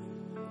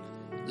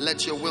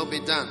 let your will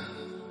be done.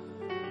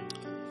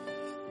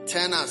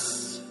 Turn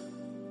us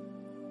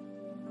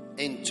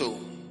into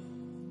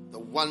the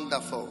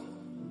wonderful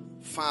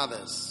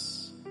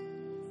fathers.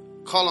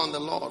 Call on the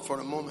Lord for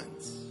a moment.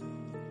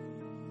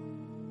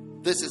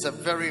 This is a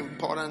very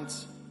important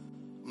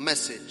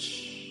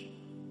message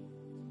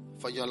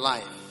for your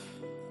life.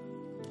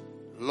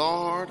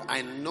 Lord,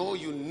 I know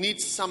you need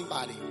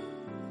somebody,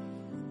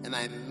 and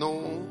I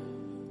know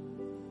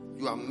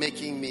you are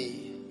making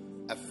me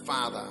a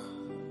father.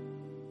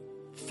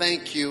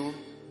 Thank you,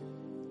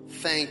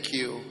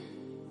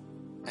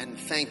 and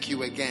thank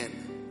you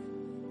again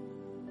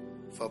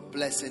for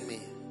blessing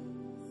me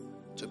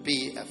to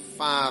be a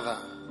father,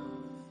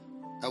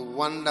 a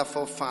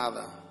wonderful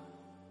father.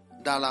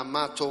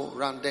 Dalamato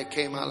rande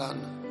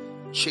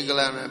kemalan,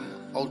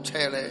 chigalanem,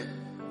 otele,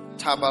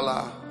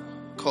 tabala,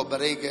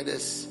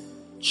 cobregedes,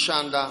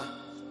 chanda,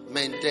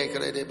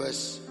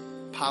 mendegredibus,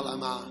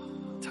 palama,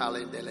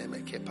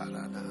 talendeleme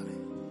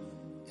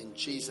keparadari. In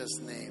Jesus'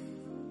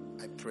 name,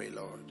 I pray,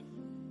 Lord.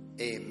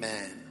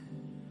 Amen.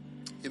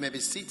 You may be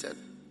seated.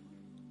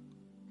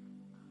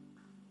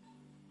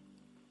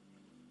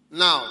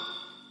 Now,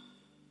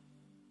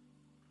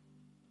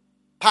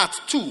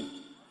 part 2.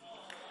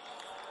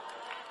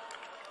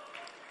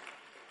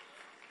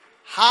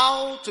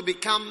 How to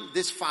become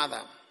this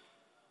father.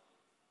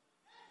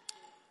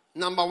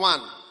 Number 1,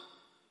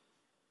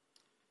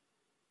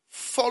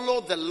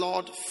 follow the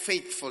Lord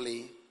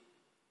faithfully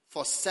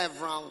for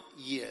several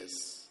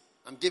years.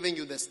 I'm giving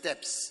you the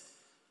steps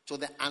to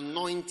the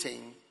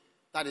anointing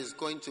that is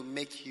going to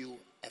make you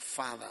a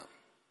father.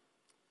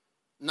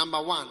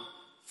 Number 1,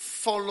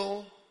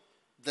 follow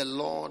the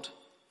Lord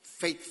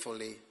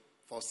faithfully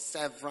for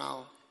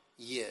several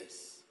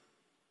years.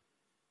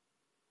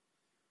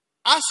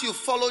 As you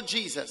follow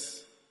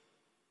Jesus,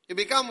 you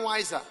become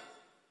wiser.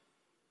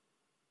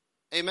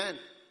 Amen.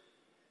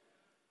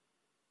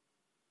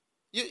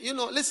 You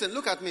know, listen,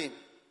 look at me.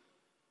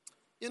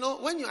 You know,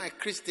 when you are a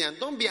Christian,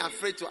 don't be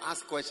afraid to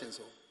ask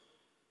questions.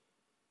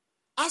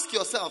 Ask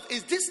yourself,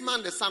 is this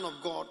man the Son of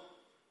God?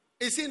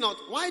 Is he not?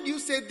 Why do you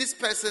say this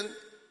person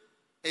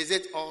is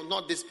it or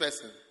not this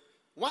person?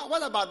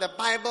 What about the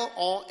Bible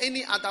or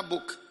any other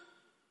book?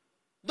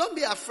 Don't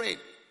be afraid.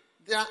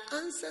 There are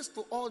answers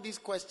to all these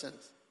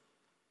questions.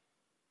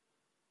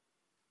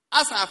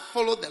 As I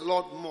follow the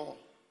Lord more,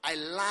 I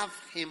love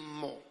him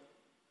more.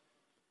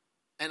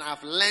 And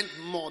I've learned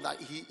more that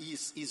he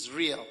is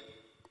real.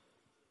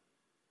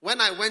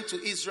 When I went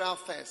to Israel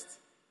first,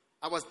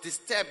 I was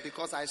disturbed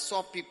because I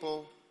saw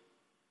people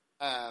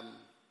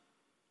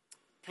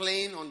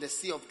playing on the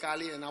Sea of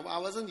Galilee, and I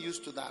wasn't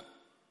used to that,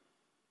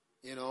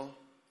 you know.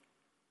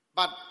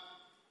 But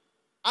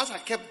as I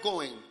kept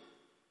going,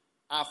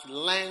 I've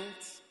learned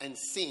and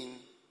seen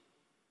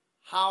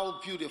how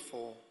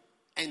beautiful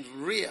and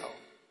real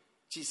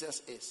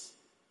Jesus is.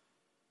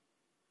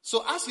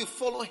 So as you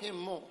follow him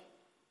more,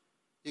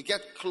 you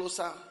get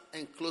closer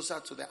and closer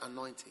to the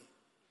anointing.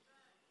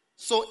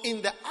 So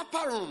in the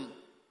upper room,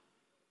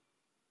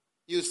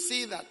 you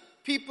see that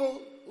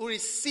people who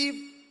receive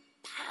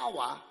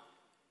power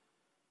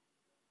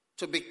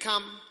to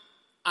become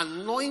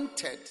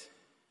anointed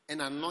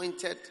and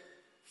anointed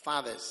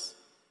fathers.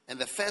 And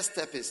the first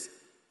step is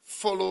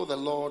follow the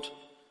Lord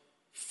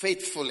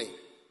faithfully.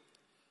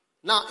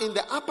 Now, in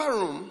the upper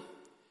room,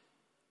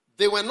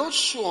 they were not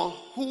sure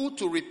who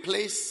to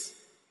replace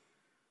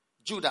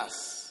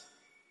Judas.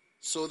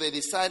 So they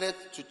decided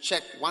to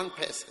check one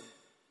person.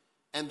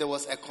 And there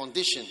was a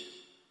condition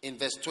in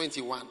verse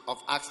 21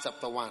 of Acts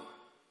chapter 1.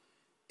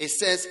 It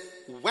says,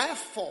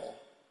 wherefore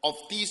of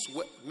these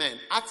men,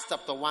 Acts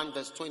chapter 1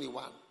 verse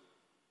 21.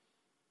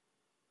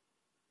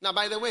 Now,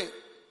 by the way,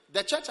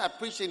 the church I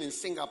preach in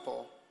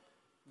Singapore,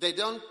 they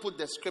don't put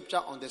the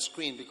scripture on the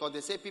screen because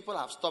they say people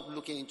have stopped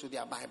looking into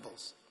their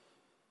Bibles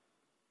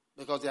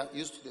because they are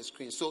used to the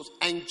screen. So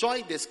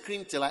enjoy the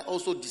screen till I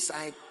also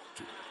decide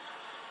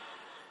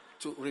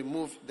to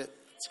remove the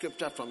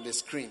scripture from the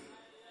screen.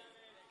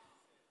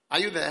 Are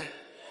you there?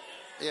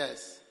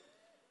 Yes.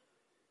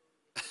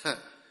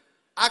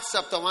 Acts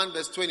chapter 1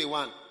 verse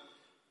 21.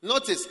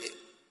 Notice,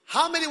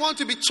 how many want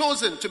to be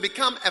chosen to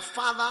become a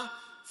father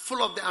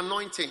full of the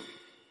anointing?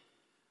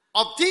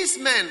 Of these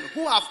men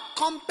who have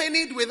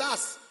companied with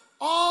us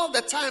all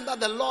the time that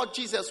the Lord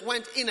Jesus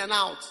went in and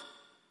out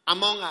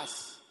among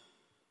us.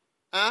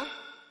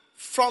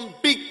 From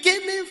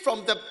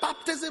the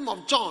baptism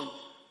of John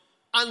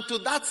unto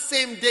that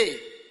same day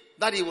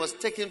that he was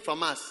taken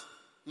from us,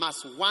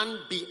 must one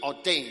be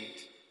ordained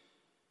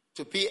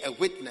to be a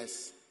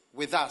witness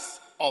with us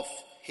of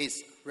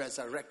his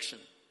resurrection.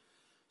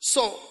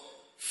 So,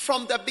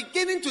 from the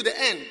beginning to the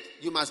end,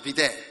 you must be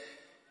there.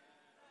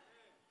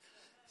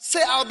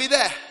 Say, I'll be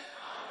there.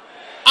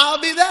 I'll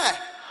be there.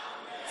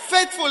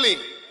 Faithfully.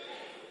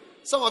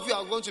 Some of you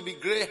are going to be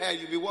gray hair.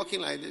 You'll be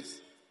walking like this.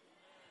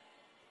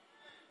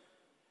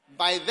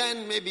 By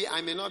then, maybe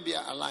I may not be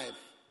alive.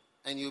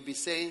 And you'll be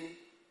saying,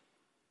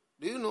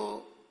 do you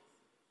know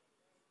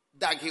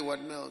Doug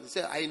Hayward Mills? He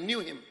said, I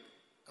knew him.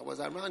 I was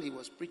around. He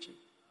was preaching.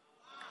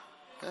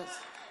 Yes.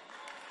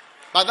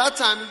 By that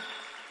time,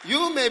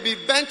 you may be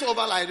bent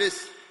over like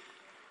this.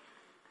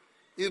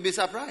 You'll be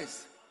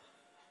surprised.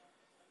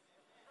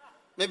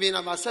 Maybe in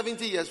about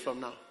 70 years from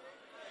now.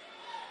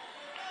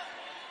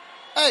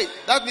 Hey,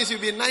 that means you'll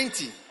be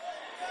 90.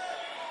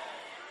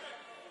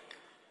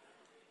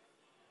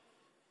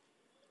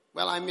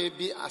 Well, I may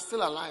be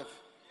still alive.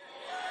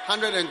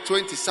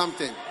 120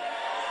 something.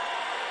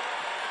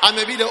 I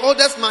may be the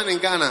oldest man in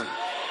Ghana.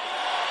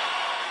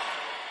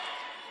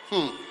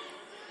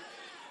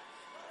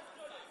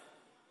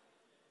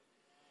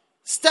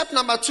 Step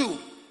number 2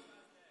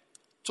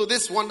 to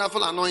this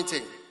wonderful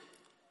anointing.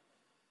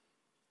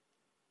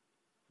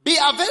 Be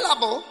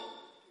available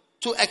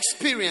to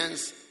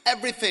experience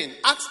everything.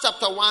 Acts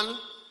chapter 1.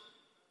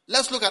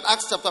 Let's look at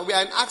Acts chapter. We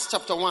are in Acts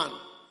chapter 1.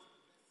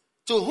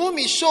 To whom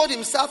he showed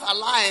himself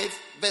alive,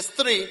 verse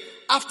 3,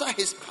 after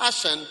his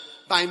passion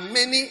by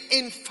many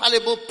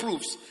infallible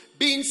proofs,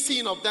 being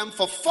seen of them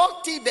for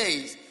 40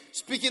 days,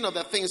 speaking of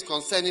the things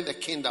concerning the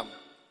kingdom.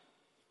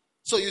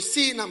 So you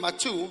see, number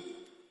 2,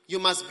 you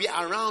must be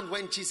around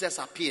when Jesus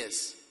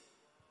appears.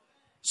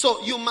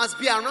 So you must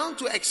be around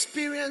to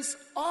experience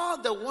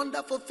all the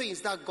wonderful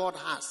things that God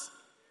has.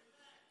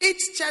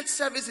 Each church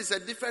service is a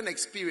different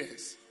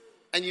experience,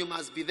 and you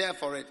must be there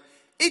for it.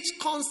 Each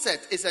concert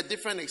is a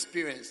different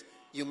experience.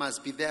 You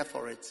must be there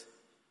for it.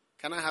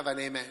 Can I have an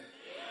amen?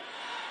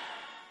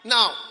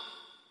 Now,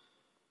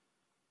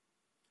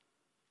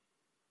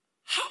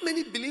 how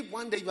many believe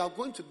one day you are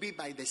going to be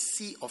by the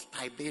Sea of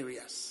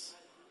Tiberias?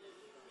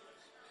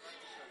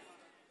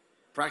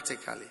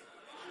 Practically.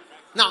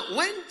 Now,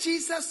 when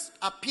Jesus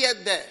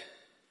appeared there,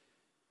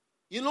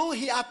 you know,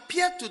 he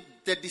appeared to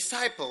the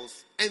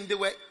disciples and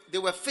they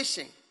were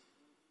fishing.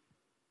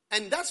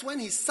 And that's when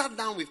he sat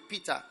down with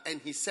Peter and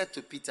he said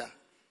to Peter,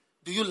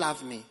 do you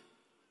love me?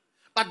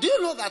 But do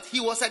you know that he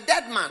was a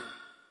dead man?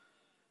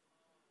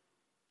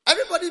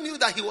 Everybody knew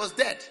that he was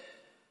dead.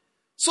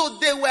 So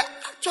they were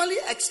actually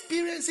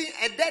experiencing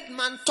a dead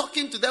man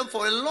talking to them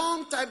for a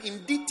long time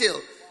in detail.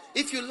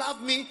 If you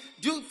love me,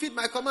 do you feed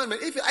my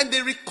commandment? And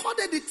they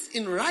recorded it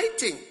in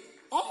writing.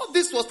 All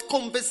this was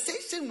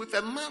conversation with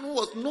a man who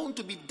was known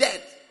to be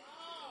dead.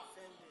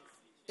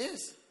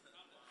 Yes.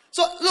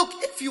 So look,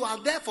 if you are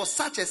there for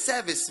such a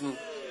service,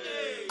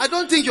 I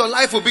don't think your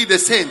life will be the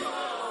same.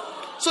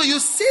 So you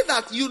see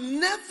that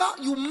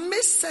you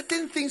miss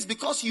certain things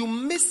because you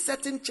miss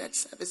certain church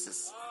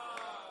services.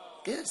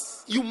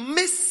 Yes. You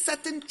miss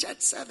certain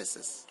church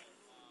services.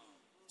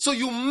 So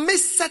you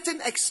miss certain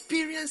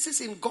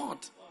experiences in God.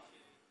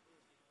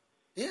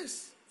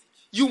 Yes.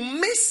 You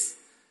miss,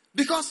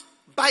 because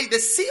by the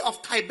Sea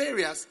of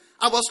Tiberias,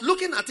 I was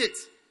looking at it.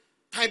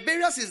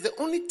 Tiberias is the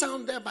only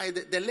town there by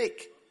the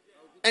lake.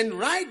 And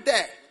right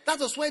there, that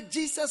was where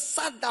Jesus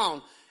sat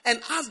down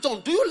and asked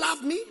John, do you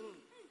love me?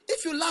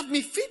 If you love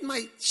me, feed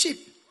my sheep.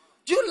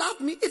 Do you love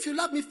me? If you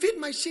love me, feed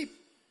my sheep.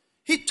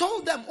 He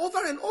told them over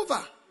and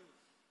over.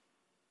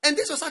 And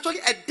this was actually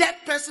a dead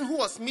person who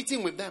was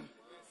meeting with them.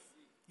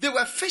 They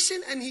were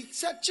fishing and he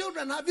said,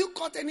 children, have you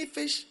caught any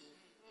fish?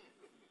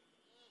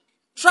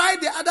 Try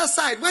the other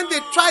side. When they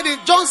tried it,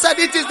 John said,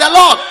 it is the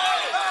Lord.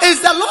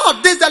 It's the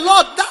Lord. This is the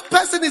Lord. That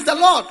person is the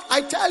Lord.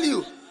 I tell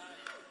you.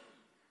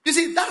 You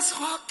see, that's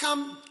how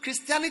come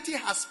Christianity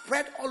has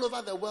spread all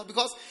over the world,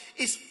 because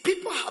it's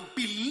people have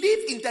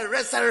believed in the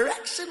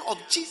resurrection of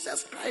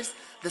Jesus Christ,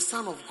 the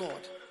Son of God.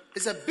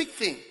 It's a big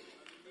thing.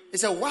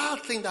 It's a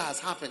wild thing that has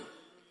happened.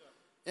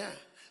 Yeah.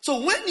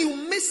 So when you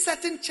miss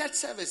certain church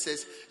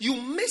services,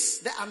 you miss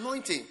the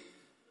anointing.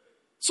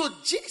 So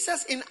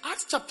Jesus in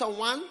Acts chapter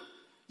 1,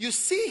 you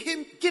see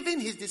him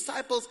giving his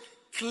disciples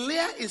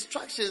clear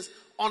instructions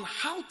on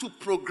how to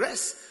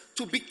progress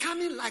to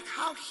becoming like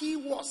how he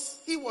was.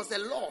 He was the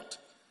Lord.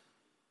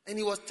 And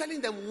he was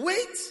telling them,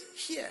 wait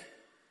here.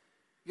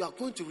 You are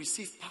going to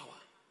receive power.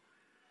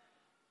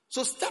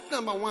 So step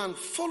number 1,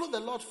 follow the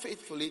Lord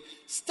faithfully.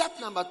 Step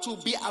number 2,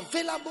 be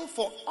available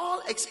for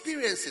all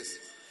experiences.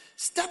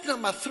 Step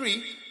number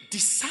 3,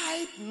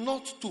 decide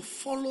not to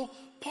follow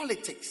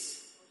politics.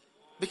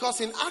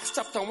 Because in Acts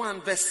chapter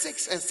 1, verse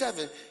 6 and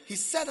 7, he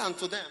said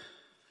unto them,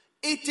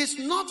 it is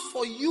not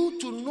for you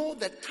to know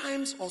the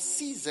times or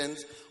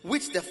seasons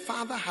which the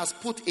Father has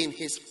put in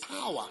his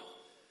power.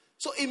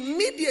 So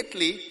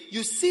immediately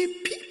you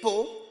see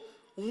people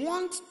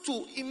want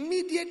to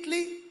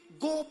immediately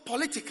go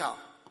political.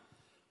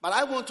 But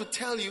I want to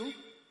tell you,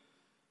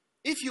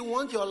 if you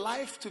want your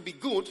life to be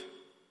good,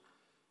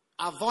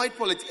 avoid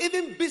politics.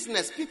 Even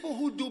business, people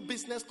who do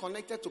business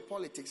connected to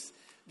politics,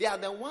 they are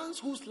the ones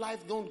whose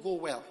life don't go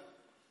well.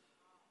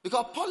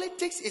 Because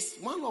politics is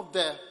one of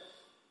the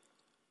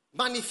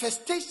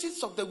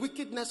manifestations of the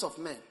wickedness of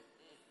men.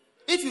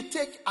 If you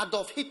take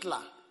Adolf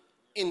Hitler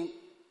in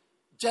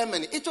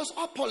Germany, it was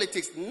all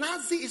politics.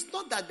 Nazi, it's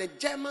not that the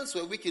Germans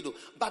were wicked,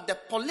 but the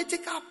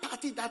political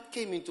party that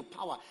came into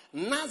power,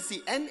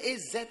 Nazi,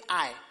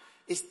 N-A-Z-I,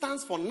 it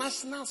stands for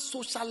National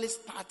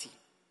Socialist Party.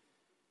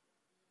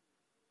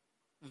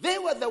 They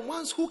were the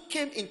ones who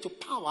came into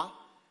power.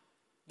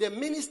 The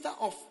minister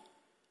of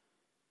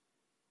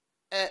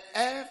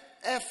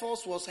Air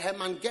Force was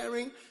Hermann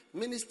Goering.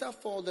 Minister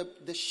for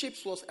the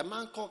ships was a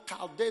man called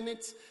Karl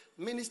Dönitz.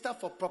 Minister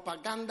for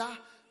propaganda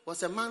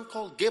was a man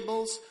called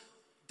Goebbels.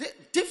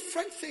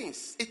 Different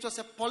things. It was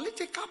a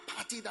political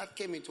party that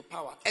came into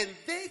power. And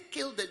they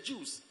killed the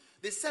Jews.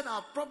 They said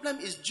our problem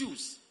is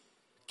Jews.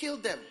 Kill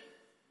them.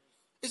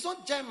 It's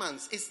not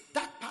Germans. It's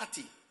that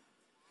party.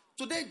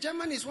 Today,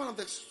 Germany is one of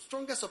the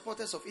strongest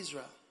supporters of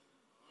Israel.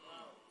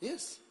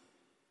 Yes.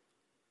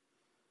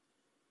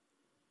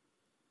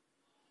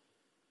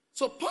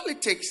 So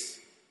politics,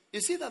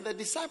 you see that the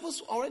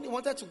disciples already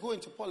wanted to go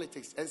into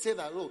politics and say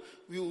that, oh,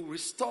 we will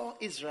restore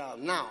Israel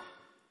now.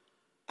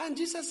 And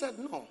Jesus said,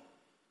 no.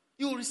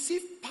 You will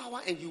receive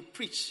power and you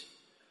preach.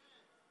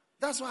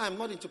 That's why I'm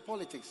not into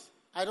politics.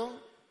 I don't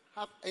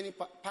have any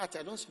party.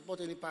 I don't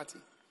support any party.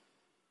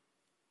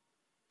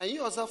 And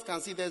you yourself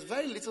can see there's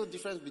very little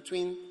difference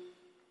between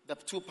the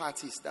two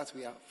parties that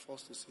we are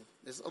forced to see.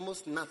 There's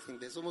almost nothing.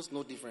 There's almost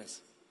no difference.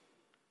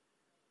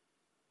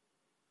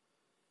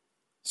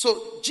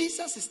 So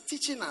Jesus is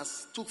teaching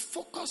us to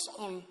focus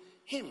on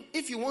him.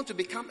 If you want to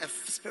become a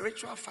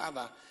spiritual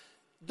father,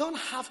 don't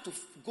have to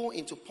go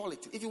into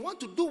politics. If you want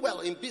to do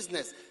well in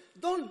business,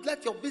 don't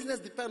let your business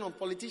depend on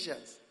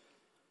politicians.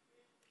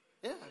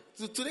 Yeah.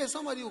 So today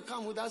somebody will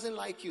come who doesn't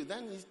like you,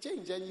 then he's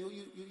changed and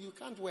you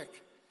can't work.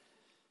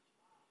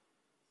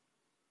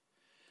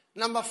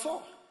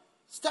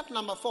 Step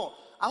number 4.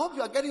 I hope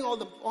you are getting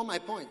all my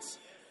points.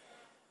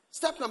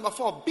 Step number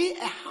 4, be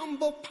a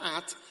humble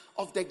part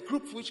of the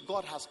group which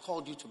God has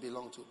called you to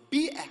belong to.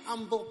 Be a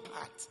humble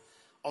part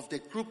of the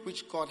group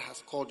which God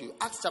has called you.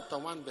 Acts chapter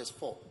 1 verse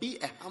 4. Be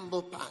a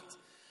humble part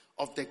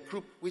of the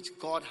group which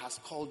God has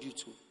called you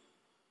to.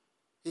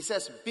 He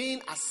says,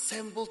 being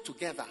assembled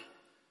together.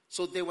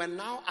 So they were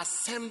now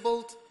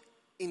assembled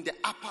in the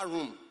upper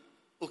room.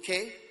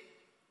 Okay?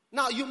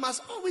 Now you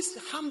must always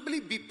humbly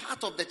be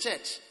part of the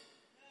church.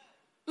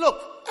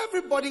 Look,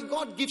 everybody,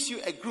 God gives you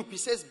a group. He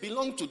says,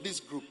 belong to this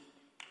group.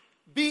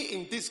 Be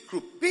in this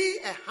group. Be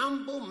a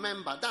humble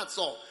member. That's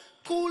all.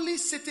 Coolly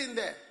sitting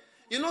there.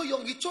 You know,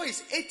 Yonggi Cho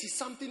is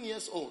 80-something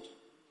years old.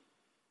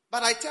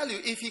 But I tell you,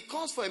 if he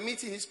calls for a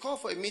meeting, he's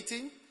called for a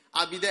meeting,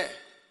 I'll be there.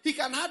 He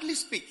can hardly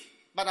speak,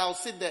 but I'll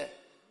sit there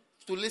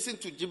to listen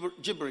to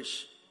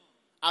gibberish.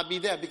 I'll be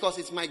there because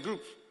it's my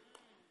group.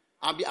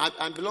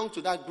 I belong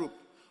to that group.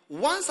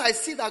 Once I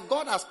see that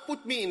God has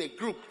put me in a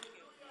group,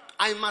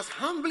 I must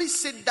humbly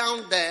sit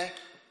down there,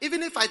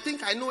 even if I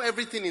think I know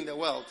everything in the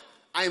world.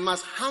 I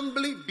must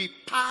humbly be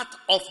part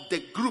of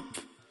the group.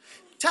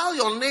 Tell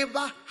your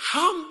neighbor,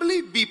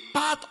 humbly be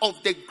part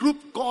of the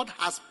group God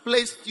has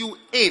placed you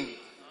in.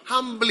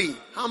 Humbly,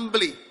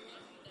 humbly.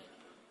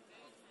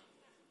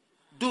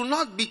 Do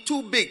not be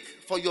too big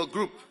for your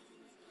group.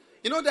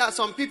 You know, there are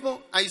some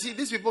people, I see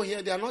these people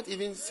here, they are not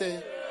even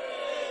saying.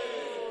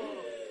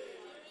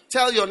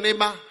 Tell your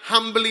neighbor,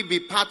 humbly be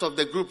part of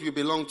the group you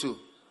belong to.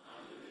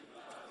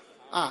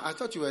 I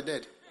thought you were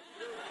dead.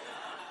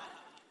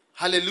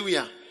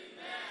 Hallelujah.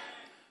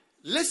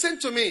 Listen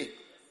to me.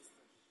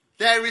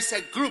 There is a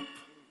group.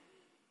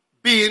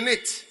 Be in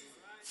it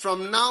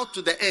from now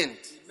to the end.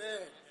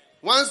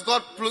 Once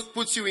God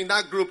puts you in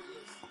that group,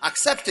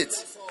 accept it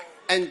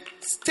and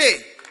stay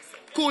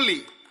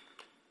coolly.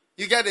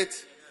 You get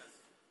it?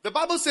 The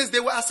Bible says they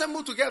were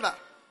assembled together.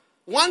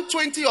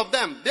 120 of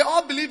them. They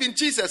all believe in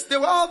Jesus. They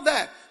were all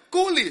there.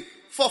 Coolly.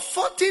 For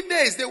 40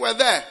 days they were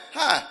there.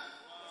 Huh?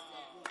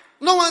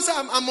 No one said,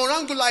 I'm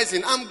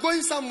orangulizing. I'm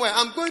going somewhere.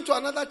 I'm going to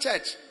another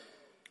church.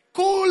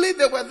 Coolly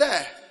they were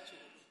there.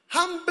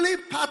 Humbly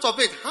part of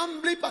it.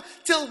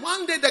 Till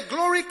one day the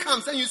glory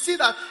comes and you see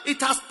that it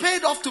has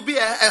paid off to be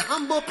a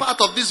humble part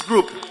of this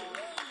group.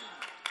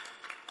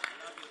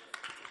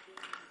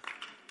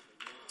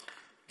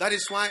 That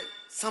is why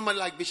somebody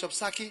like Bishop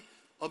Saki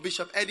or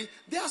Bishop Eddie,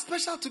 they are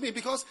special to me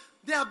because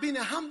they have been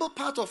a humble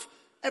part of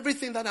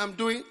everything that I'm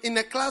doing in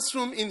the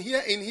classroom, in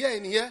here.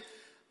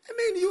 I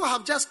mean, you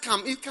have just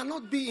come. It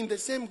cannot be in the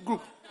same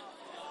group.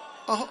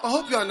 I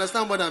hope you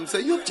understand what I'm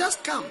saying. You've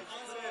just come.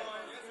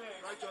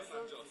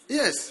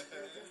 Yes.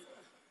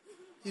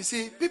 You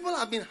see, people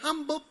have been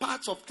humble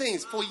parts of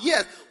things for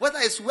years. Whether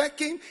it's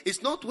working,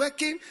 it's not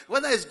working.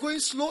 Whether it's going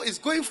slow, it's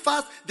going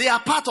fast. They are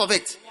part of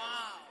it.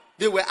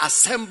 They were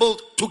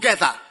assembled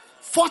together.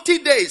 40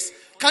 days.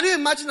 Can you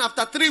imagine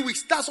after 3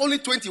 weeks? That's only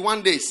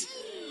 21 days.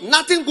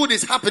 Nothing good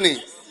is happening.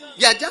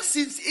 They are just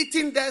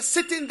eating there,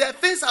 sitting there.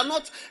 Things are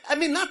not,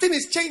 nothing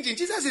is changing.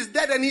 Jesus is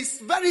dead and he's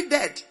very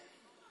dead.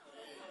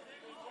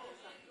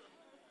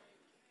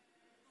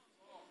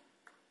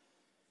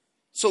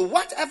 So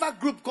whatever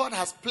group God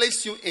has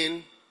placed you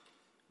in,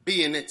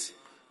 be in it.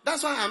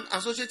 That's why I'm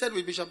associated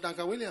with Bishop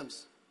Duncan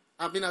Williams.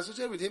 I've been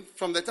associated with him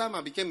from the time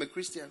I became a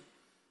Christian.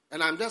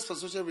 And I'm just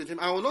associated with him.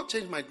 I will not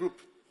change my group.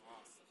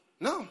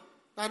 No,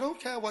 I don't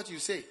care what you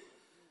say.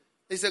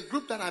 It's a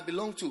group that I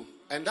belong to.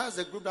 And that's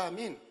the group that I'm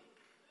in.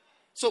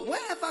 So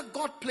wherever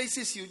God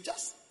places you,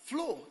 just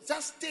flow.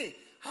 Just stay.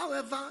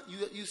 However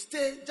you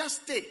stay,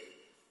 just stay.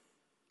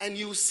 And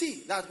you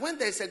see that when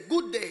there's a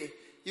good day,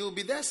 you'll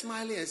be there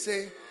smiling and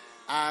say,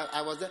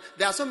 I was there.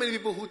 There are so many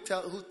people who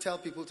tell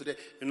people today,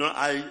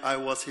 I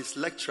was his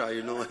lecturer,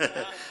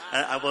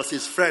 I was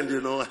his friend,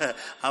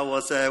 I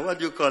was, what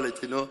do you call it,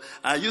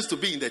 I used to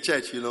be in the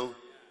church, You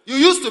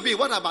used to be.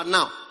 What about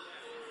now?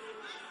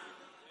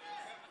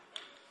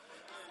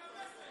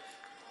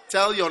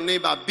 Tell your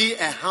neighbor, be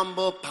a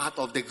humble part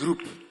of the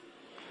group.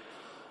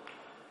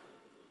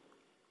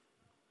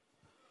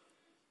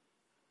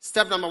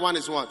 Step number 1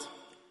 is what?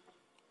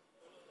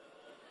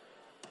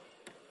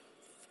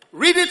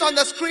 Read it on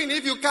the screen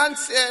if you can't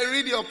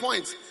read your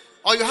points.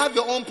 Or you have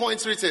your own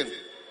points written.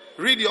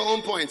 Read your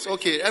own points.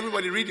 Okay,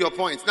 everybody read your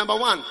points. Number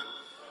 1.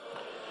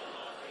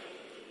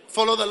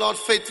 Follow the Lord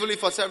faithfully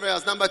for several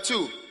years. Number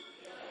 2.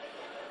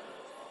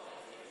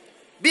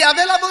 Be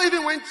available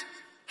even when...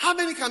 How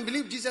many can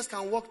believe Jesus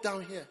can walk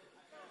down here?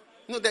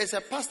 There's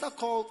a pastor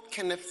called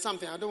Kenneth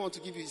something. I don't want to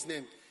give you his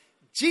name.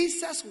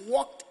 Jesus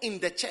walked in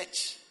the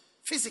church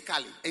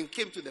physically and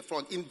came to the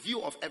front in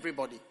view of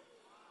everybody.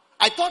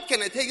 I thought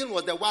Kenneth Hagin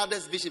was the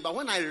wildest vision, but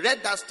when I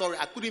read that story,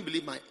 I couldn't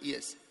believe my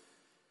ears.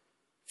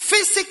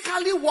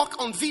 Physically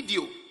walk on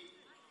video.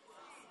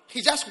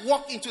 He just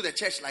walked into the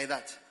church like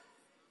that.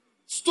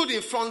 Stood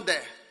in front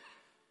there.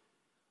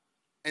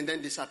 And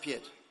then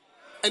disappeared.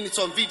 And it's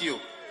on video.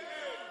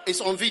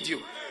 It's on video.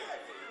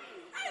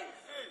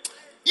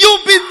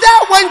 You'll be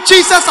there when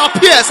Jesus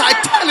appears. I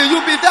tell you,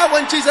 you'll be there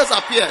when Jesus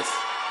appears.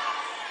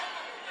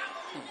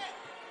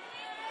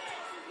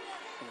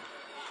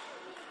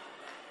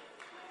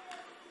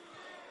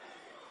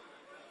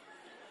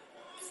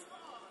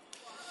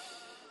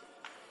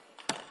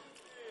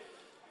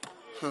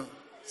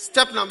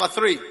 Step number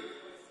 3.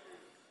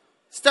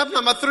 Step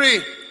number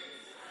 3.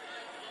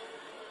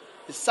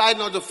 Decide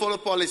not to follow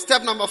policy.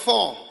 Step number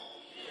 4.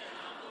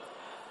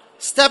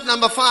 Step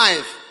number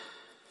 5.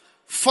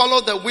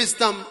 Follow the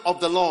wisdom of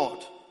the Lord.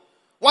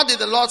 What did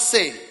the Lord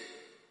say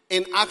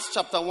in Acts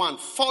chapter 1?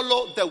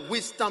 Follow the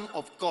wisdom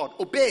of God.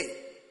 Obey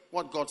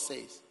what God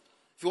says.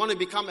 If you want to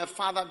become a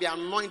father, be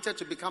anointed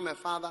to become a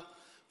father,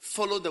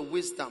 follow the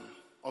wisdom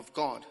of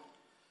God.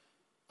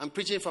 I'm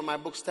preaching from my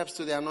book, Steps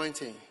to the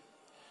Anointing.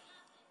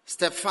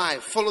 Step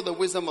 5, follow the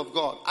wisdom of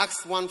God.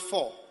 Acts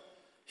 1:4.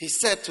 He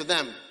said to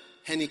them,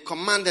 and he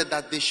commanded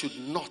that they should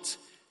not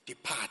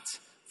depart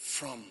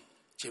from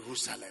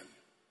Jerusalem.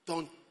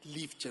 Don't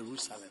leave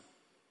Jerusalem.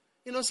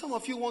 Some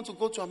of you want to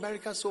go to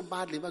America so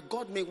badly, but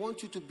God may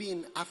want you to be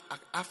in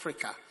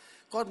Africa.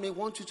 God may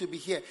want you to be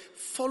here.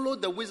 Follow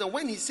the wisdom.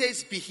 When he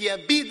says be here,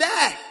 be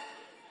there.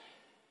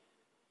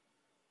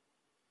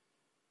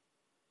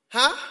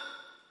 Huh?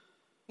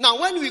 Now,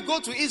 when we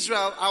go to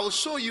Israel, I will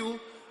show you.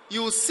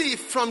 You will see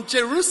from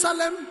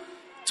Jerusalem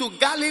to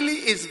Galilee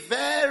is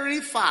very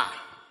far.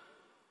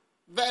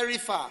 Very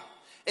far.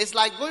 It's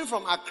like going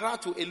from Accra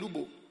to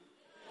Elubo.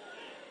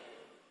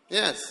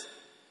 Yes.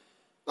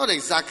 Not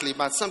exactly,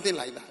 but something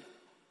like that.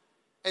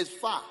 It's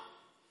far.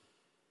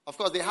 Of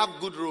course, they have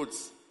good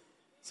roads.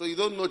 So you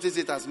don't notice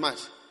it as much.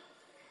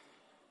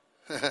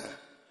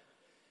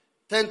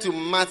 Turn to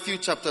Matthew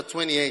chapter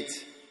 28.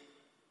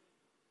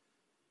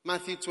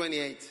 Matthew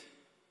 28.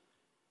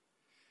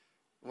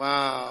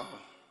 Wow.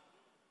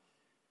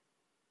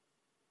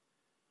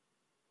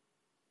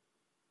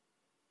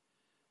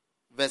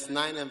 Verse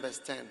 9 and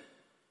verse 10.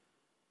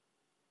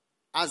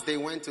 As they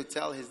went to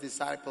tell his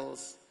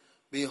disciples,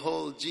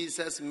 behold,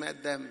 Jesus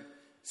met them,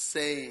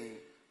 saying,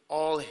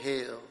 all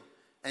hail.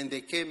 And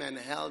they came and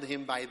held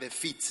him by the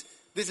feet.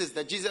 This is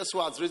the Jesus who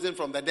has risen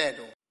from the dead.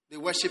 They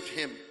worship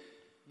him.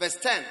 Verse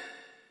 10.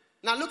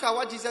 Now look at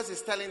what Jesus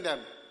is telling them.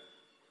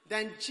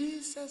 Then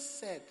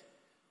Jesus said,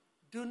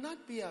 do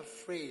not be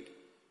afraid.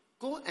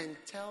 Go and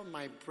tell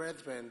my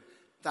brethren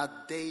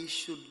that they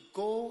should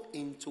go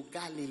into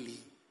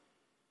Galilee.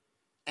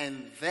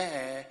 And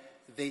there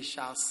they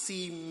shall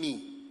see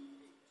me.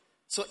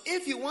 So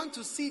if you want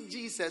to see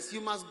Jesus, you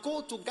must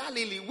go to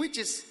Galilee, which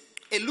is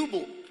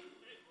Elubo.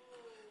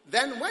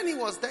 Then when he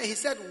was there, he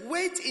said,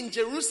 wait in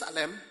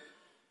Jerusalem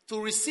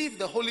to receive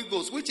the Holy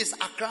Ghost, which is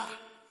Accra.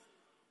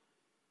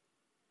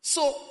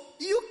 So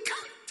you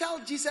can't tell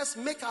Jesus,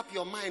 make up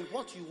your mind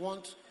what you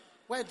want.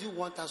 Where do you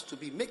want us to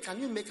be? Can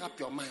you make up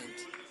your mind?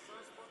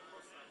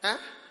 Huh?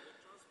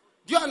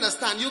 Do you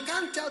understand? You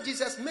can't tell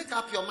Jesus, make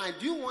up your mind.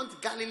 Do you want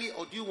Galilee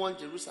or do you want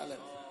Jerusalem?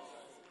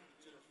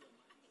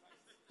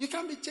 You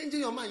can't be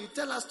changing your mind. You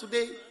tell us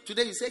today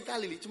you say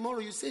Galilee, tomorrow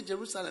you say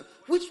Jerusalem.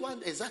 Which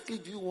one exactly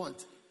do you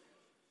want?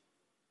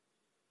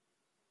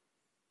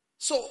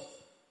 So,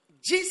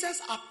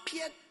 Jesus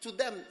appeared to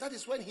them. That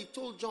is when he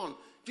told John,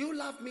 do you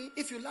love me?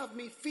 If you love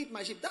me, feed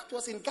my sheep. That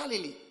was in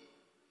Galilee.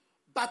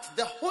 But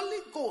the Holy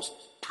Ghost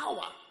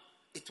power,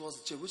 it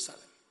was Jerusalem.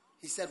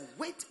 He said,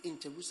 wait in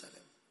Jerusalem.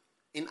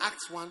 In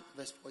Acts 1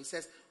 verse 4, he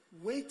says,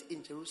 wait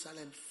in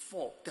Jerusalem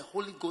for the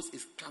Holy Ghost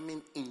is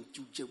coming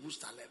into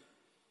Jerusalem.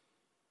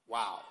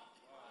 Wow.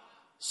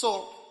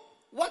 So,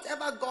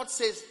 whatever God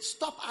says,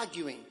 stop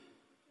arguing.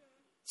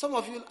 Some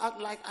of you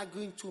like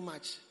arguing too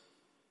much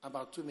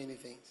about too many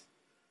things.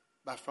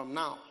 But from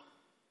now,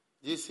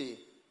 you see,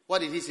 what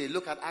did he say?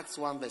 Look at Acts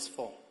 1 verse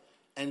 4.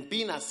 And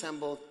being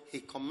assembled, he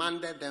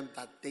commanded them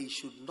that they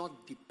should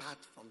not depart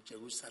from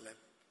Jerusalem,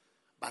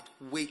 but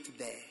wait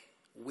there,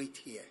 wait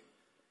here.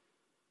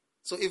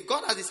 So if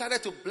God has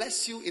decided to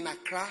bless you in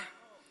Accra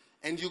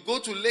and you go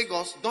to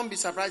Lagos, don't be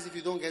surprised if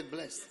you don't get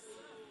blessed.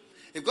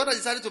 If God has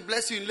decided to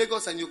bless you in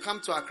Lagos and you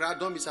come to Accra,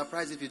 don't be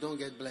surprised if you don't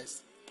get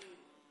blessed.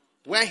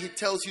 Where he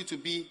tells you to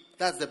be,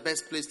 that's the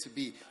best place to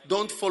be.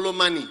 Don't follow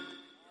money.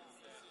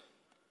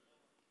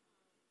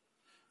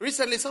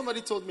 Recently,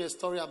 somebody told me a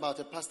story about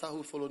a pastor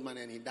who followed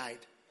money and he died.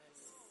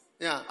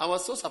 Yeah, I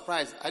was so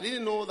surprised. I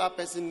didn't know that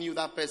person knew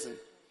that person.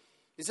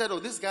 He said,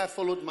 this guy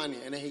followed money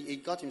and he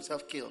got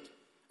himself killed.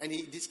 And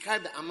he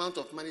described the amount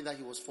of money that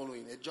he was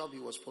following, a job he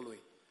was following.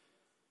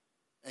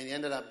 And he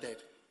ended up dead.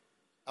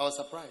 I was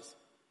surprised.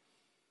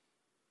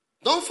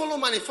 Don't follow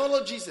money,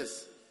 follow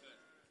Jesus.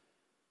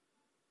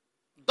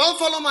 Don't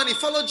follow money,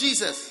 follow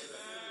Jesus.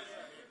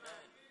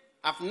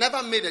 I've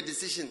never made a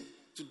decision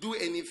to do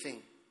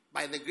anything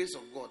by the grace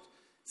of God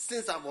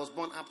since I was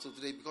born up to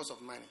today because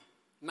of money.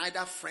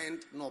 Neither friend,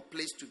 nor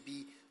place to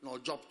be, nor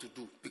job to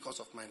do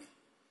because of money.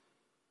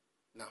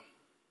 No.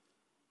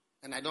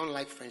 And I don't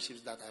like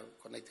friendships that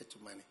are connected to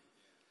money.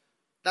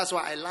 That's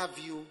why I love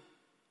you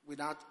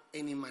without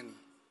any money.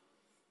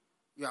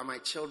 You are my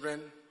children,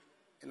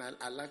 and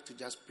I like to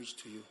just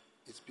preach to you.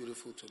 It's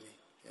beautiful to me.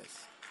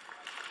 Yes.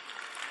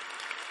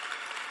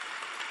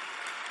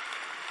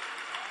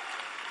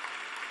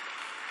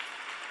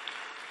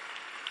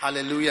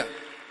 Hallelujah.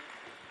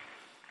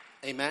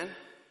 Amen.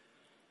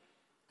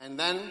 And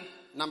then,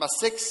 number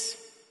 6.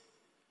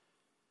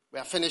 We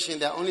are finishing.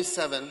 There are only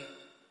 7.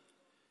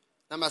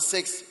 Number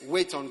 6,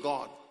 wait on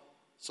God.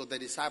 So the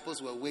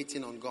disciples were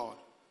waiting on God.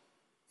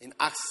 In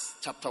Acts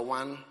chapter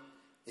 1,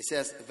 it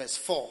says, verse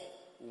 4,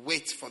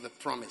 wait for the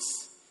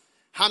promise.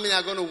 How many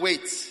are going to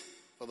wait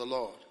for the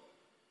Lord?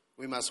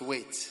 We must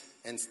wait.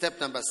 And step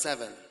number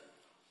 7,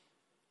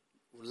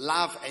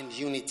 love and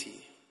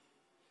unity.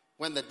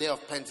 When the day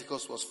of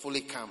Pentecost was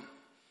fully come.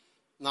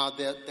 Now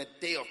the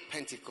day of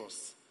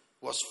Pentecost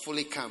was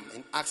fully come.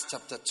 In Acts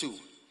chapter 2,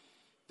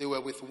 they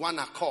were with one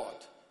accord.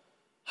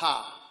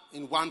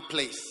 In one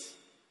place.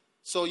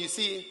 So you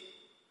see,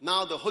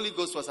 now the Holy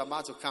Ghost was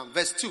about to come.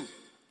 Verse 2.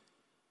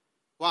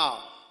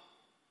 Wow.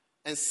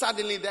 And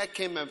suddenly there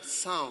came a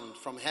sound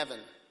from heaven.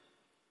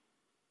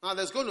 Now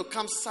there's going to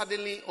come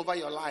suddenly over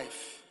your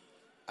life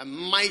a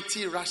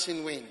mighty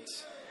rushing wind.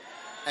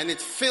 And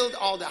it filled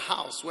all the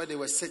house where they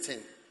were sitting.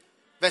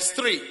 Verse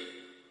 3.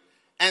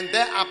 And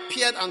there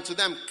appeared unto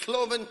them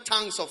cloven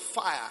tongues of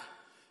fire,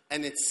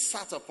 and it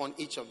sat upon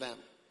each of them.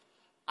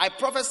 I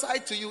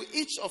prophesy to you,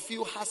 each of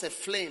you has a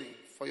flame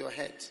for your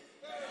head.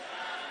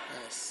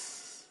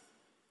 Yes.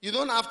 You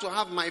don't have to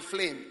have my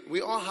flame. We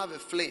all have a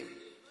flame.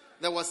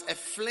 There was a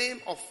flame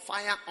of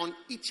fire on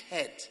each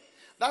head.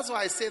 That's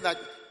why I say that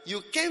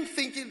you came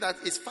thinking that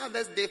it's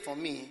Father's Day for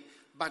me,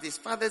 but it's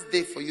Father's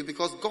Day for you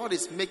because God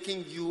is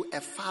making you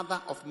a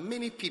father of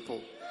many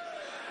people.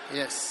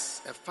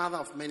 Yes, a father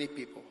of many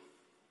people.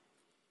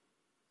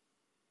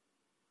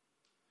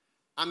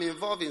 I'm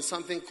involved in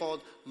something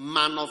called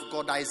man of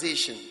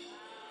Godization.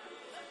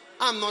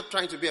 I'm not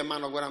trying to be a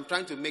man of God. I'm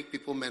trying to make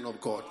people men of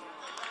God.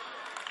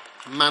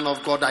 Man of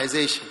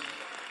Godization.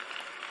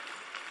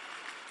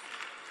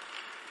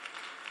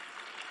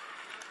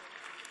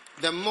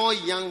 The more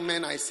young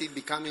men I see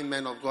becoming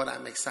men of God,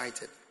 I'm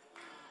excited.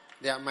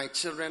 They are my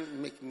children,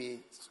 make me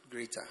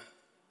greater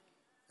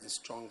and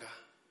stronger.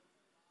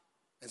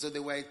 And so they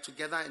were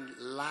together in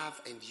love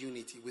and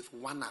unity with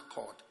one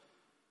accord.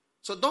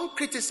 So don't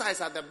criticize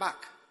at the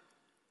back.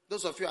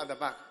 Those of you at the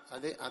back, are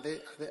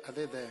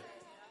they there?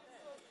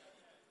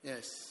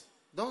 Yes.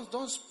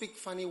 Don't speak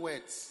funny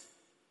words.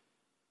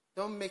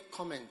 Don't make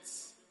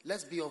comments.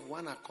 Let's be of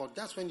one accord.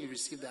 That's when you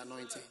receive the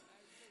anointing.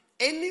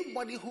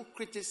 Anybody who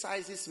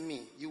criticizes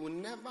me, you will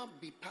never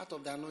be part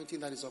of the anointing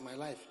that is on my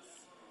life.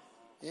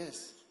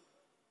 Yes.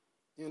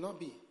 You will not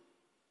be.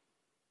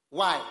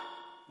 Why?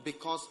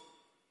 Because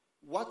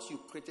what you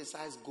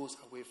criticize goes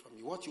away from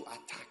you. What you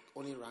attack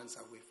only runs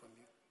away from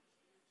you.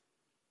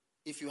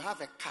 If you have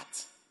a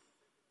cat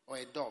or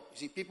a dog, you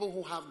see people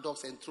who have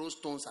dogs and throw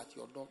stones at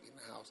your dog in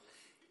the house.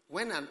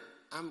 When an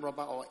armed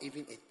robber or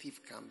even a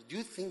thief comes, do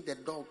you think the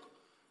dog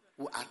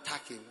will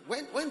attack him?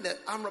 When the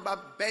armed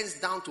robber bends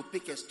down to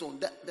pick a stone,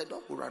 the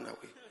dog will run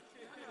away.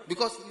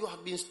 Because you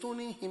have been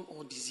stoning him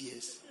all these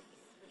years.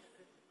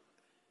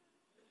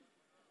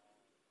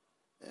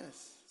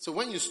 Yes. So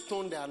when you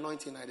stone the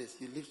anointing like this,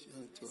 you lift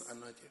to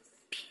anointing.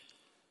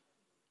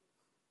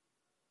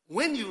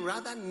 When you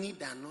rather need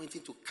the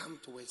anointing to come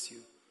towards you,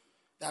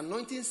 the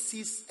anointing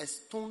sees a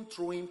stone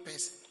throwing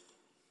person.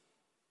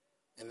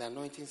 And the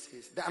anointing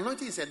says, the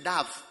anointing is a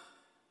dove.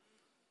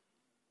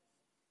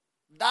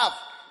 Dove.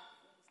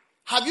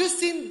 Have you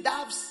seen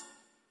doves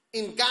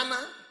in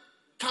Ghana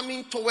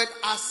coming toward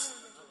us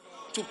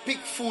to pick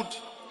food?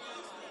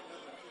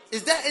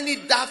 Is there any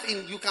dove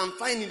you can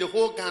find in the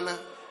whole Ghana?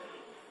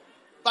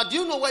 But do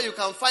you know where you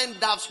can find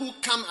doves who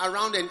come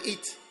around and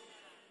eat?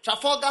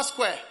 Trafalgar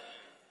Square.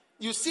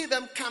 You see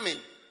them coming.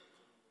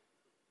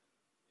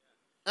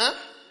 Huh?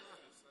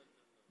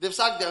 They've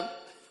sacked them.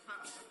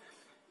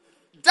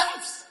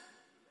 Doves.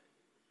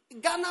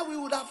 In Ghana, we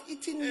would have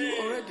eaten you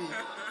already.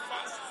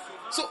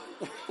 So,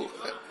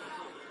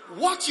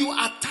 what you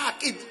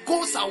attack, it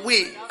goes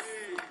away.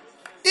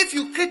 If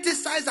you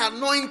criticize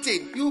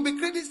anointing, you will be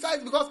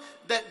criticized because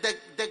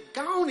the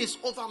gown is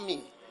over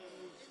me.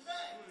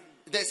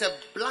 There's a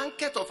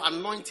blanket of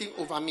anointing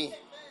over me.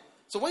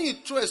 So when you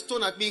throw a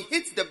stone at me,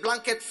 hit the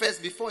blanket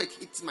first before it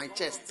hits my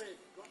chest.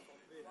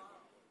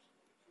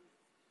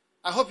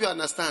 I hope you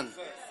understand.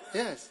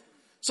 Yes.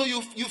 So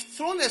you've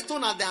thrown a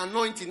stone at the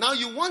anointing. Now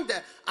you want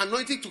the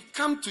anointing to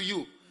come to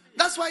you.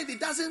 That's why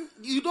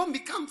you don't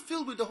become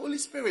filled with the Holy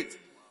Spirit.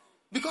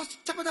 Because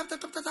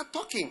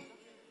talking,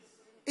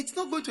 it's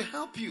not going to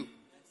help you.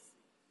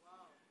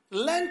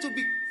 Learn to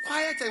be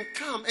quiet and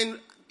calm, and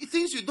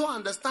things you don't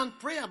understand,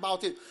 pray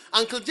about it.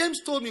 Uncle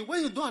James told me,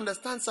 when you don't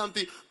understand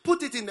something,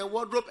 put it in the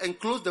wardrobe and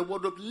close the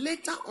wardrobe.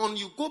 Later on,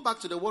 you go back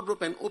to the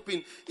wardrobe and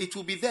open. It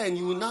will be there, and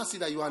you will now see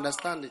that you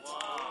understand it.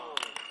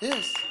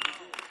 Yes.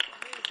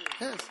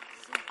 Yes.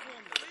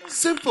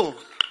 Simple.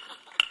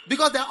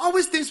 Because there are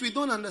always things we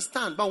don't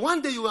understand. But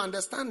one day you will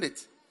understand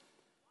it.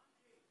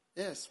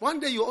 Yes. One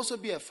day you will also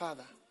be a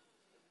father.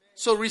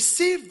 So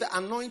receive the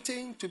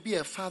anointing to be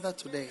a father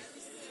today.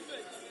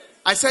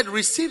 I said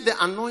receive the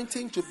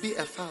anointing to be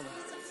a father.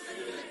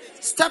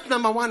 Step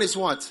number 1 is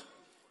what?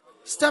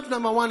 Step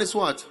number 1 is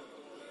what?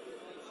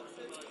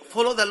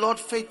 Follow the Lord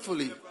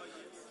faithfully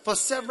for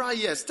several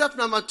years. Step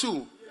number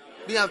 2,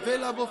 be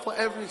available for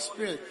every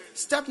experience.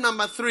 Step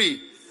number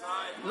 3,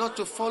 not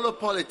to follow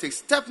politics.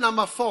 Step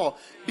number 4,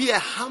 be a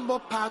humble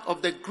part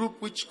of the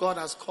group which God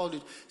has called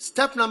you.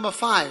 Step number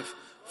 5,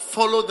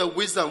 follow the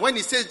wisdom. When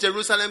he says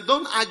Jerusalem,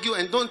 don't argue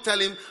and don't tell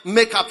him,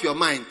 make up your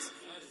mind.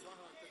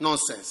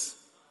 Nonsense.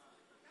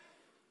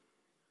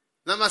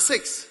 Number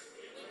 6,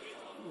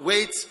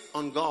 wait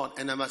on God.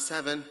 And number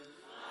 7,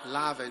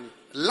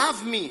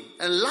 love me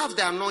and love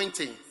the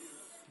anointing.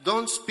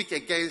 Don't speak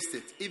against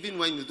it, even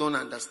when you don't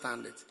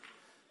understand it.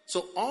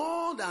 So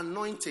all the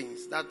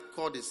anointings that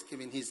God is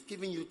giving, he's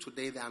giving you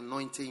today the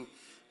anointing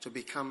to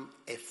become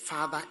a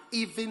father,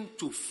 even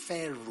to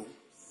Pharaoh.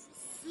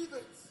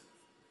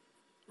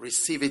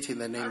 Receive it in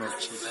the name of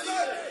Jesus.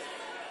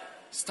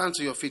 Stand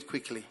to your feet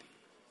quickly.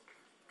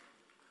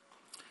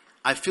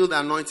 I feel the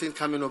anointing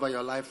coming over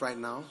your life right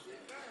now.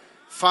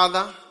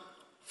 Father,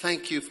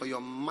 thank you for your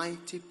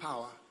mighty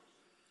power,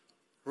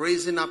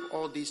 raising up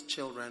all these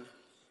children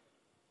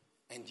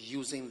and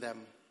using them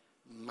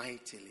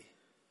mightily.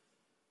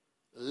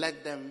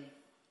 Let them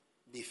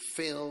be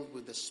filled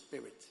with the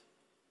Spirit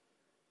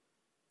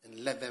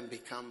and let them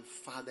become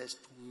fathers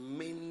to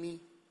many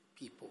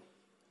people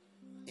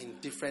in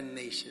different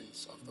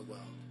nations of the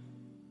world.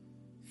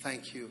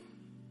 Thank you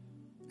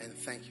and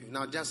thank you.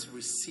 Now just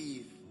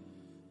receive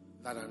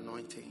that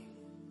anointing.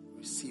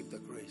 Receive the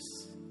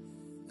grace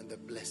and the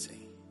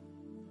blessing.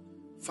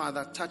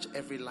 Father, touch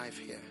every life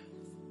here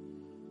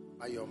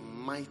by your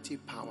mighty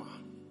power.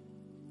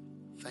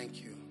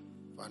 Thank you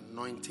for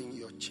anointing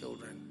your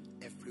children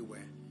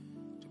everywhere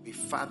be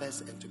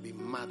fathers and to be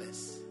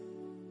mothers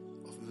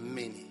of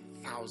many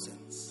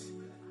thousands.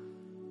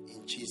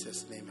 In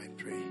Jesus' name I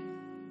pray.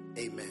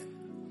 Amen.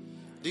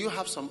 Do you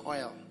have some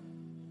oil?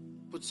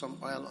 Put some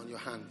oil on your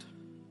hand.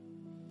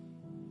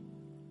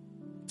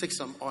 Take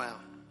some oil.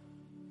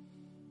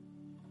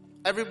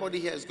 Everybody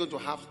here is going to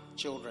have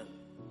children.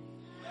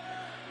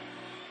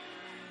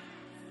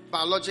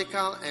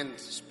 Biological and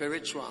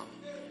spiritual.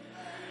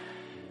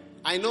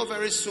 I know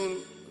very soon,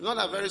 not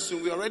that very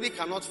soon, we already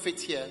cannot fit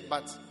here,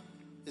 but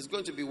it's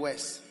going to be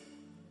worse.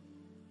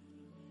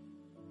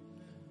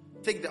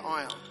 Take the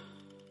oil.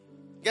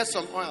 Get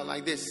some oil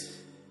like this.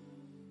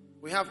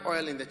 We have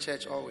oil in the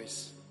church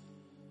always.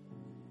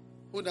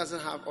 Who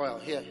doesn't have oil?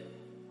 Here.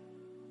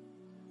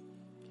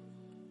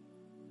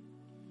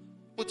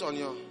 Put on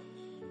your...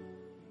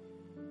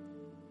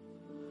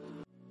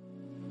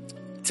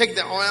 Take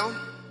the oil.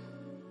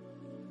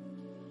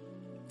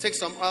 Take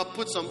some oil.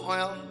 Put some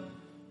oil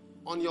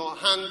on your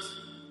hand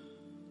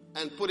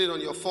and put it on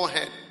your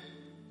forehead.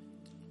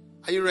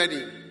 Are you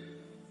ready?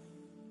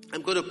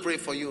 I'm going to pray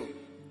for you.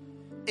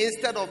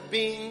 Instead of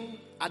being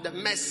at the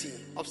mercy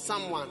of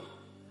someone,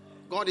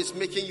 God is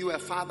making you a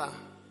father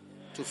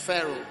to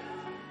Pharaoh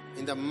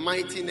in the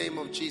mighty name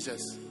of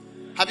Jesus.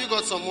 Have you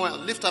got some oil?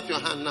 Lift up your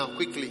hand now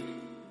quickly.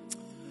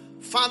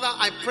 Father,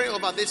 I pray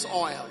over this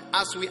oil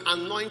as we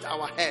anoint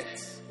our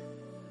heads.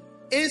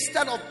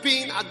 Instead of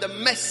being at the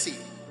mercy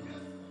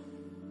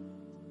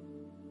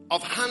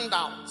of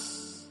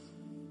handouts,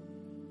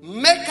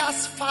 make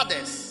us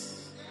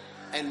fathers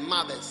and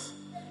mothers.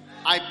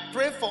 I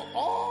pray for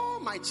all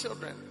my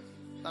children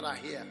that are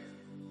here.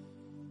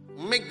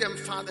 Make them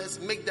fathers,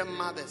 make them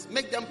mothers,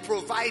 make them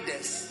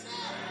providers.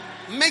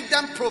 Make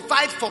them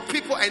provide for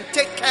people and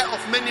take care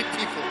of many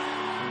people.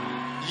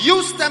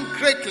 Use them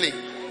greatly.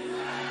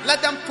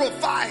 Let them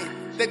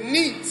provide the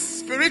needs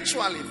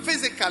spiritually,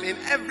 physically, in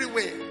every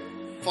way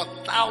for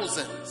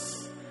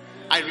thousands.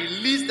 I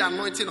release the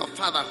anointing of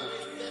fatherhood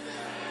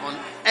on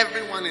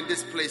everyone in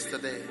this place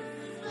today.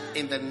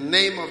 In the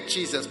name of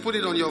Jesus. Put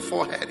it on your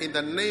forehead. In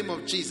the name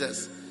of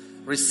Jesus.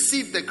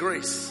 Receive the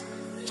grace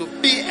to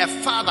be a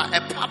father,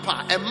 a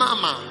papa, a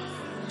mama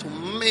to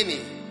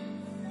many.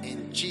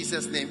 In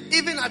Jesus' name.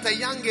 Even at a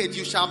young age,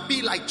 you shall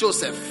be like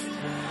Joseph,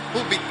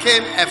 who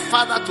became a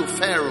father to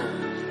Pharaoh.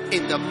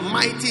 In the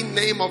mighty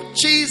name of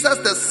Jesus,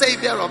 the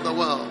Savior of the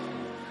world.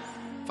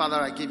 Father,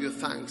 I give you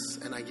thanks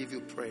and I give you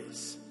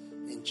praise.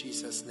 In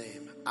Jesus'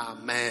 name.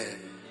 Amen.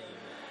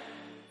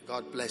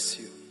 God bless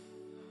you.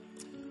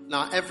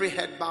 Now, every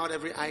head bowed,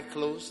 every eye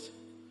closed.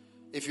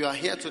 If you are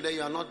here today,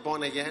 you are not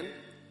born again.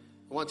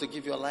 I want to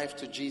give your life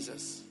to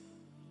Jesus.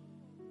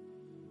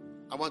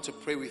 I want to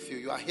pray with you.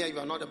 You are here, you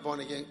are not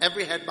born again.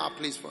 Every head bowed,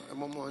 please, for a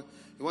moment.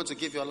 You want to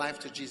give your life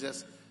to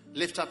Jesus.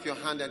 Lift up your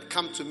hand and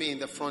come to me in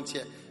the front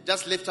here.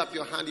 Just lift up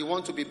your hand. You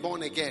want to be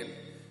born again.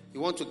 You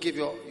want to give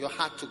your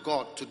heart to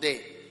God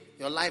today.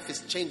 Your life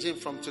is changing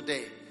from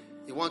today.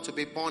 You want to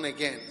be born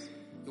again.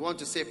 You want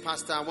to say,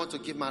 Pastor, I want to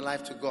give my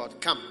life to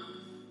God. Come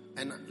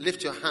and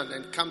lift your hand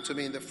and come to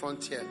me in the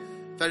front here.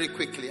 Very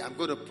quickly, I'm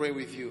going to pray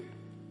with you.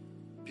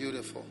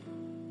 Beautiful.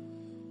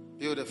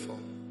 Beautiful.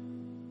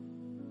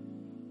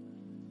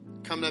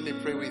 Come, let me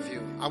pray with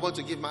you. I want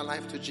to give my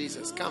life to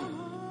Jesus.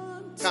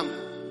 Come. Come.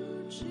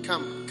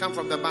 Come. Come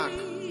from the back.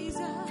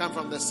 Come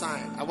from the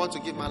side. I want to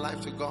give my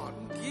life to God.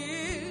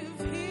 Give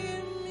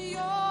him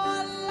your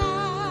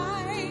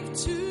life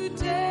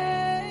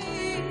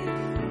today.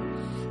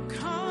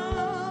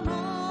 Come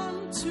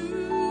on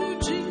to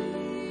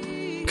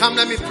Jesus. Come,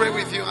 let me pray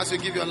with you as you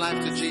give your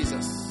life to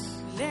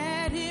Jesus.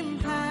 Let him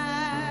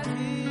have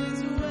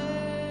his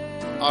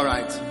way. All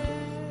right.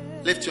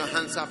 Lift your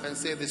hands up and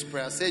say this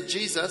prayer. Say,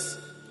 Jesus,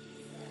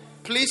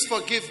 please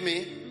forgive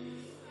me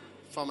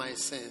for my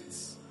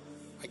sins.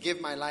 I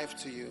give my life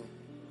to you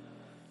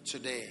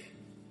today.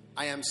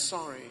 I am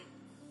sorry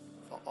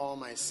for all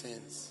my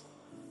sins.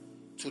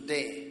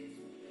 Today,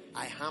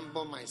 I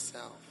humble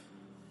myself.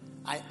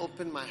 I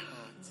open my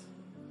heart.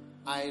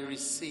 I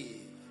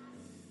receive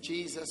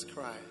Jesus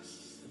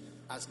Christ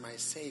as my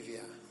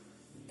Savior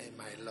and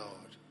my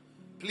Lord.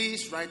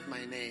 Please write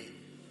my name.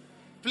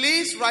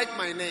 Please write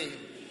my name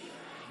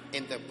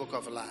in the book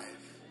of life.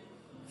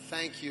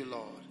 Thank you,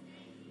 Lord,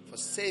 for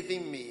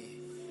saving me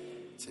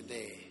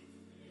today.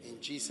 In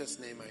Jesus'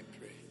 name I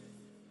pray.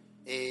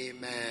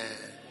 Amen.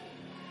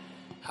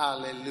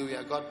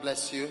 Hallelujah. God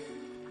bless you.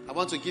 I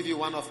want to give you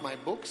one of my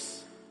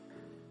books.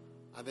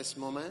 At this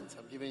moment,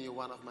 I'm giving you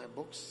one of my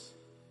books.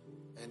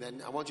 And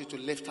then I want you to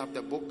lift up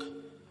the book.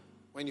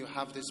 When you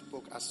have this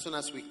book, as soon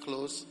as we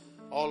close,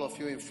 all of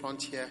you in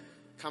front here,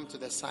 come to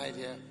the side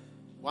here.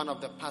 One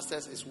of the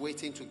pastors is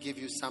waiting to give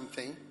you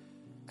something.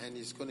 And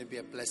it's going to be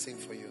a blessing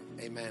for you.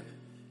 Amen.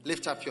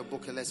 Lift up your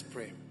book and let's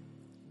pray.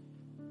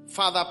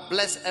 Father,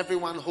 bless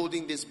everyone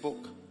holding this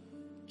book.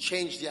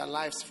 Change their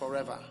lives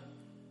forever.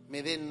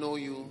 May they know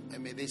you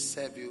and may they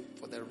serve you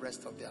for the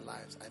rest of their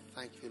lives. I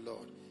thank you,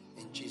 Lord.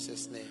 In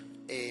Jesus'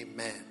 name,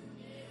 amen.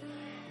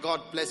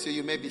 God bless you.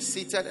 You may be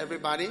seated,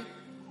 everybody.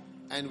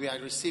 And we are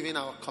receiving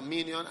our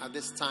communion at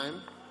this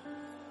time.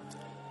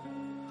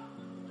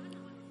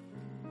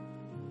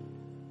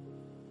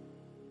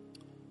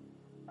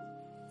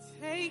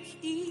 Take,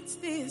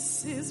 eat,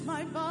 this is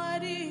my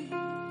body,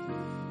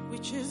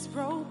 which is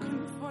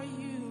broken for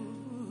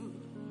you.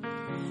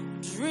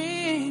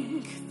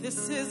 Drink,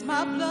 this is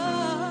my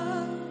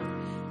blood,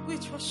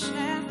 which was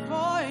shed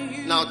for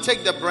you. Now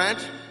take the bread,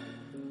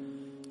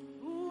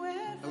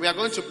 and we are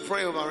going to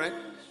pray over it.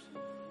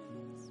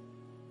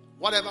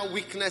 Whatever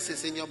weakness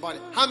is in your body.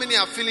 How many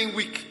are feeling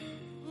weak?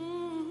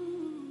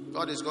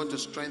 God is going to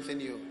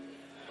strengthen you.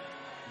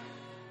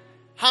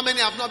 How many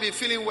have not been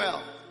feeling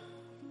well?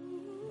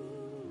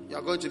 You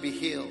are going to be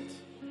healed.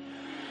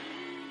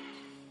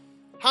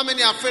 How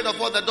many are afraid of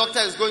what the doctor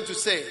is going to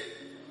say?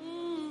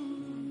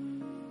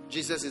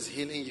 Jesus is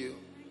healing you.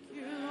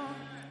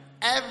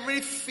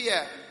 Every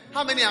fear.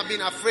 How many have been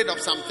afraid of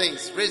some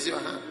things? Raise your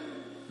hand.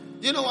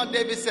 Do you know what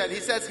David said? He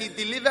says, He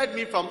delivered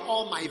me from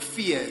all my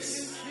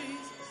fears.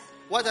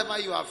 Whatever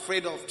you are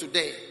afraid of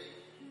today,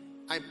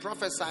 I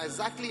prophesy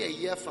exactly a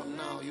year from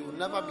now, you will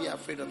never be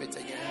afraid of it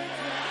again.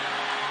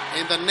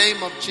 In the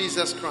name of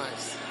Jesus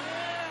Christ.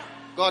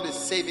 God is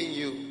saving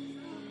you.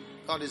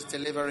 God is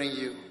delivering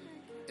you.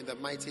 In the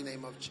mighty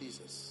name of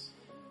Jesus.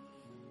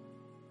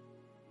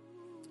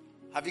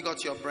 Have you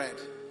got your bread?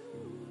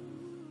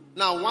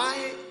 Now,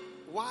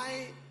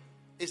 why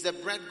is the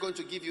bread going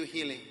to give you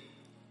healing?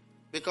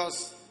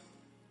 Because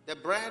the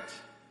bread,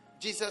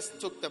 Jesus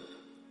took the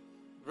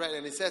bread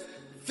and He says,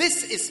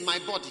 this is my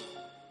body,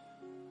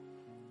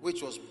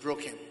 which was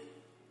broken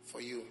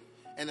for you.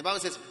 And the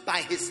Bible says, by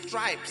His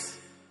stripes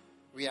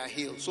we are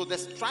healed. So the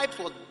stripes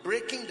were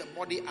breaking the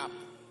body up.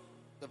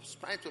 The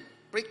stripes were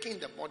breaking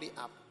the body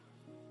up.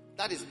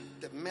 That is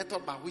the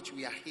method by which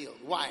we are healed.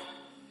 Why?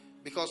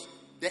 Because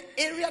the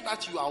area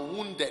that you are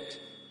wounded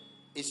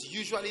is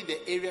usually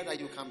the area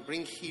that you can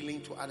bring healing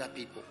to other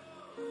people.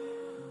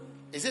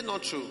 Is it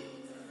not true?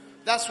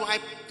 That's why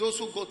those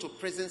who go to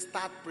prison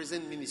start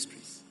prison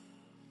ministries.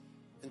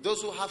 And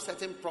those who have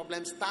certain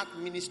problems start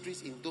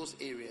ministries in those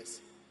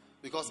areas.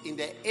 Because in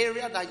the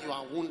area that you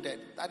are wounded,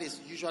 that is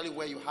usually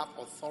where you have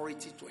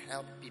authority to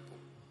help people.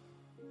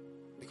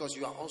 Because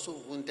you are also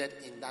wounded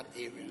in that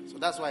area. So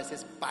that's why it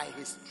says, by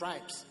His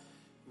stripes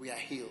we are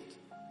healed.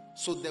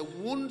 So the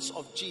wounds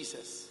of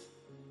Jesus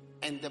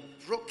and the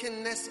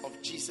brokenness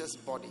of Jesus'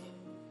 body,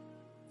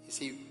 you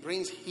see,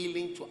 brings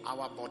healing to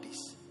our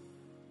bodies.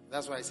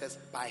 That's why it says,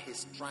 by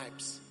His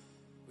stripes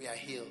we are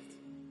healed.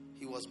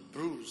 He was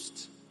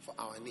bruised for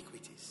our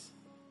iniquities.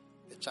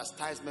 The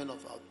chastisement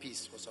of our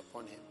peace was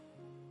upon Him.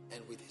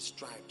 And with His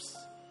stripes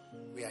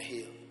we are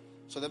healed.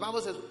 So the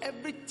Bible says,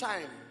 every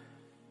time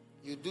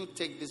you do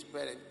take this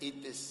bread and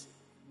eat this,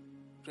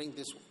 drink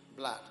this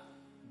blood,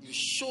 you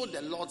show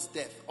the Lord's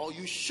death, or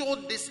you show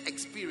this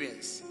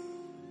experience.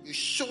 You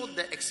show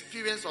the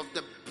experience of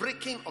the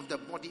breaking of the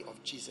body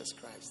of Jesus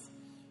Christ.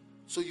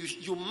 So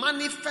you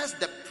manifest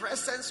the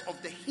presence of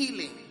the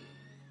healing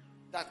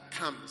that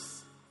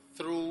comes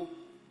through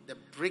the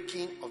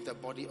breaking of the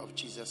body of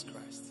Jesus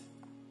Christ.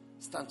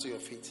 Stand to your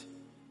feet.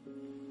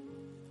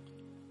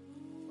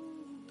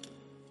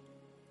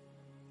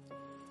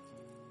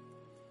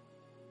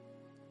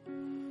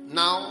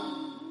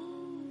 Now,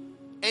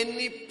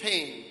 any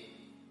pain,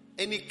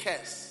 any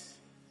curse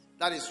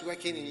that is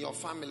working in your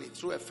family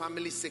through a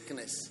family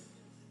sickness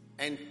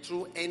and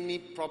through any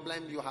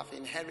problem you have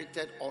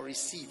inherited or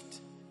received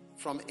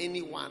from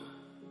anyone,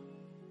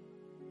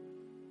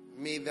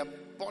 may the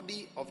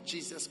body of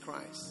Jesus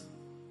Christ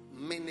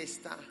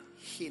minister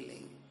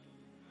healing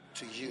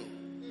to you.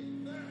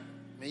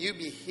 May you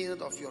be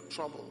healed of your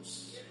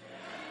troubles,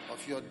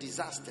 of your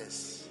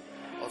disasters,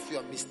 of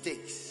your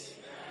mistakes.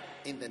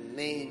 In the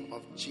name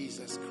of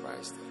Jesus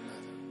Christ of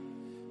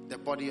Nazareth. The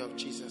body of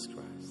Jesus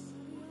Christ.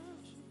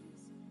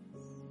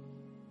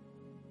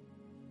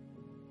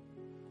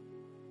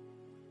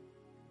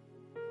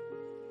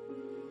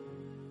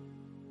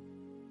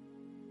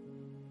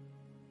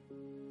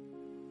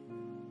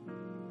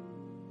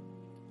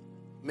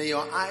 May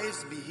your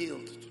eyes be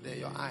healed today.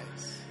 Your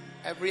eyes.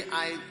 Every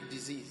eye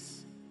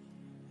disease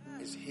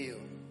is healed.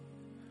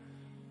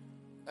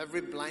 Every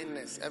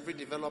blindness, every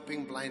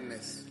developing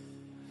blindness,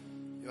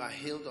 you are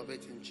healed of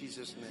it in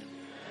Jesus'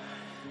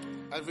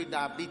 name. Every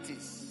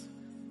diabetes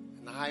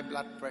and high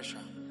blood pressure,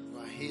 you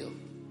are healed.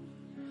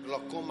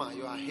 Glaucoma,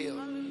 you are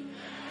healed.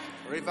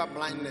 River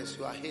blindness,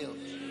 you are healed.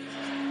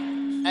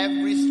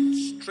 Every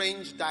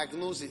strange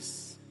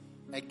diagnosis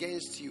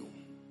against you,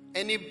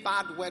 any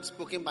bad word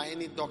spoken by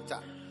any doctor,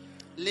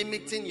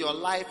 limiting your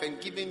life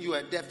and giving you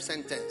a death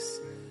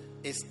sentence,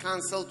 is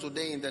cancelled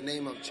today in the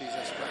name of Jesus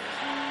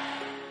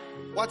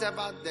Christ.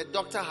 Whatever the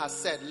doctor has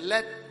said,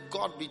 let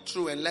God be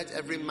true and let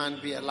every man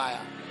be a liar.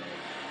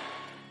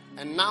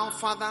 And now,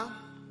 Father,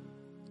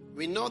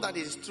 we know that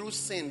it is through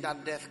sin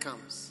that death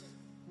comes.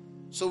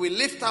 So we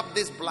lift up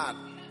this blood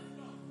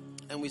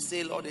and we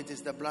say, Lord, it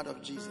is the blood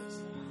of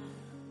Jesus.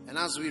 And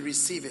as we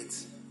receive it,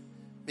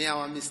 may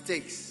our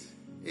mistakes,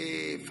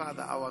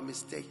 Father, our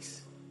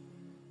mistakes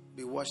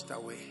be washed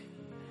away.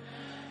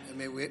 And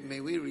may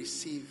we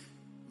receive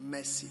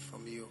mercy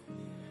from you.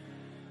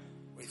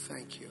 We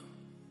thank you.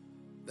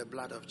 The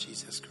blood of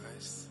Jesus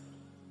Christ.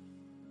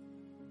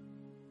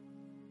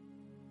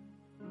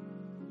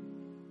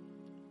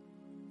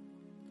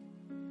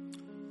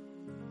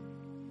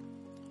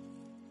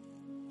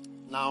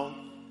 Now,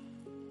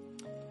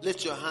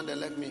 lift your hand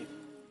and let me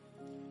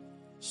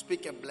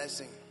speak a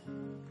blessing.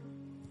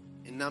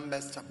 In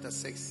Numbers chapter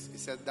 6, it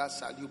said, "Thus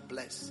shall you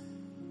bless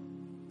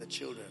the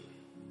children."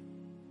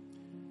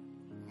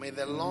 May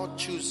the Lord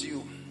choose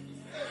you.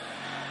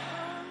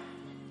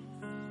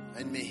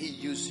 And may He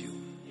use you.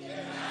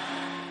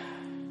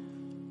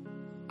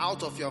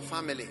 Out of your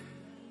family,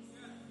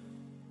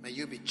 may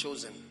you be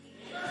chosen.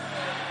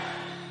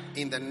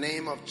 In the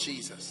name of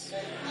Jesus.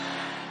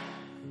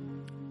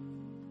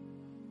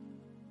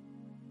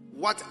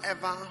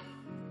 Whatever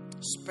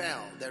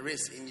spell there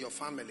is in your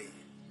family,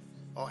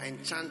 or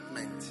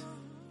enchantment,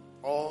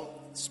 or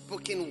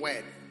spoken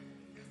word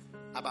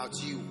about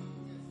you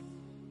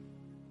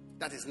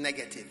that is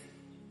negative,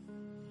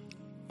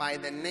 by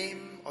the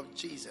name of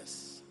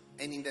Jesus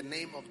and in the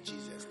name of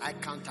Jesus, I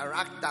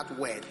counteract that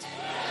word.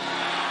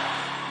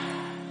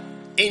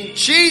 In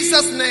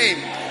Jesus'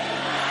 name,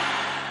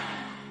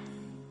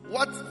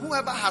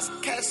 whoever has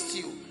cursed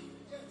you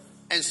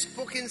and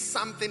spoken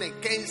something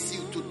against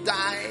you to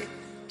die,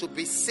 to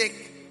be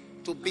sick,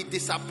 to be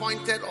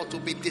disappointed, or to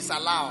be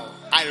disallowed,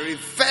 I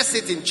reverse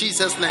it in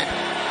Jesus' name.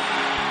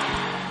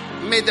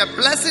 May the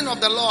blessing of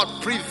the Lord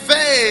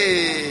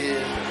prevail.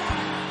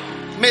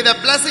 May the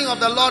blessing of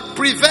the Lord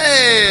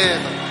prevail.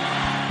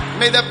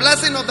 May the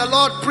blessing of the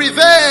Lord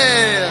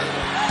prevail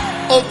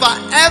over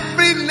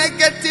every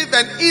negative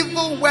and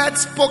evil word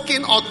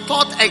spoken or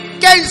thought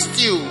against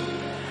you.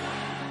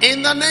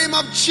 In the name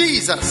of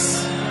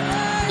Jesus.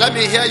 Let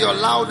me hear your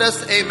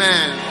loudest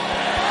amen.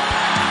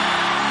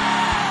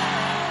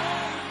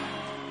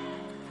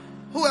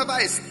 Whoever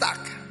is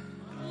stuck,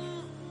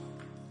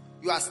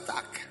 you are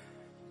stuck.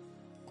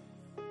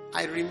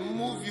 I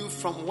remove you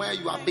from where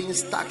you are being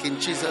stuck in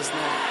Jesus'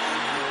 name.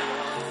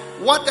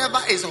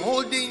 Whatever is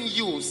holding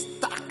you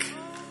stuck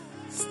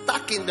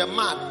in the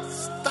mud,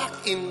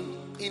 stuck in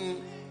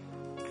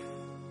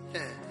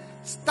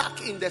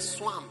the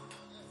swamp,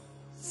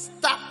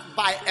 stuck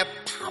by a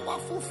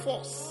powerful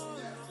force.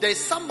 There is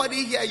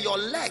somebody here, your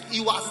leg,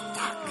 you are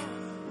stuck.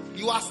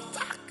 You are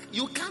stuck.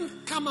 You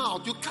can't come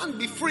out. You can't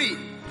be free.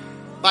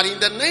 But in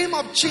the name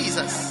of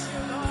Jesus,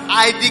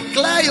 I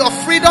declare your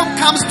freedom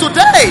comes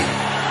today.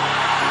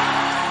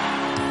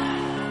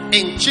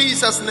 In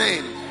Jesus'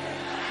 name,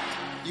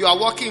 you are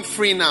walking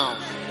free now.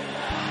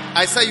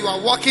 I say you are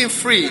walking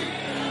free.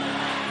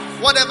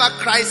 Whatever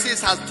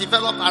crisis has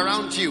developed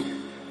around you,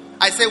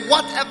 I say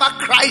whatever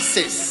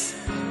crisis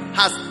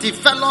has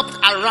developed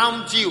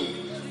around you,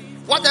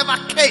 whatever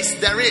case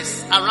there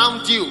is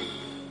around you,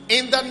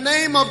 in the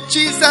name of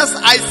Jesus,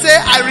 I say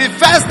I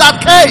reverse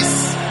that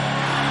case.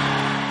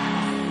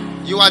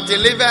 You are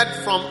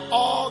delivered from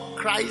all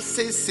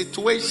crisis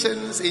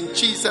situations in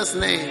Jesus'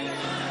 name.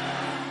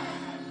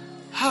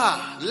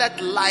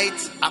 Let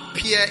light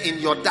appear in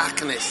your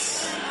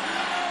darkness.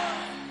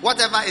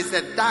 Whatever is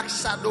a dark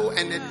shadow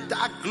and a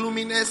dark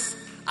gloominess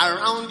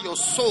around your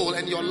soul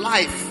and your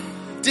life,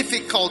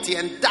 difficulty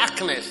and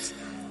darkness,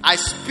 I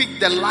speak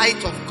the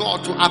light of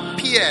God to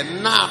appear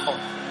now.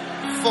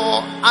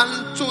 For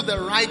unto the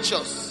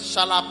righteous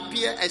shall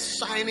appear a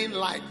shining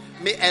light.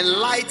 May a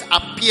light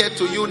appear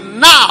to you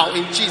now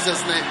in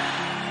Jesus' name.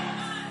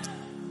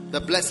 The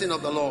blessing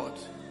of the Lord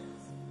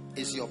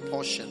is your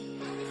portion.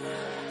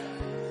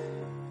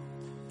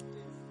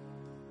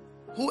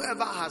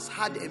 Whoever has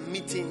had a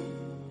meeting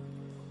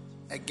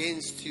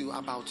against you,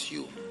 about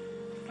you,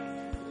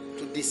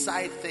 to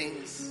decide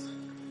things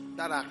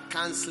that are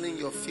canceling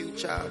your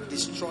future,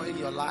 destroying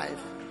your life,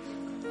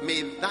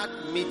 may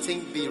that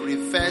meeting be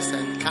reversed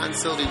and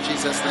cancelled in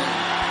Jesus' name.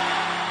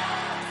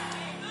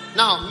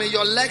 Now, may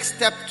your legs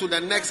step to the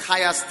next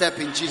higher step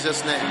in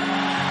Jesus' name.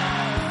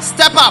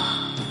 Step up.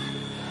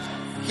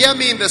 Hear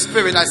me in the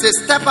spirit. I say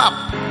step up.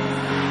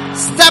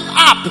 Step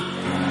up.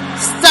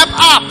 Step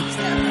up.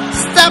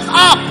 Step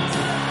up.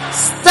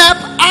 Step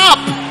up.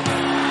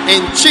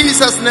 In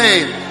Jesus'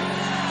 name.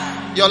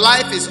 Your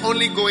life is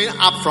only going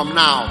up from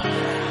now.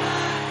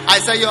 I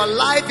say your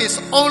life is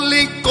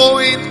only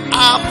going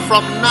up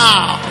from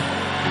now.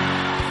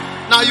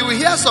 Now you will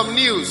hear some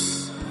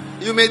news.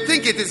 You may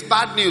think it is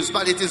bad news,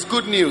 but it is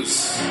good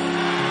news.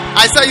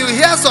 I say you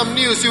hear some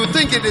news, you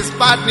think it is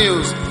bad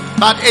news,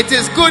 but it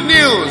is good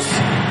news.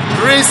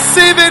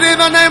 Receive it in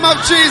the name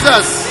of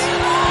Jesus.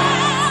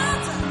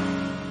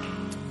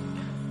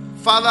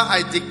 Father,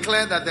 I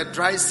declare that the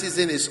dry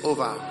season is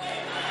over.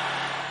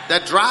 The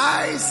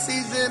dry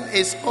season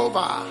is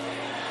over.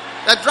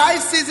 The dry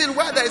season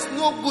where there is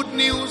no good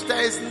news,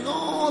 there is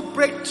no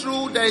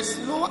breakthrough, there is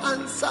no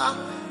answer,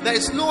 there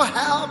is no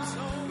help.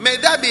 May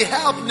there be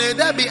help, may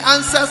there be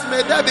answers,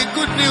 may there be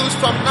good news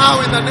from now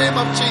in the name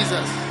of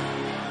Jesus.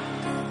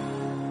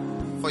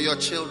 For your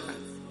children.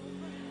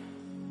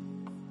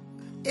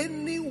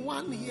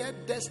 Anyone here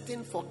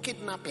destined for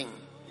kidnapping,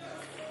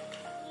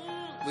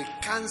 we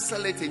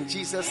cancel it in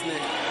Jesus'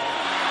 name.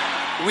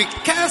 We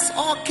curse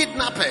all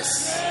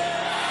kidnappers.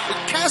 We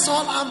curse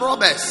all armed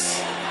robbers.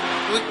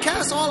 We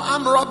curse all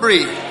armed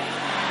robbery.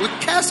 We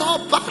curse all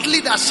bad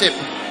leadership.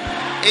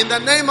 In the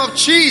name of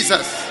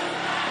Jesus.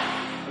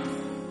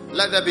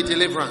 Let there be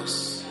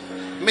deliverance.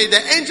 May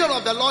the angel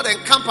of the Lord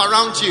encamp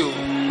around you.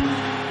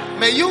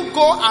 May you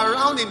go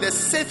around in the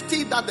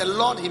safety that the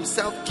Lord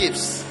himself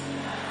gives.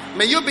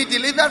 May you be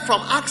delivered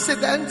from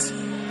accidents,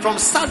 from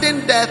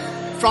sudden death,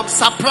 from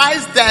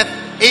surprise death.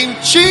 In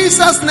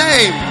Jesus'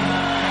 name,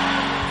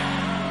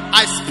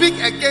 I speak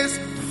against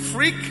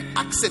freak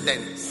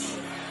accidents,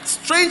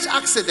 strange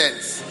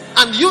accidents,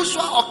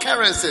 unusual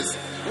occurrences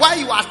where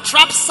you are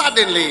trapped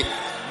suddenly.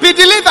 Be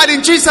delivered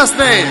in Jesus'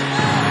 name.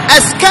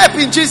 Escape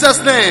in Jesus'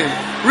 name.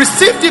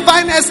 Receive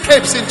divine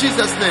escapes in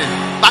Jesus'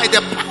 name. By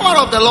the power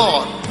of the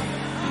Lord.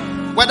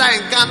 Whether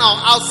in Ghana or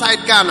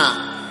outside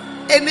Ghana.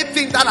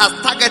 Anything that has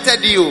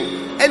targeted you,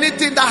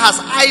 anything that has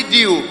eyed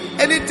you,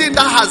 anything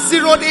that has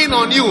zeroed in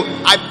on you,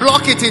 I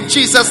block it in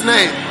Jesus'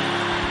 name.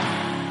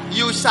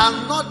 You shall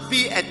not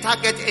be a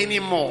target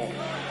anymore.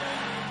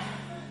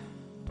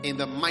 In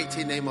the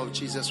mighty name of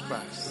Jesus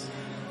Christ.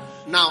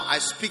 Now I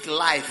speak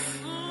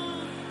life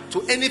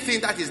to anything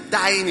that is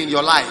dying in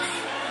your life.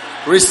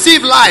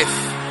 Receive life.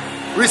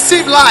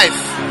 Receive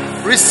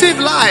life. Receive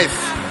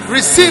life.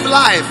 Receive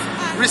life.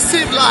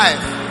 Receive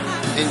life.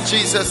 In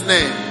Jesus'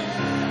 name.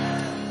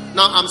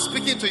 Now I'm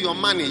speaking to your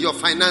money, your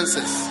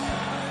finances.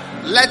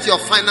 Let your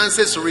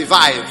finances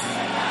revive.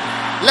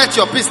 Let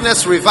your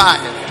business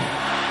revive.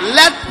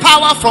 Let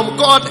power from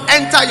God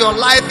enter your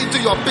life, into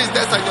your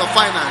business and your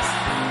finance.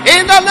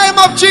 In the name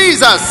of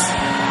Jesus,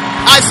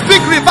 I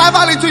speak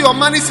revival into your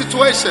money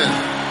situation.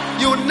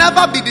 You will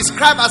never be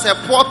described as a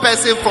poor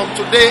person from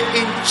today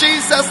in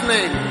Jesus'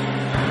 name.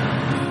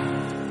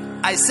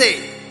 I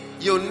say,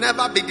 you'll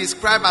never be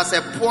described as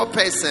a poor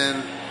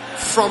person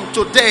from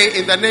today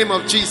in the name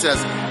of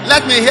Jesus.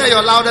 Let me hear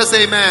your loudest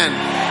amen.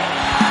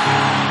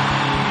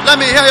 Let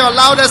me hear your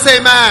loudest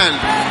amen.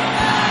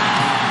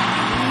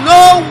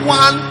 No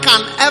one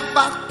can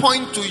ever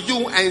point to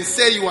you and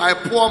say you are a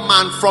poor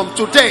man from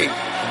today.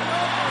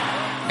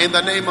 In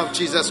the name of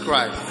Jesus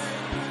Christ.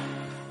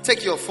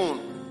 Take your phone.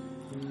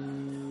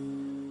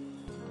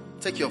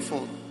 Take your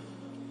phone.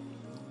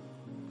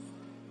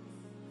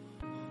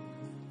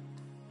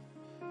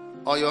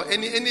 Or your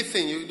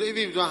anything. Even if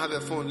you don't have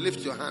a phone, lift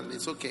your hand.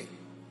 It's okay.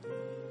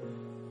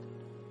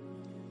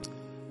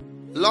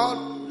 Lord,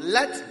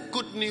 let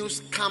good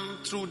news come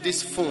through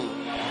this phone.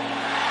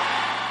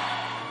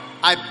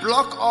 I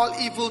block all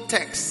evil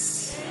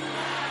texts,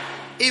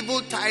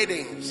 evil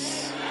tidings,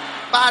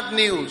 bad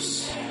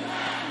news,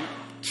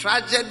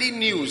 tragedy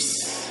news,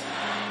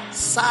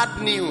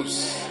 sad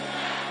news,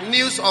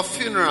 news of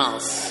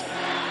funerals,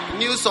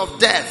 news of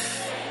death.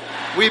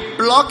 We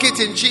block it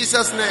in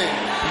Jesus' name.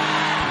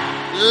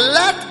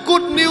 Let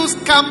good news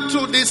come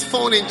through this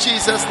phone in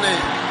Jesus'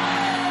 name.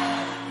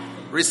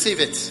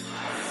 Receive it.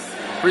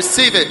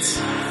 Receive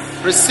it.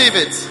 Receive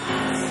it.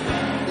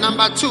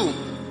 Number 2.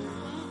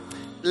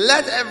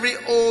 Let every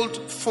old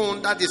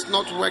phone that is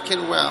not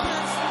working well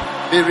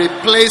be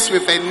replaced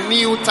with a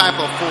new type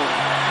of phone.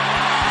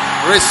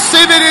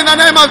 Receive it in the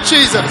name of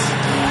Jesus.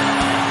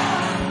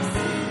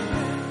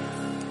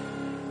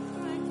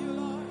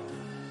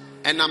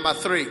 And number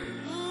 3.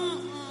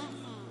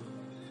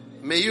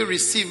 May you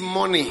receive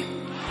money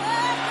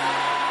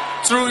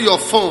through your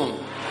phone.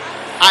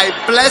 I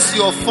bless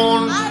your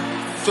phone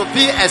to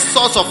be a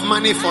source of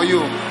money for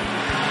you.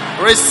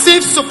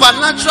 Receive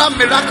supernatural,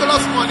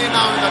 miraculous money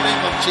now in the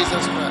name of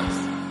Jesus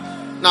Christ.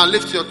 Now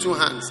lift your 2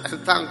 hands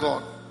and thank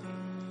God.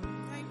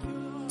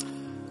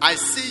 I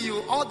see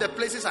you, all the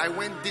places I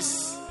went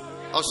this,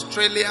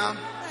 Australia,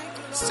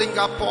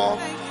 Singapore,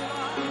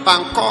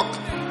 Bangkok,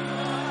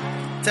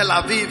 Tel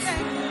Aviv,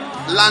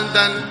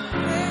 London.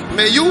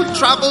 May you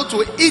travel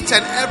to each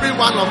and every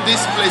one of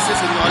these places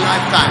in your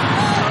lifetime.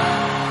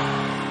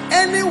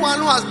 Anyone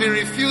who has been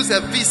refused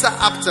a visa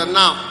up to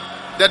now,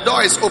 the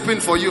door is open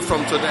for you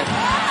from today.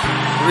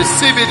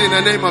 Receive it in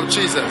the name of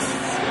Jesus.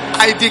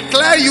 I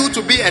declare you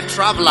to be a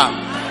traveler.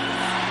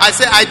 I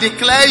say, I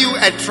declare you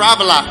a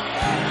traveler.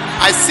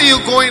 I see you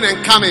going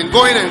and coming,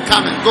 going and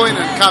coming, going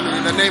and coming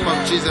in the name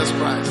of Jesus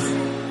Christ.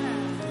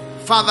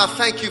 Father,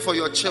 thank you for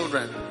your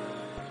children.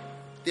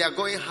 They are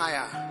going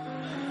higher.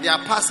 They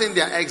are passing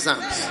their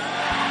exams.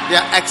 They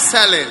are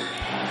excelling.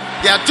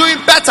 They are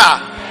doing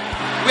better.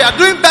 We are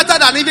doing better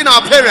than even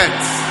our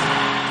parents.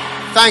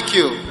 Thank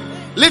you.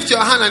 Lift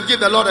your hand and give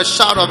the Lord a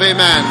shout of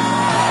amen.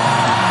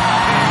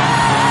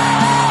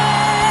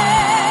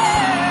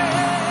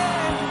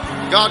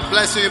 God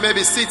bless you. You may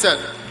be seated.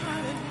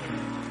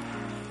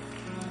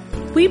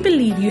 We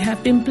believe you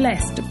have been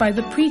blessed by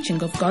the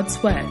preaching of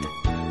God's Word.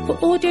 For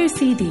audio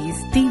CDs,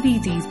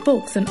 DVDs,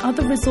 books and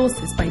other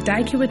resources by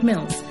Dykeward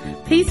Mills,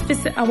 please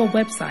visit our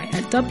website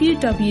at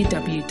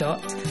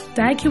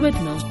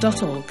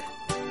www.dykewardmills.org.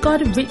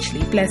 God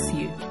richly bless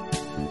you.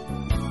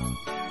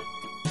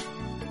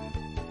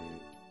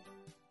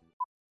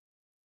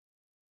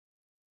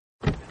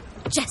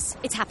 Jess,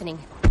 it's happening.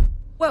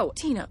 Whoa,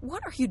 Tina,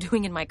 what are you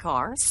doing in my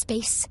car?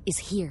 Space is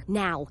here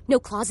now. No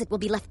closet will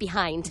be left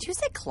behind. Did you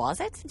say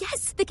closet?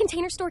 Yes, the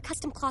Container Store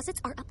custom closets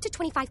are up to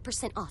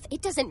 25% off.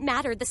 It doesn't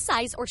matter the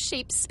size or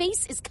shape.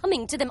 Space is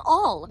coming to them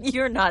all.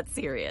 You're not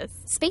serious.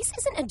 Space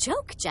isn't a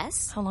joke,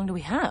 Jess. How long do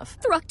we have?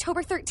 Through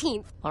October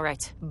 13th. All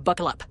right,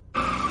 buckle up.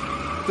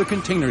 The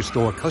Container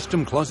Store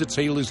custom closet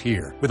sale is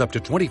here with up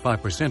to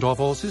 25% off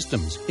all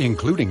systems,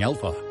 including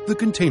Alpha. The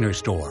Container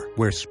Store,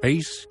 where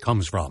space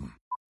comes from.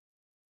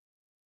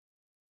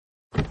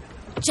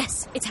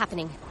 Jess, it's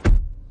happening.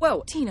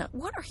 Whoa, Tina,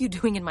 what are you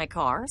doing in my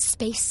car?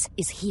 Space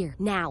is here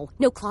now.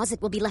 No closet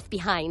will be left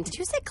behind. Did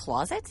you say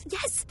closet?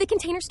 Yes, the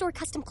Container Store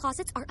custom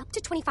closets are up to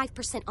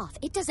 25% off.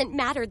 It doesn't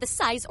matter the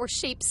size or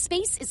shape.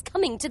 Space is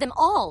coming to them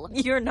all.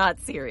 You're not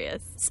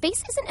serious.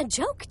 Space isn't a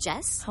joke,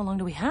 Jess. How long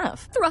do we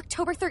have? Through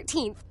October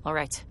 13th. All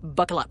right,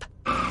 buckle up.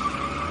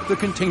 The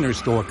Container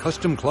Store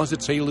custom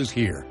closet sale is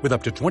here with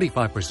up to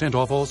 25%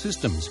 off all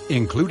systems,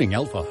 including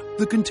Alpha.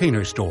 The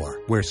Container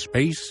Store, where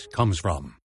space comes from.